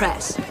propaganda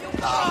press.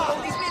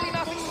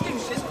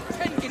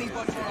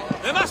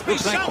 There must be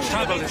Looks like something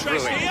trouble of is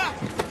interest brewing. here.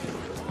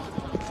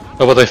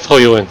 How about I throw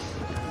you in?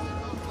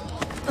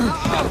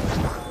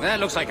 That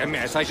looks like a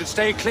mess I should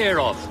stay clear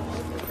of.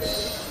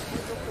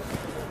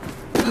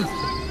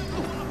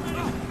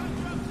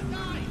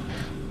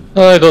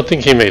 I don't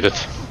think he made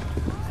it.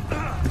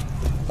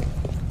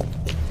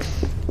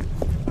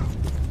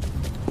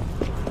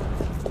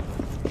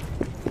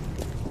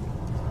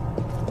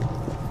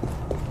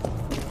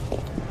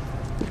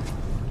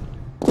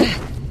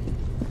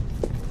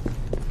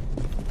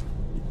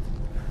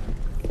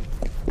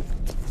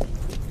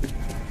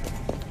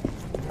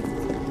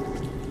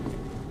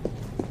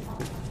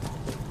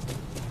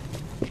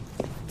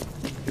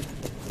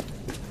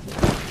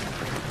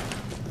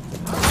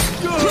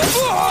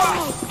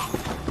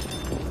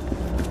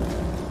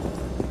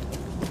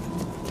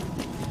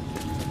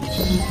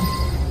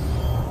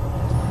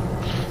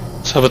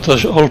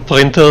 Sabotage all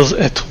printers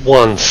at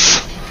once.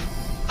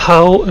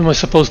 How am I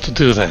supposed to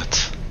do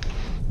that?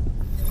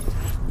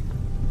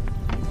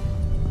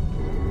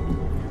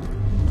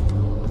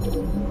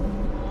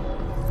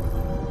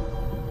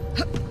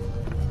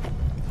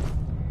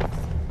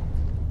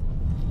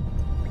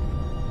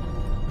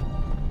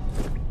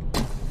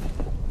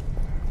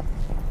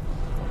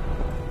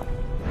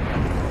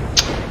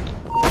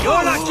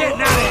 You're not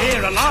getting out of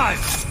here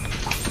alive!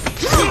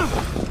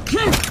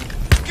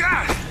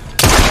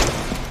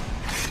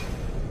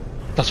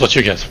 That's what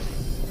you get.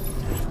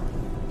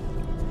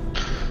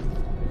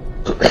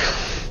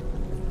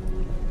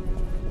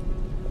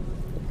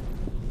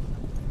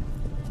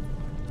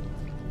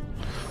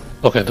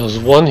 Okay, there's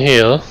one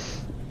here.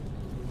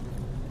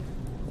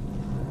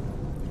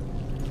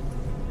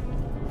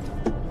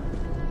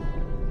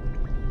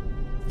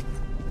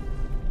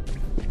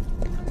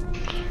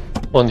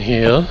 One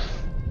here.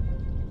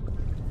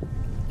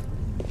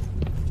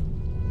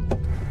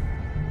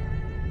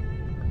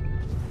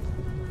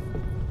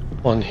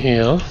 One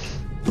here.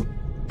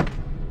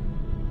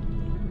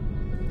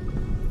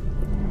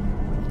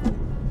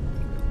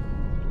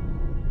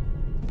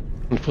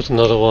 And put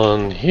another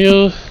one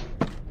here.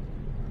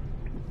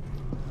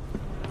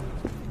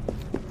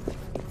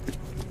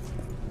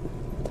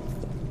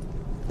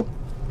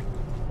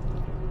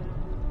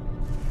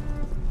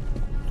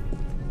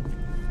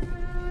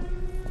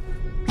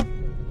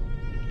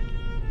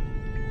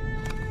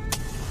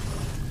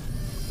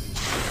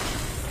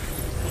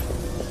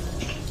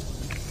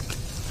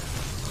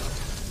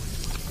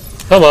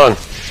 Come on.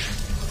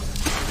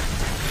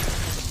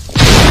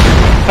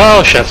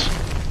 Oh shit.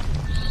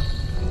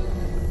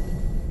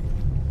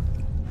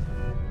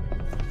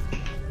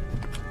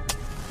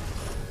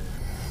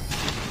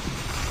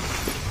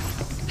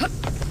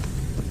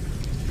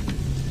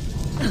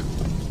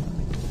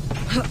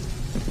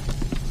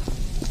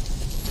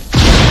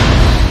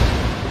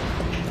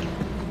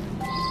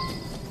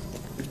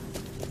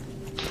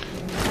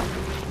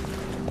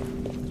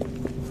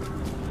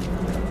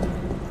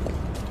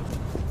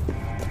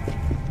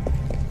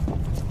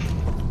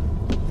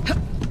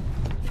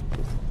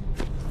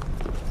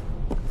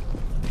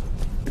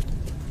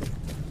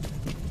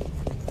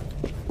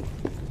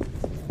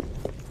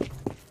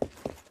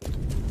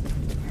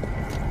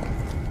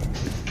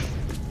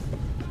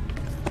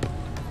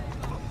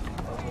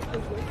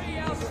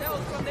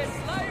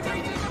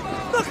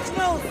 Look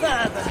no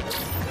further.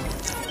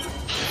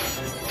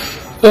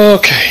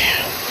 Okay.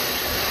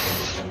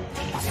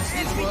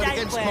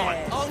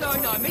 Oh no,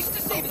 no, Mr.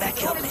 Stevens.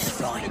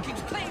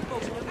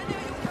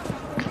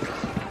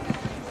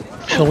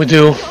 Shall we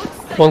do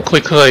one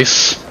quick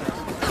race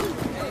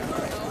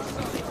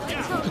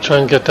to try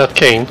and get that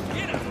cane?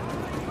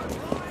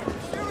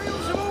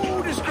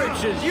 All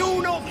descriptions,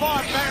 you'll not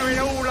fight better in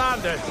all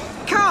London.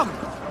 Come,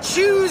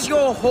 choose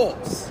your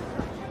horse.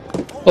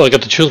 Oh, I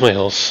got to choose my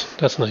horse.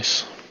 That's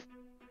nice.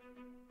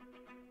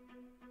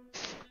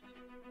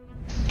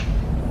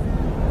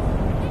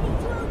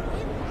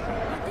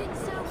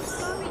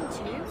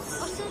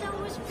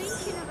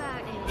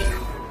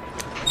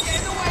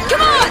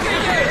 Come on!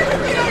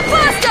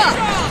 Faster!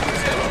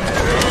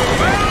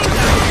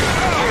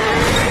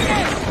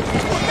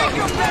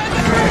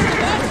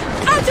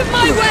 Out of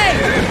my way!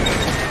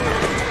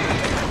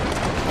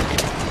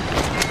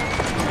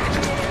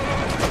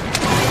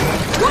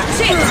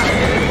 Watch it!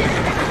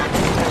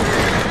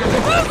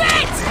 Move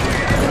it!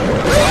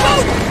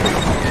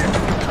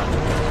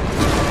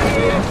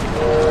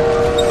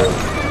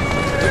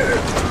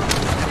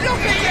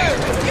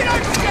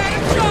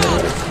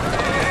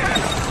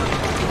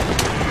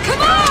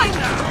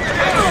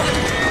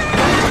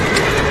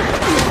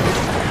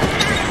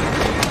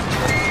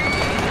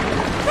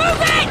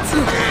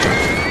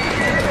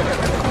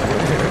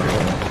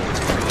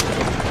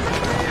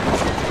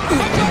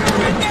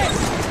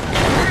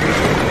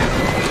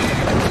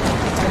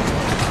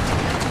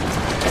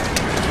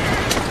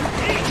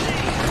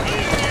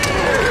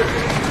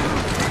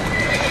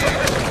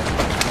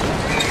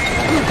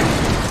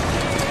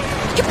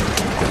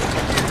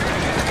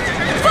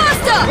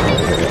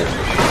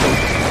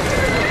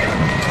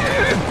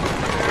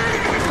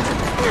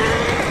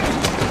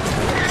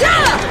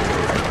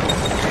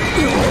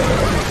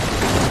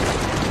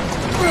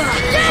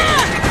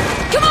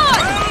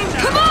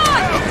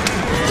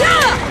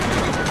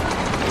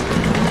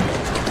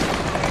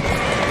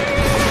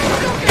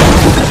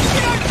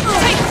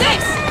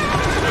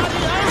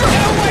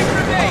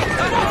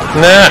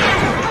 Nah.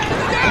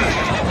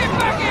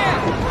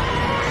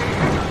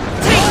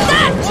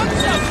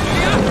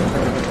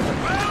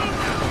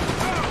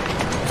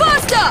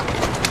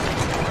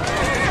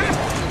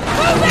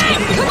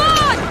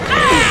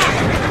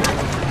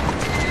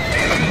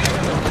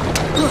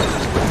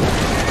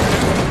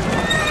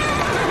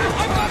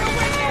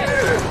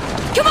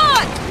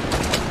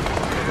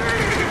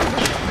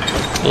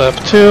 Lap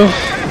 2.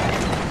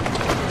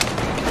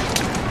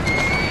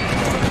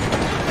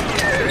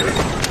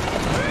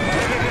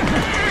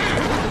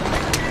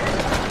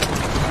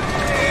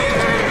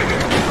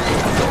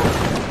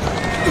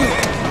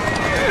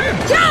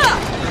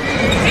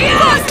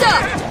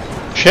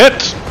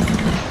 Shit!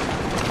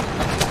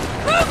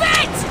 Move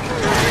it!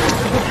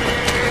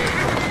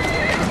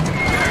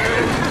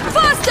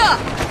 Faster!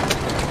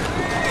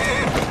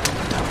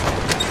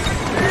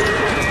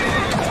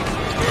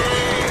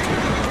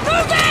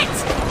 Move it!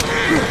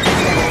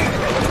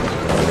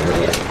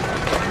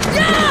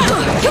 Yeah!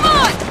 Come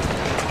on!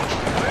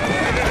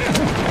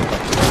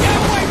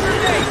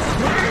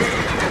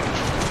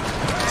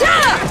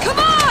 Yeah! Come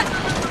on!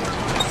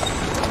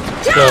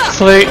 Lap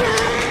 3.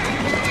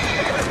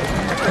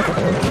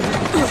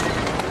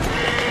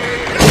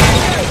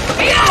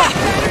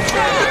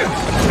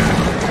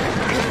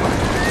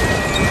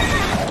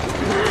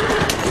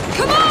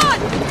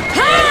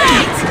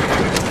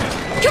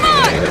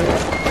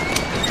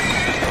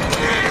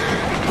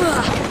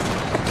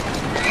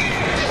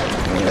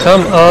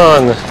 Come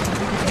on!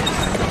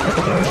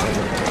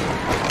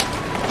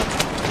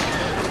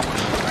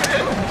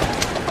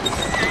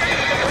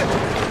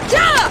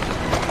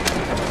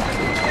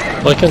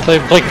 Why can't I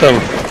break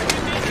them?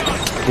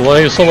 Why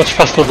are you so much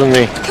faster than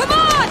me? Come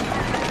on!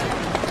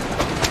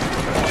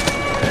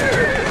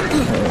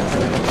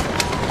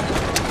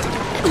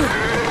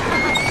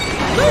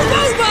 Move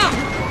over!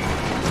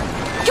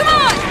 Come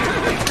on!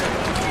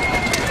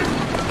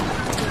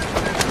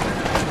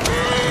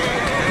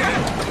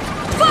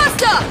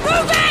 Faster!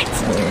 Move it!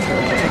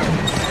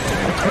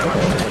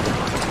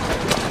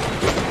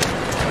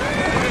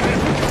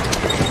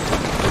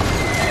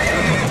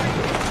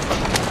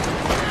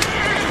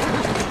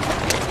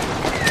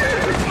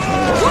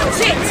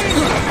 Watch it!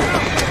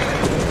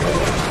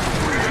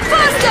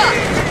 Faster!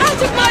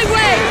 Out of my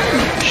way!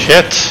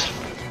 Shit!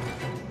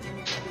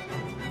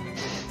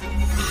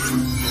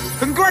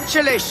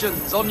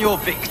 Congratulations on your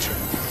victory.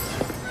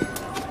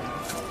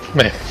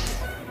 Man.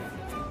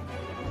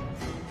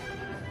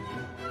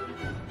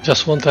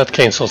 Just want that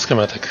cancel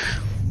schematic.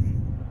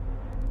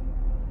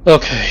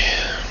 Okay.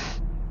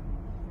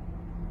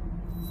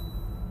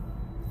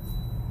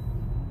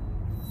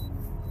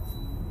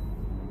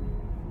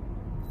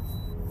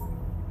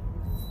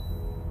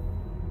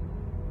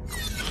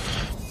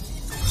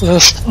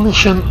 Last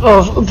mission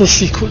of the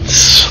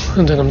sequence,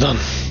 and then I'm done.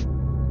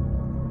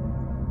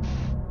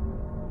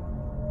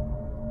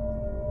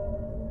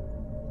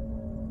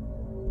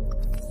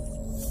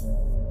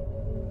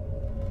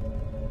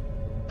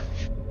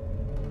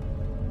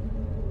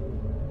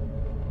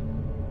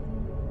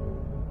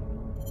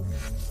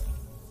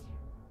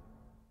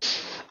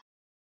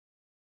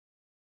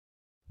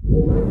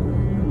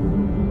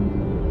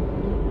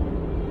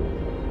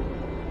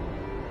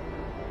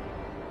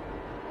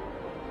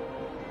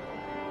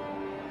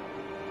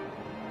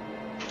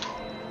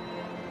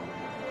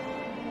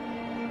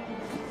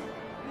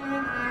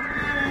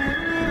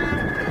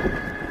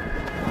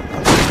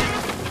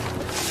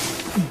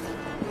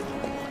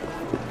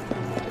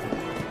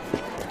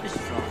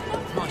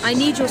 I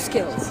need your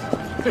skills.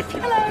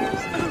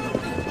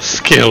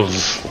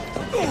 Skills.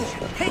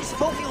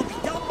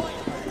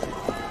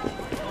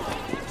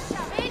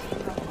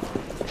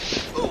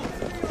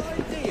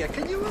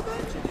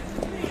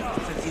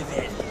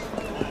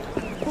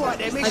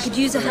 I could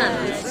use a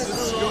hand.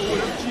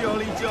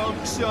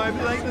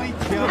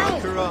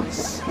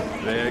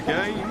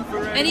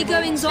 Any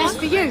goings on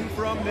for you?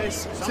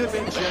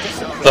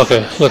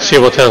 Okay, let's see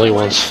what Henry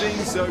wants.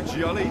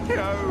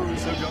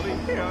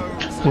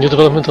 A new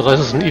development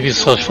arises in Evie's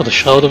search for the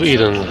Shroud of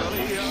Eden.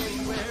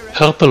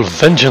 Purple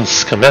Vengeance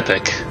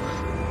schematic.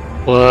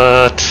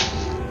 What?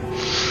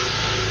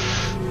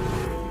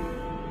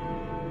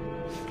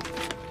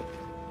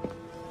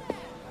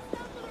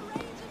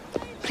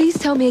 Please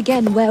tell me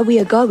again where we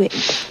are going.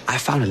 I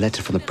found a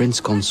letter from the Prince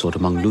Consort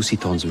among Lucy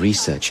Thorne's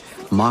research,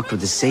 marked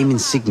with the same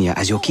insignia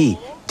as your key,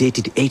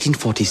 dated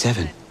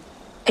 1847.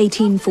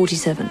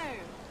 1847.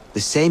 The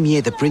same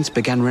year the Prince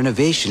began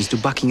renovations to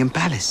Buckingham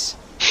Palace.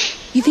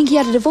 You think he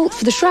added a vault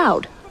for the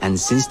shroud? And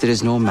since there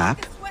is no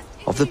map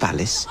of the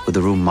palace with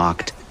the room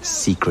marked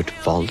Secret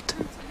Vault...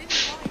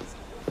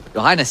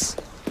 Your Highness,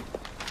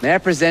 may I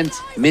present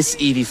Miss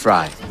Evie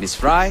Fry. Miss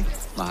Fry,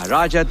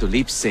 Maharaja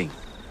Duleep Singh.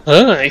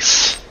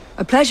 Nice.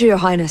 A pleasure, Your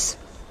Highness.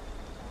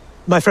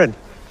 My friend,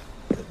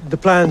 the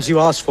plans you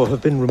asked for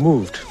have been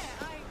removed.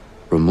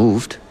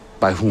 Removed?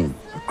 By whom?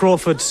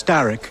 Crawford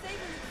Starrick,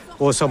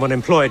 or someone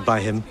employed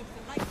by him.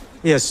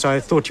 Yes, I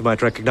thought you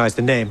might recognize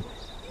the name.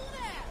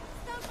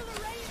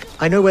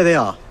 I know where they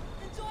are,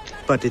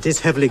 but it is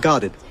heavily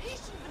guarded.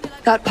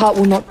 That part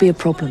will not be a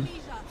problem.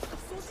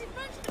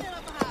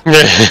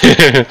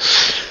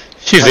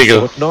 She's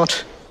eager.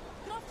 Not.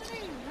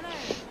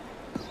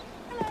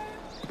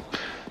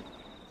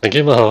 Thank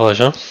you,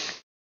 Maharaja.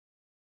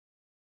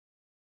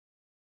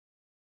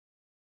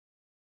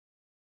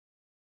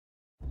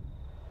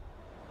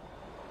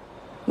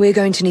 We're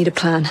going to need a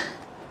plan.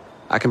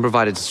 I can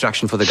provide a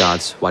distraction for the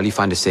guards while you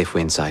find a safe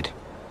way inside.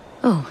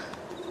 Oh.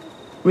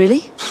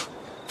 Really?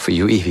 For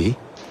you, Evie?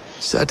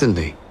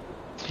 Certainly.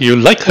 You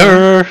like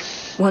her!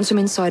 Once I'm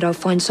inside, I'll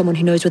find someone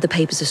who knows where the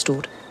papers are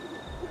stored.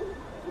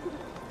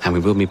 And we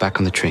will meet back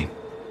on the train.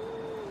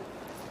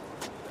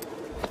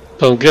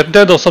 Don't get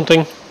dead or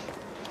something.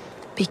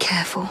 Be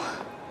careful.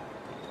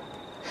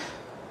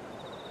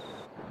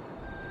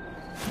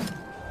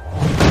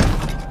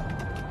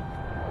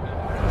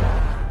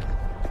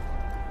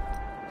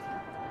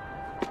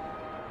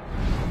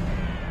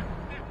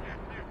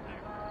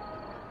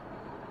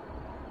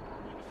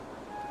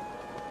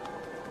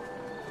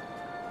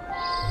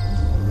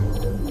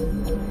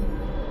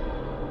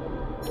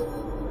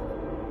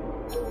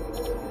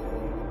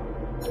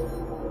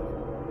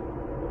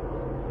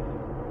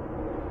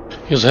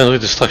 Use Henry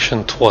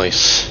distraction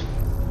twice.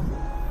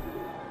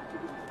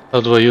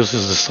 How do I use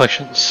his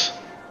distractions?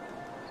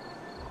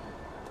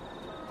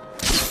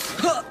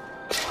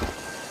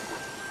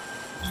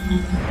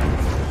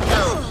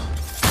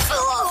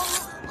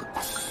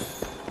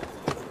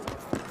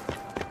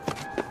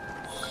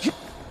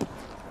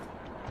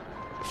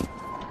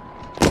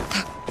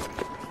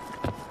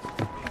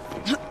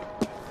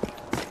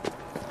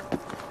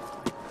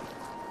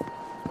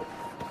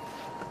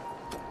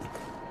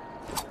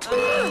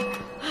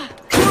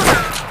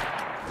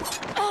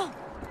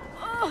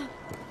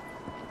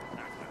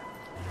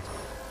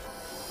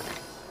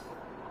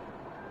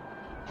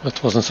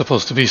 That wasn't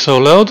supposed to be so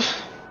loud.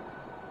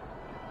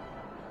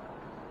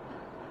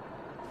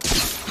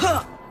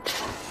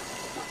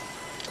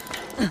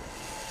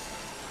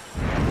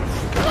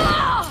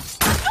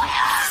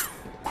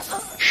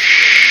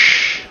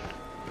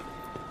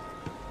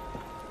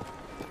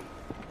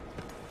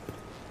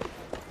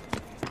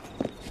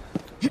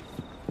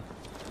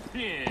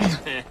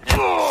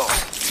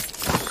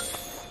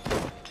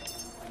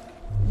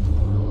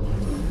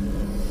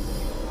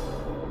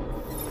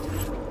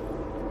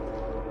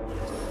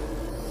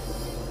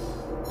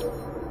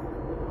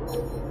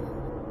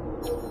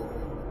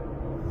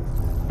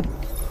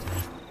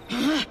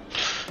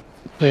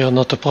 They are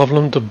not the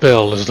problem, the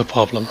bell is the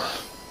problem.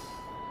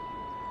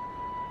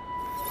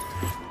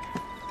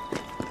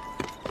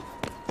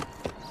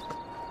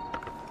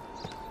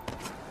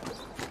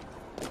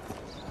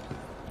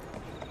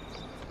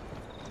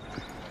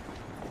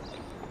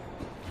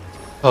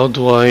 How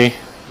do I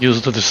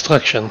use the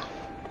distraction?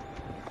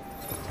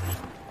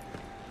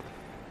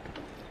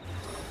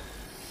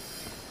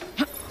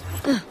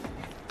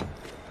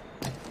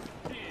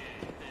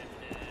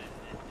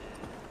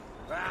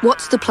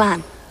 What's the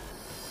plan?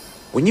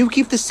 When you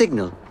give the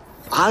signal,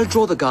 I'll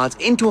draw the guards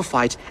into a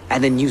fight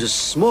and then use a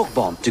smoke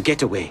bomb to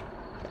get away.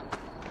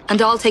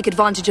 And I'll take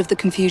advantage of the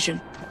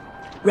confusion.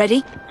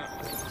 Ready?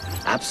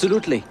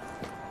 Absolutely.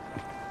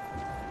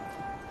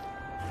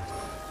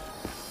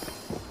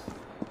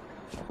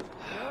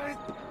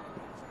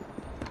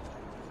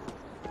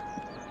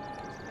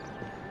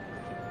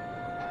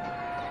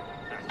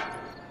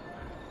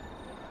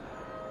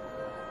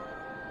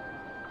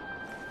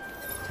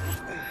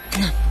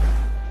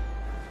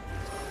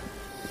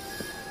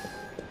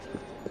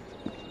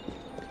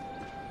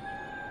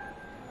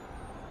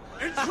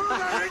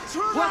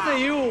 What are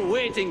you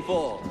waiting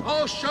for?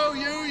 I'll show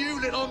you, you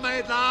little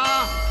meddler!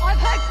 I've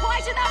had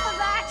quite enough of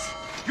that!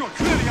 You're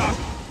clearly out!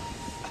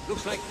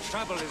 Looks like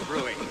trouble is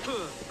brewing.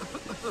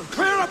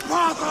 Clear a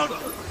path out!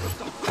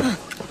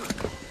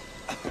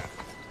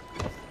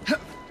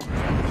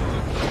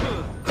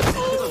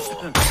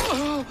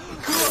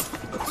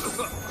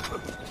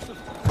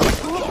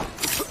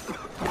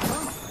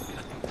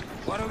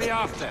 What are we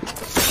after?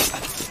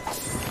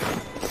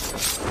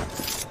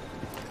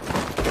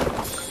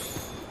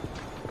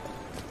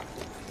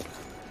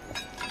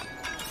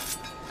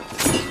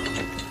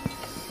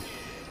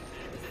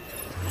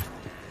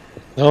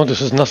 No,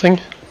 this is nothing.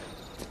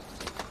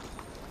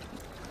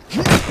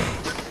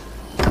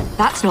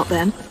 That's not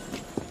them.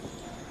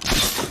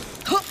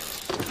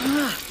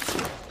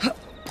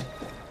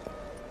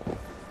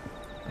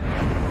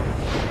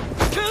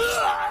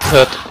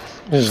 That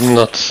is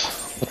not...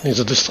 that needs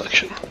a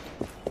distraction.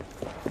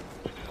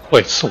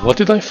 Wait, so what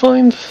did I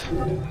find?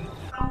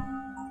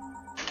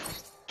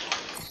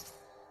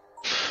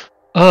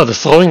 Ah, the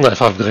throwing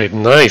knife upgrade,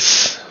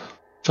 nice!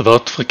 It's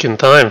about freaking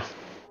time.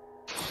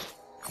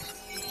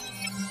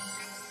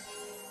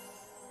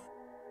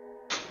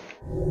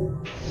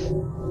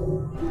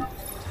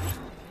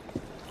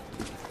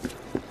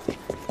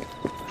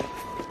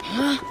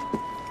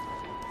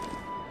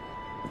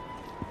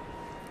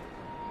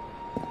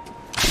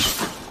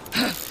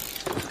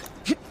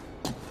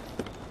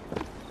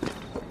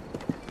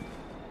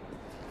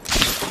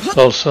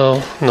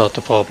 Also, not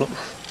a problem.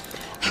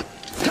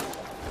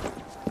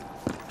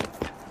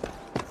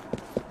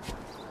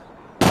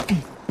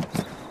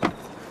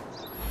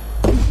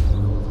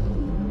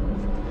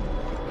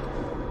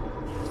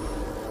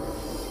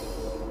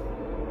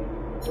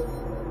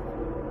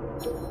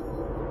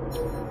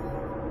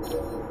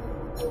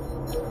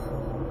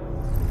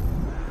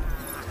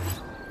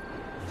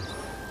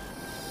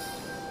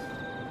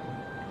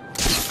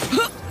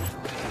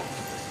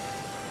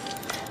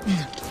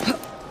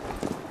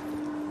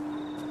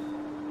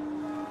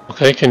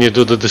 Okay, can you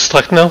do the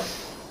distract now?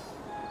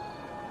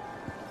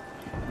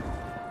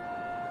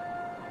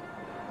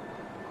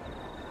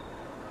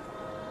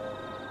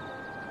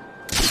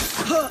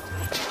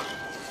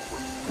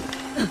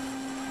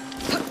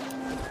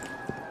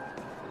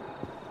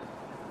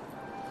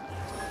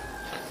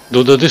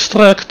 Do the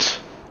distract.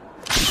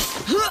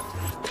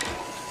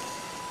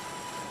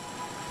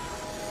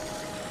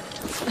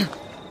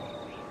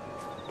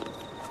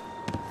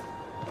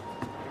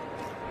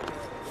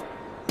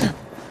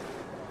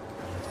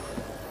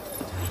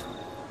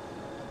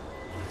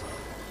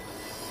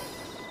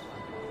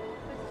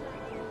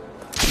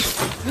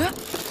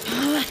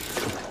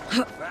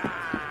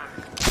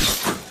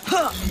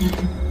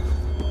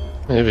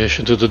 Maybe I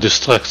should do the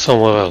distract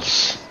somewhere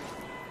else.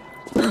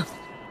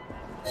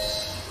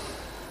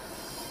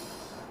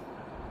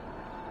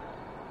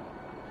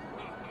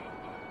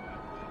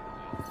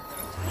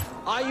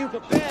 Are you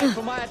prepared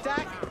for my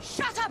attack?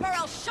 Shut up or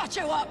I'll shut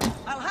you up!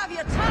 I'll have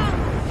your tongue!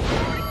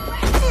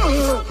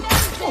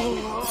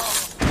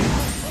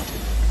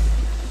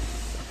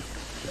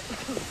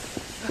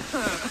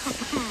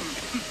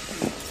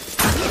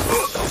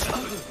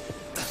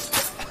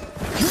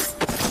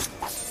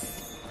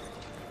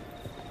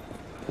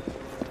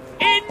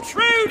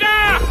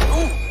 Intruder!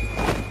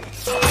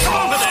 Come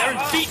over there and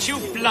beat you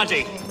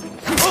bloody!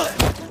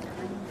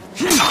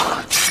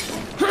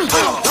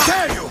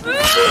 Dare you!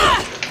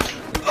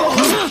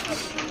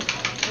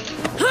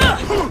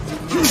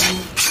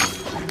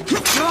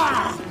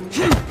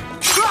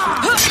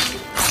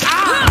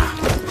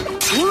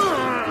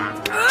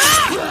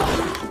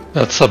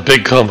 That's a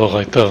big combo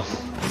right there.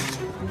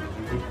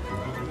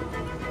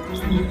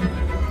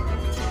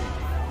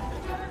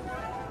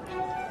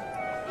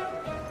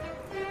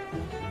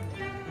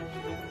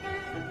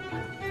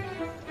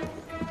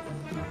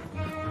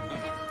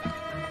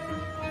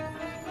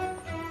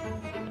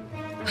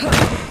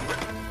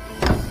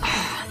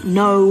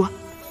 No.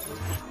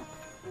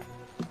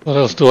 What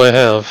else do I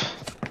have?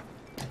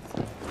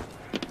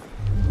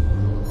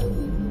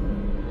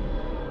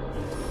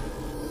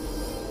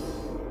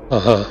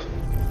 Uh-huh.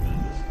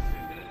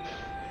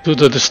 Do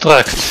the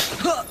distract.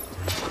 Hey,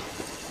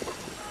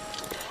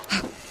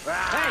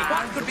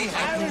 what could be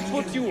happening? I'll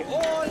put you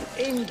all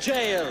in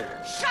jail.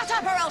 Shut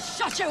up or I'll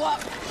shut you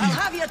up! I'll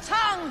have your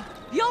tongue!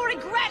 You'll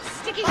regret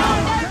sticking your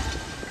nose...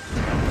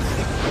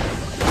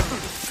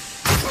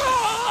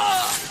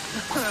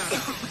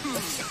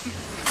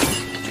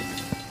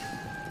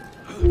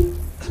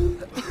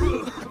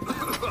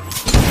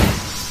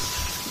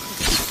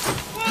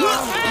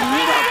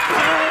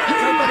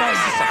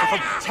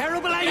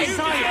 Terrible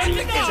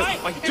anxiety!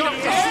 My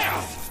doctor!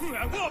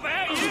 What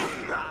about you?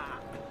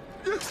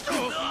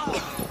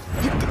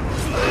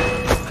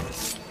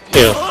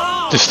 Here,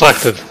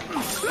 distracted.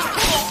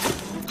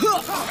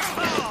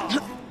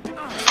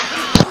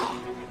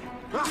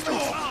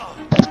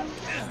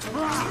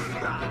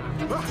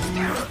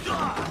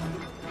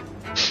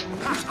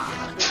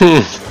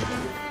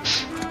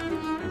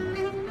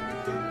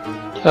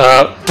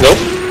 Nope.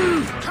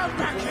 Come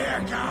back here,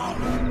 girl!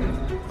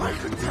 I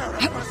can tear a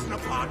person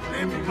apart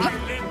limb by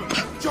limb,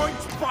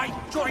 joint by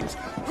joint.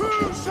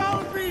 Who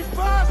shall be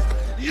first?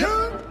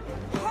 You?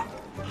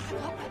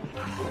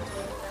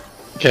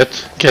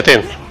 Get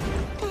in.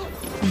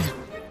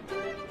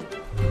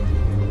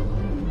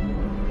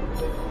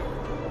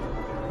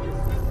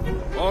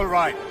 All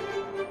right.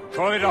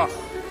 Call it off.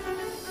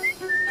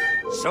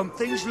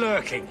 Something's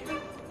lurking.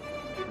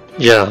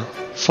 Yeah,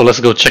 so let's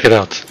go check it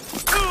out.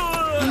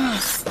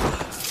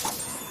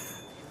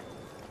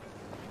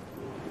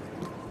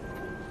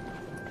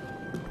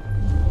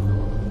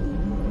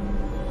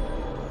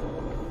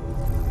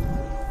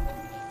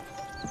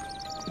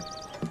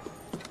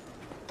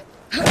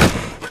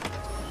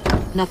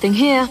 Nothing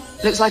here.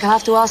 Looks like I'll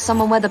have to ask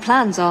someone where the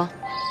plans are.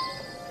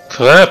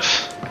 Crap.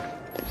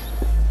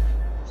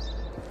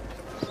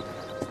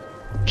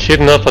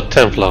 Kidnap a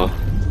Templar.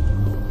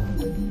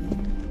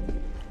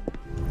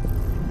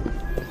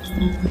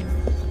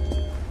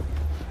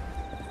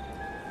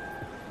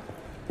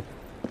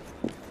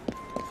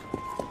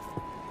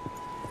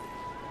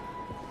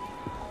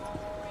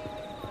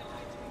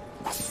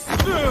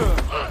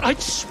 I'd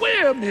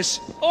swear, miss,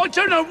 I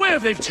don't know where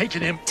they've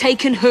taken him.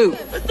 Taken who?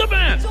 The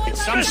man!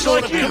 It's some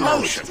sort of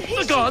commotion.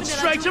 The guards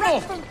dragged him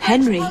off.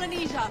 Henry.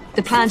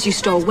 The plans you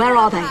stole, where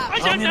are they? I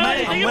don't know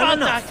anything about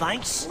that.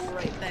 Thanks.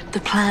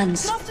 The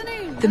plans.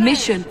 The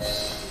mission.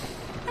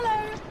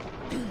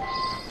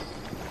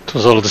 It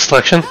was all a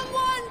distraction.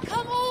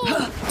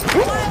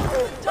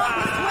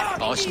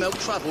 I smell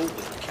trouble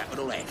with a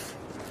capital F.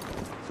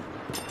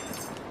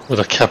 With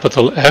a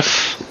capital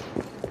F.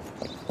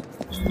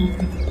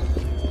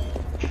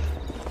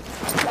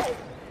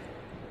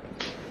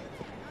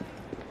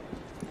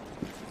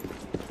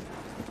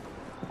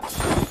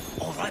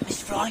 All right,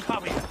 Miss Fry.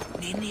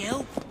 Need any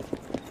help?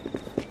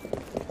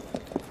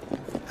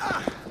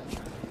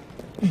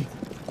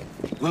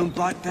 Won't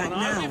bite back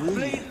now, will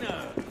you?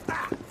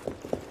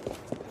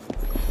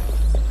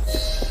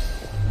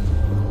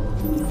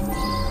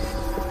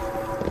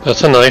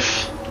 That's a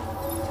knife.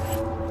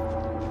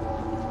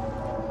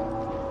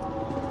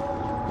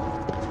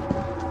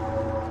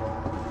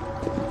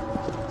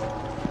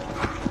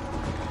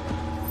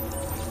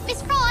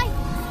 Miss Fry!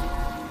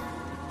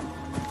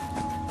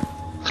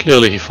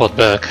 Clearly he fought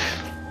back.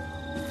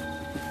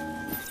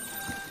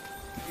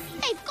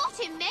 They've got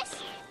him, miss!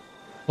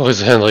 Or is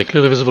Henry?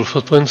 Clearly visible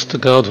footprints. The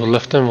guard who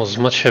left them was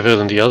much heavier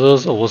than the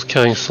others, or was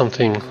carrying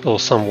something or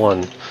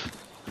someone.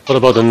 What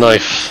about the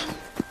knife?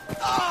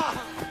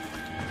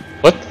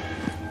 What?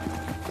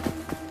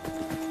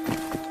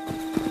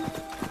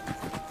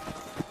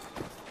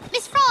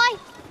 Miss Fry!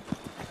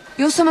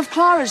 You're some of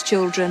Clara's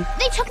children.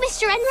 They took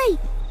Mr. Henry!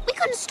 We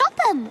couldn't stop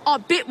them! I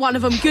bit one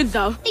of them good,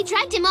 though. They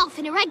dragged him off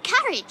in a red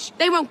carriage!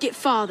 They won't get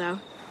far, though.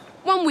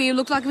 One wheel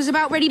looked like it was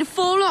about ready to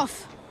fall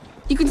off.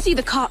 You can see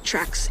the cart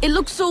tracks. It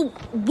looks so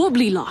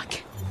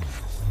wobbly-like.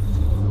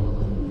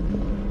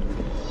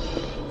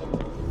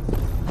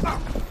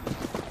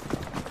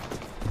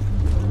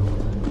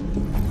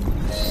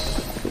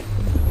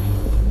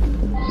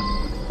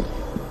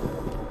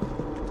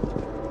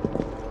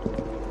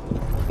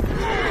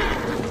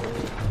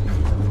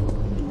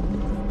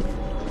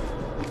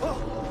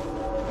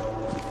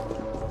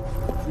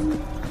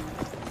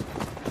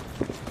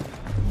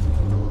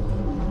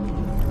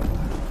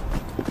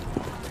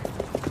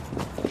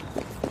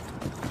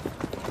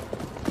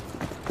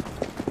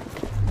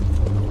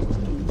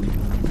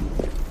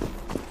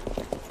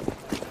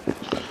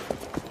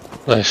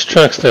 Nice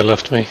tracks they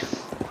left me.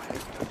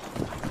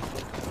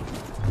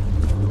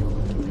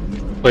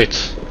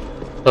 Wait.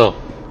 Oh.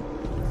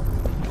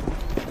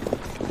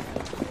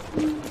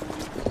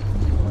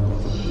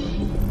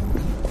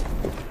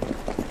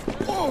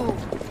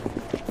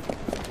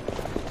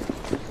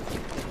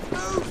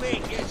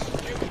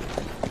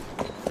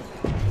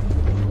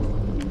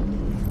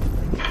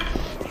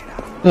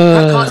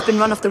 That cart's been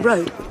run off the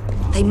road.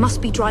 They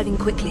must be driving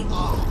quickly.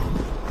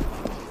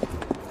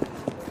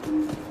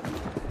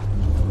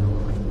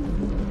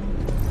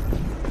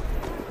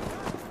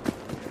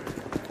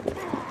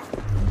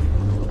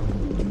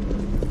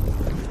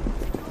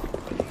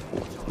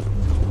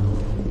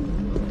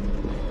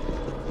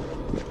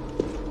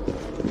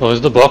 Where's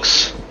the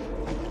box?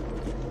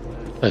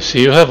 I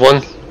see you have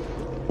one.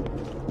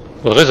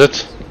 Where is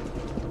it?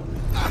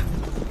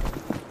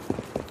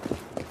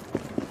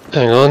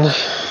 Hang on.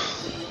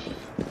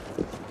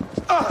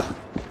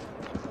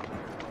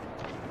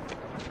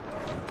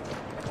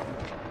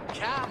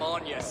 Come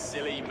on, you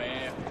silly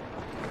mare.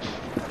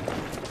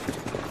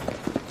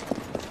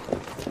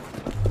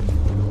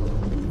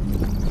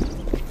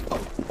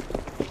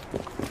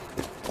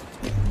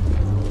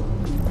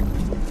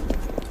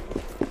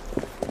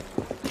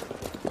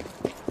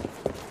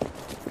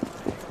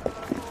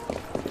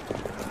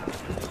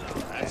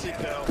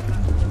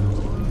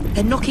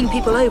 They're knocking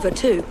people over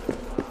too.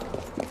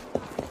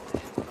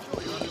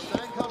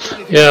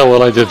 Yeah,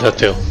 well, I did that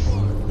too.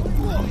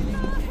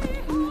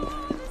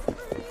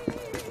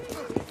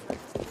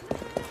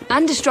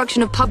 And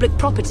destruction of public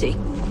property.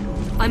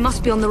 I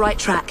must be on the right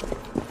track.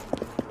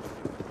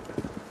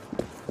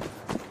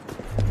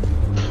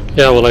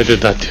 Yeah, well, I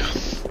did that too.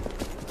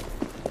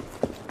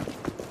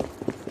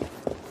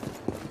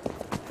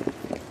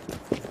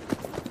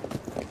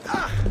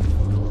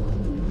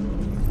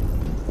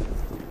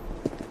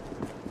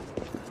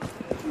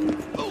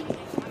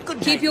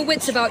 Keep your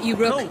wits about you,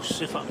 Rook.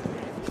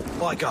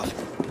 By God.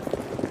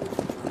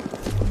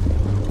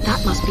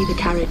 That must be the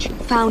carriage.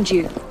 Found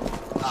you.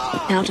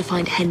 Now to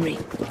find Henry.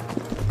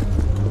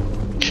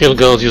 Kill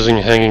guards using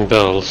hanging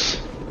barrels.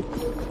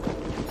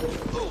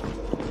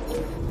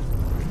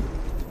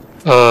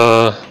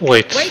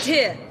 Wait. Wait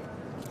here.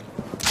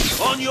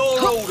 On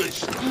your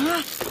orders.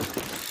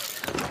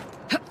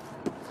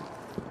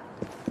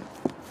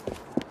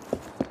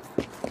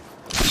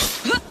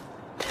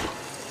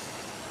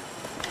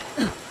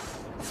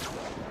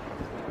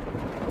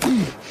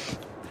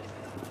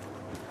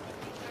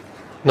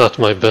 Not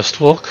my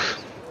best work.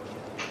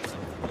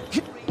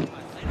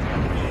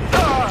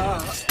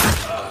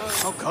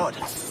 Oh God.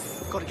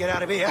 Gotta get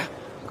out of here.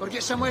 Gotta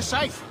get somewhere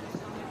safe.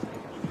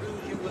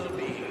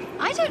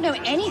 I don't know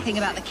anything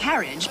about the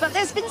carriage, but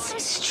there's been some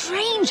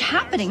strange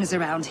happenings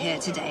around here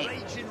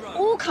today.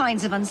 All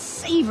kinds of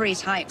unsavory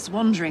types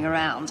wandering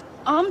around,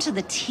 armed to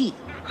the teeth.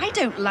 I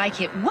don't like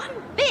it one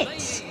bit. I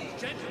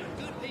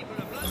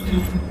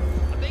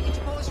beg you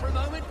to pause for a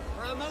moment.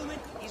 For a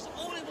moment is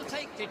all it will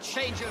take to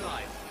change your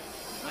life.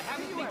 I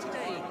have with me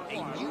today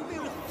a new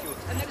miracle cure,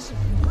 a medicine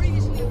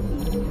previously...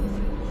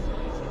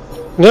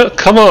 No,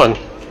 come on.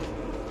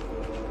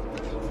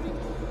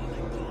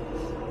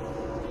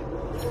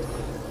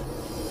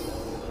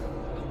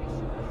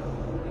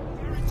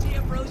 Guarantee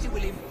of Rosie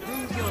will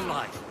improve your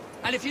life.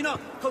 And if you're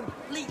not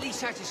completely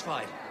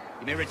satisfied,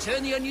 you may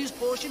return the unused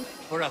portion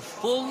for a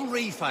full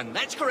refund.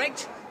 That's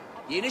correct.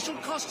 The initial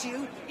cost to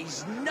you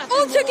is nothing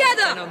All more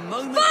together! than a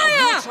moment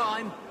Fire! of your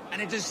time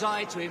and a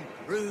desire to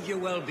improve your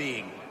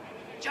well-being.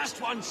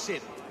 Just one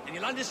sip, and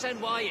you'll understand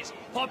why it's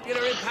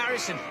popular in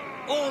Paris and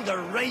all the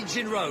rage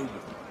in Rome.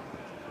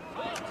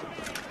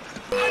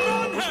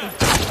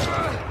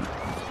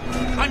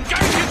 I'm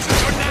going into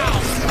you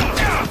now!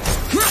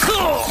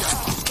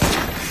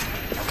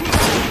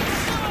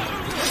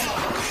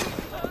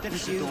 I'll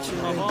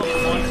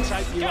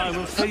take you home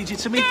and feed you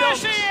to me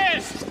dogs.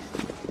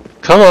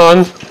 Come on!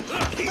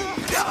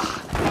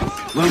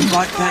 Won't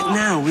bite back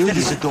now, will you?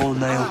 There's a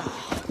doornail.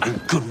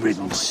 And good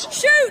riddance.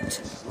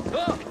 Shoot!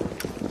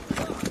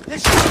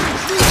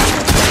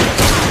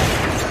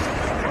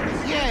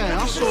 Yeah,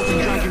 I saw them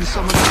dragging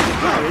someone out of the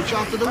carriage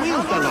after the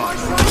wheel fell off.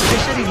 They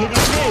said he hit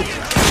his head.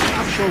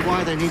 I'm not sure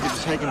why they needed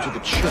to take him to the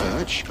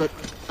church, but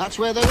that's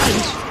where they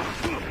went.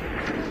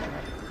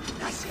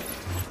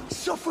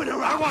 Soften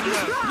her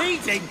up.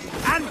 Bleeding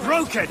and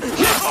broken!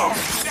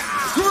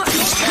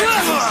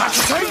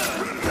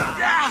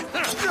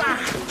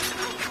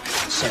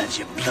 Serves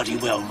you bloody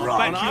well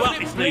right. Back you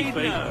up if need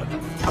be.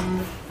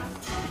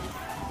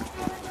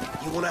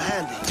 You want a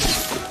handy?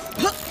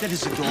 That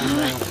is a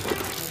doornail.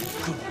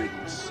 Good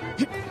riddance.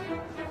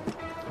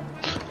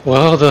 Where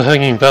are the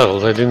hanging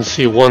barrels? I didn't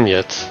see one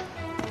yet.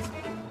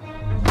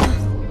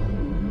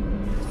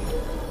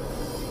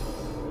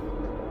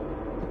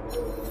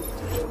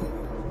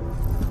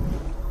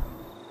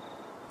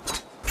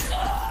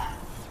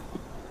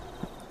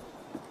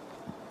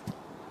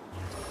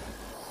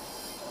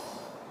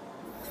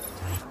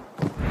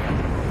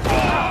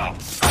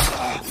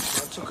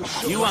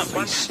 You won't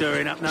be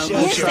stirring up no more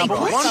Yes, they trouble.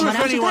 got Wonder someone if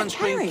out of that anyone's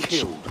been carriage.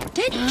 killed.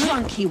 Dead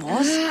drunk he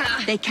was.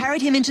 They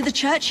carried him into the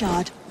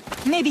churchyard.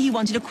 Maybe he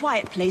wanted a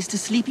quiet place to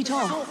sleep it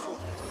off.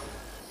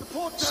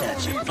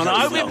 Serves you And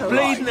I hope bloody it well bleed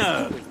right.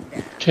 now.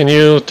 Can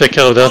you take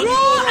care of that?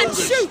 Draw and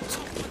shoot!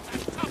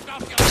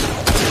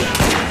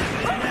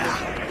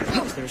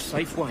 Is there a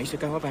safe way to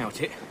go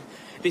about it?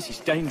 This is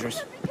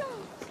dangerous.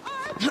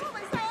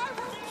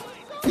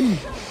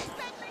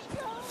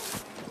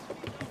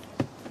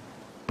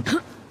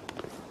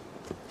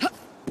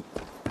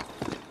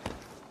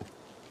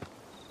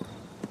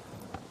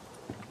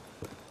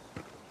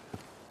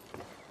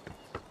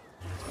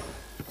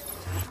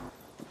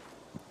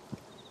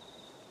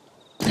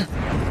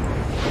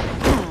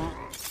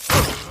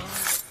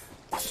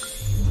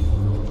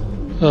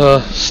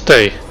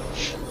 Stay.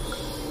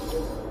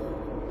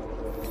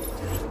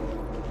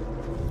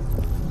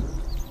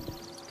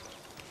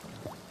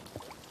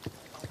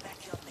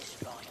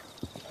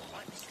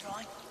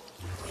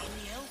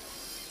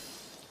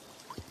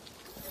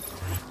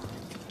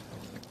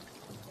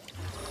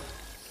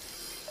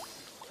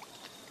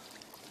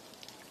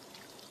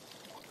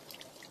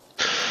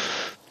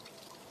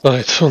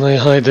 Right, when I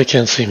hide they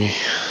can't see me.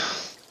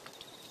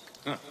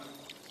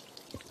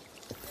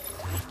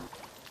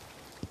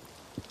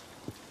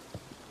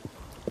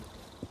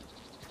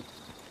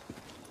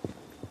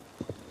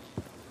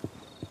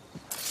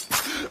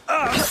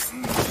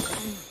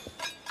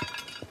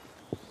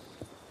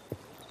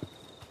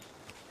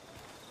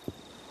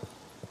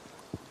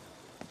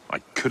 I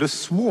could have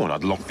sworn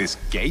I'd locked this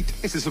gate.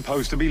 This is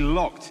supposed to be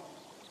locked.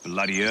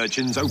 Bloody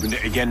urchins opened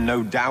it again,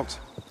 no doubt.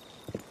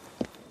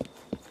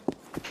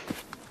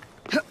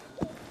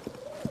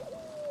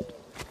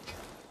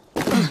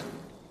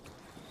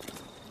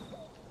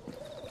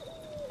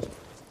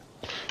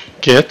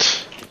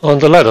 Get on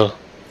the ladder.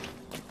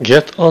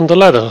 Get on the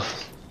ladder.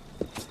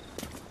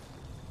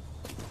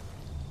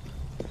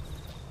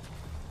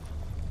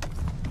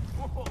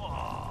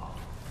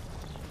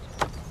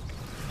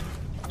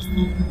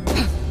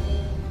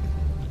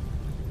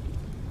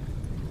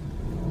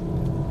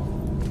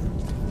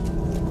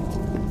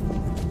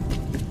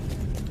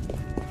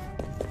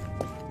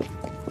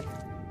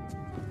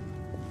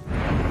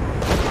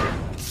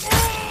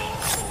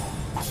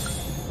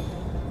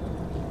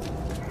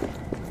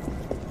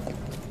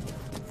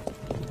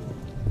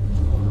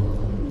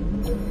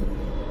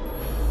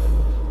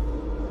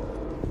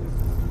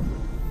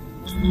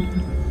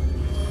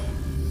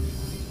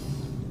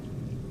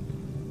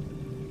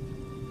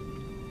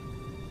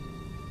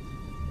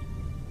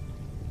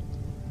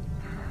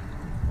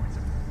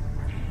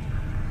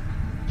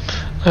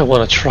 I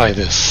want to try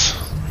this.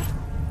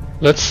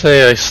 Let's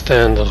say I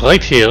stand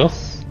right here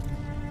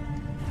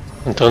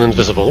and turn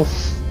invisible.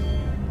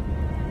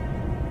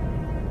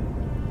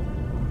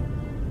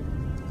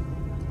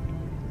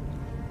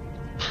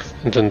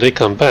 And then they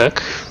come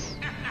back.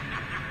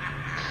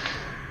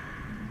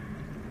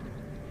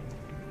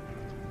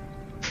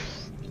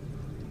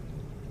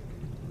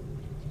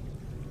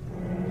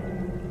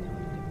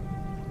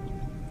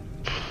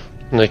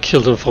 And I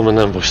kill them from an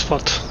ambush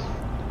spot.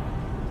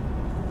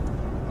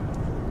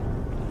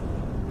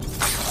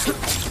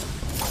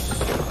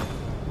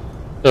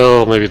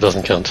 Oh, maybe it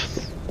doesn't count.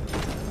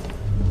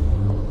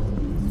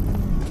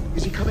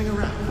 Is he coming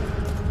around?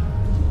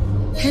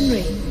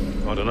 Henry.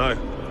 I don't know.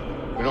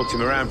 We knocked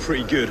him around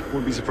pretty good.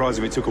 Wouldn't be surprised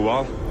if it took a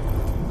while.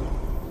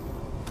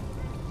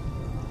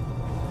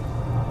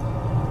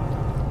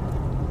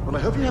 Well, I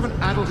hope you haven't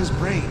addled his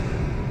brain.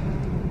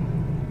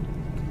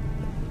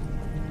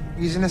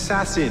 He's an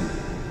assassin.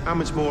 How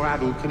much more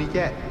addled can he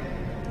get?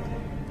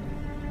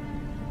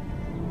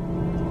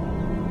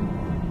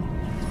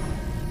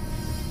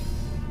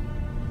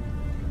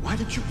 Why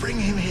did you bring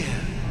him here?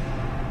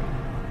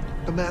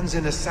 The man's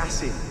an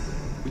assassin.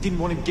 We didn't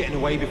want him getting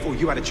away before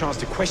you had a chance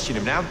to question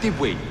him now, did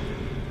we?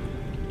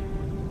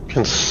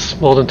 Can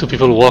more than 2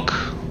 people walk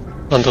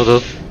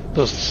under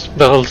those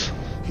barrels?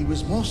 He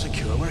was more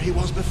secure where he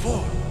was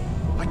before.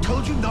 I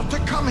told you not to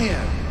come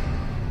here.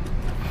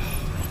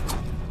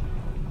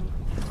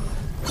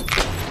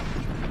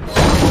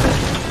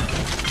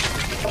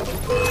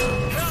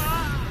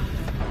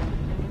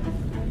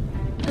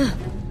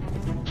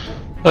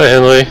 Hi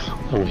Henry,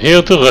 I'm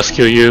here to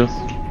rescue you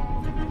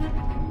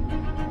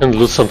and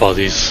loot some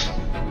bodies.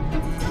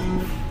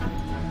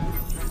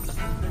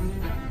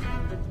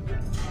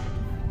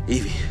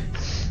 Evie,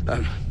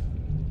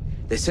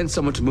 they sent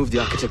someone to move the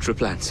architectural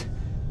plans.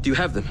 Do you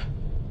have them?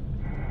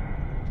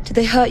 Did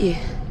they hurt you?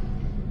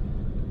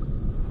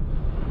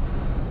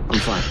 I'm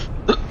fine.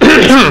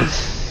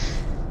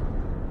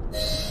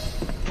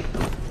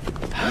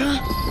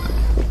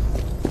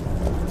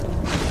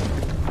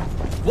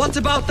 What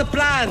about the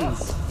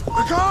plans?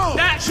 Go!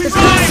 That's The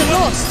plans are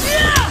lost!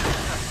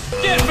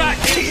 Get back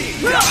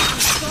here!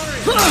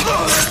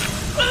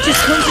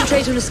 Just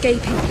concentrate on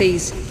escaping,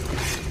 please.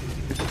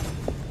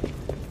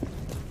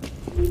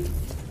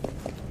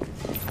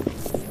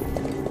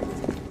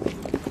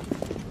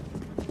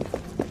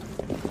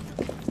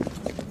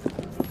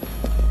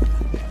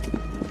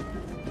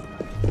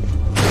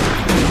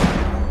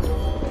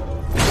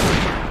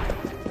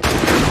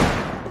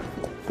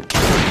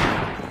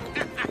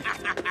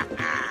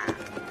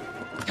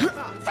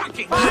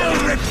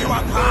 I'll rip you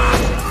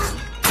apart!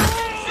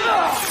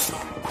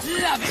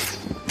 Love it!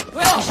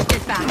 Well,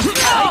 get back.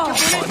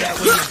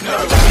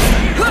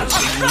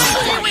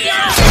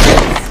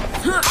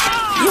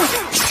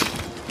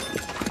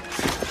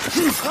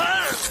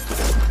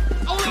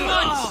 All at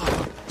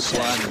once!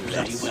 Sounds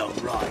bloody well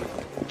right.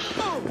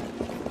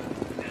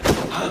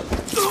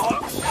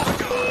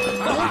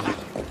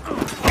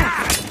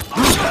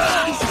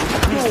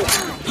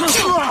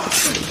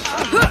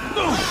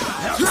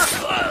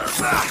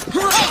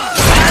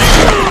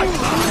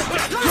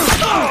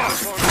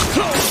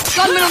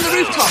 Gunman on the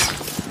rooftop!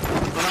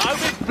 I'll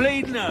be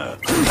bleeding her.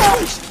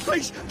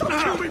 Please, don't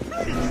kill me,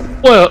 please!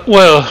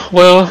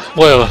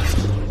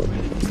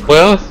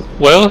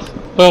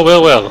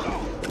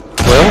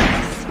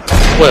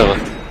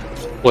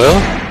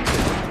 Well.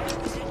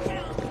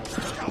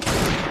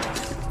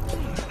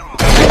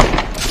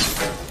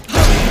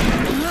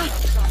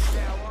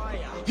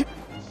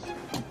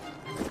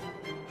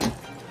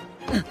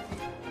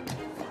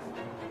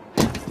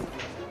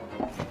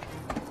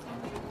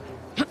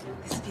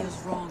 This feels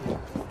wrong.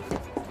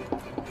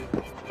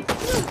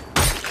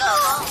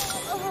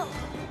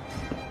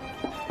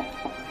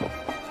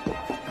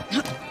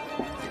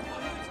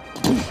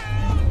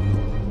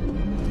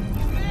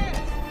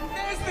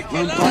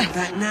 Won't bite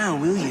that now,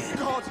 will you?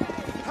 God,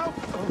 help!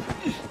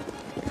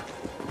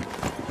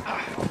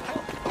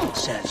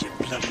 Serves you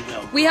bloody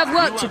well. We have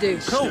work to do.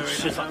 Of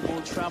course, if I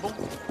want trouble.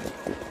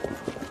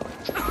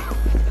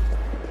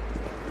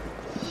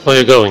 Where are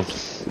you going?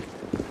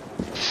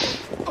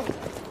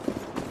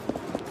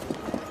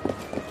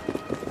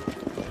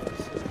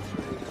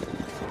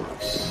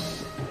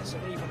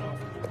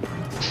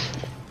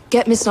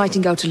 Get Miss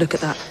Nightingale to look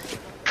at that.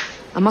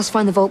 I must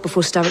find the vault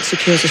before Starrick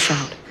secures the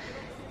shroud.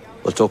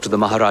 We'll talk to the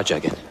Maharaja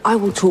again. I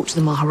will talk to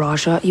the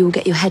Maharaja. You will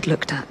get your head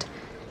looked at.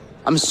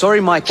 I'm sorry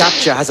my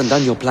capture hasn't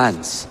done your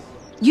plans.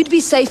 You'd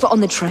be safer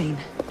on the train.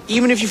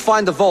 Even if you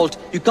find the vault,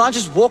 you can't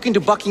just walk into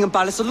Buckingham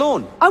Palace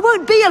alone. I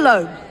won't be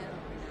alone!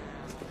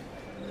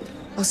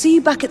 I'll see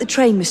you back at the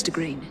train, Mr.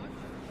 Green.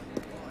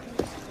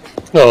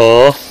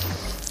 Aww.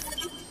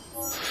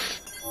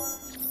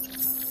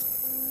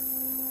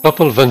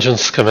 Purple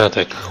Vengeance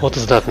schematic. What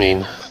does that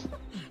mean?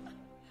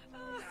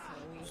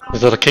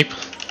 Is that a cape?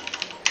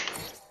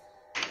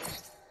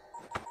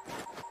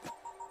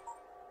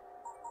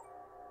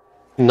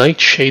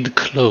 Nightshade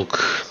cloak.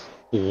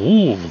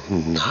 Ooh,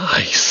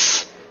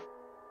 nice.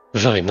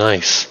 Very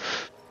nice.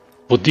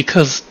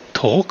 Boudica's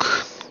talk?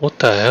 What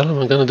the hell am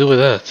I gonna do with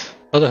that?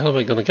 How the hell am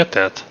I gonna get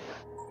that?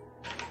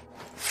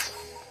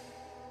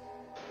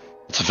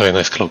 It's a very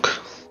nice cloak.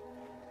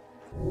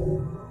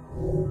 Oh,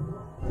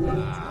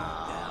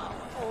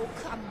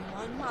 come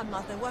on, my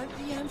mother won't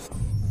be home.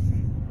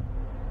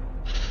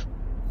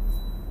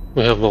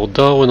 We have more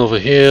Darwin over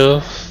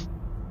here.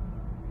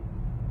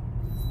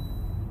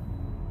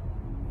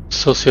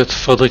 Associate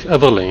Frederick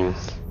Eberlein.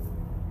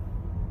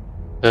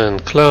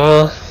 And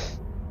Clara.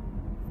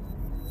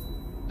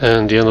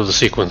 And the end of the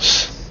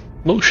sequence.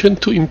 Motion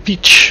to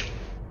impeach.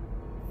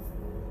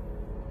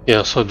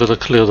 Yeah, so I'd better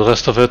clear the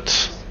rest of it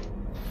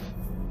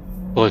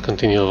before I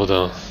continue over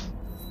there.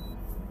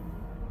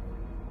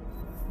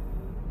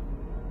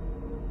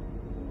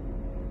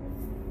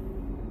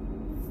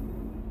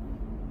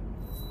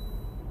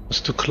 Let's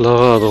do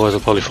Clara, otherwise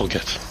I'll probably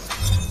forget.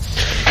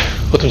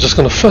 But I'm just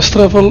gonna fast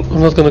travel.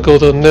 I'm not gonna go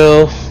there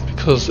now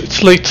because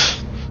it's late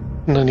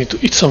and I need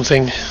to eat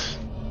something.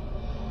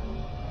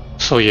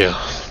 So yeah.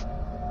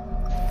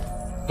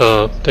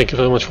 Thank you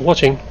very much for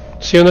watching.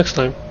 See you next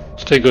time.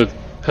 Stay good.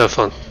 Have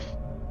fun.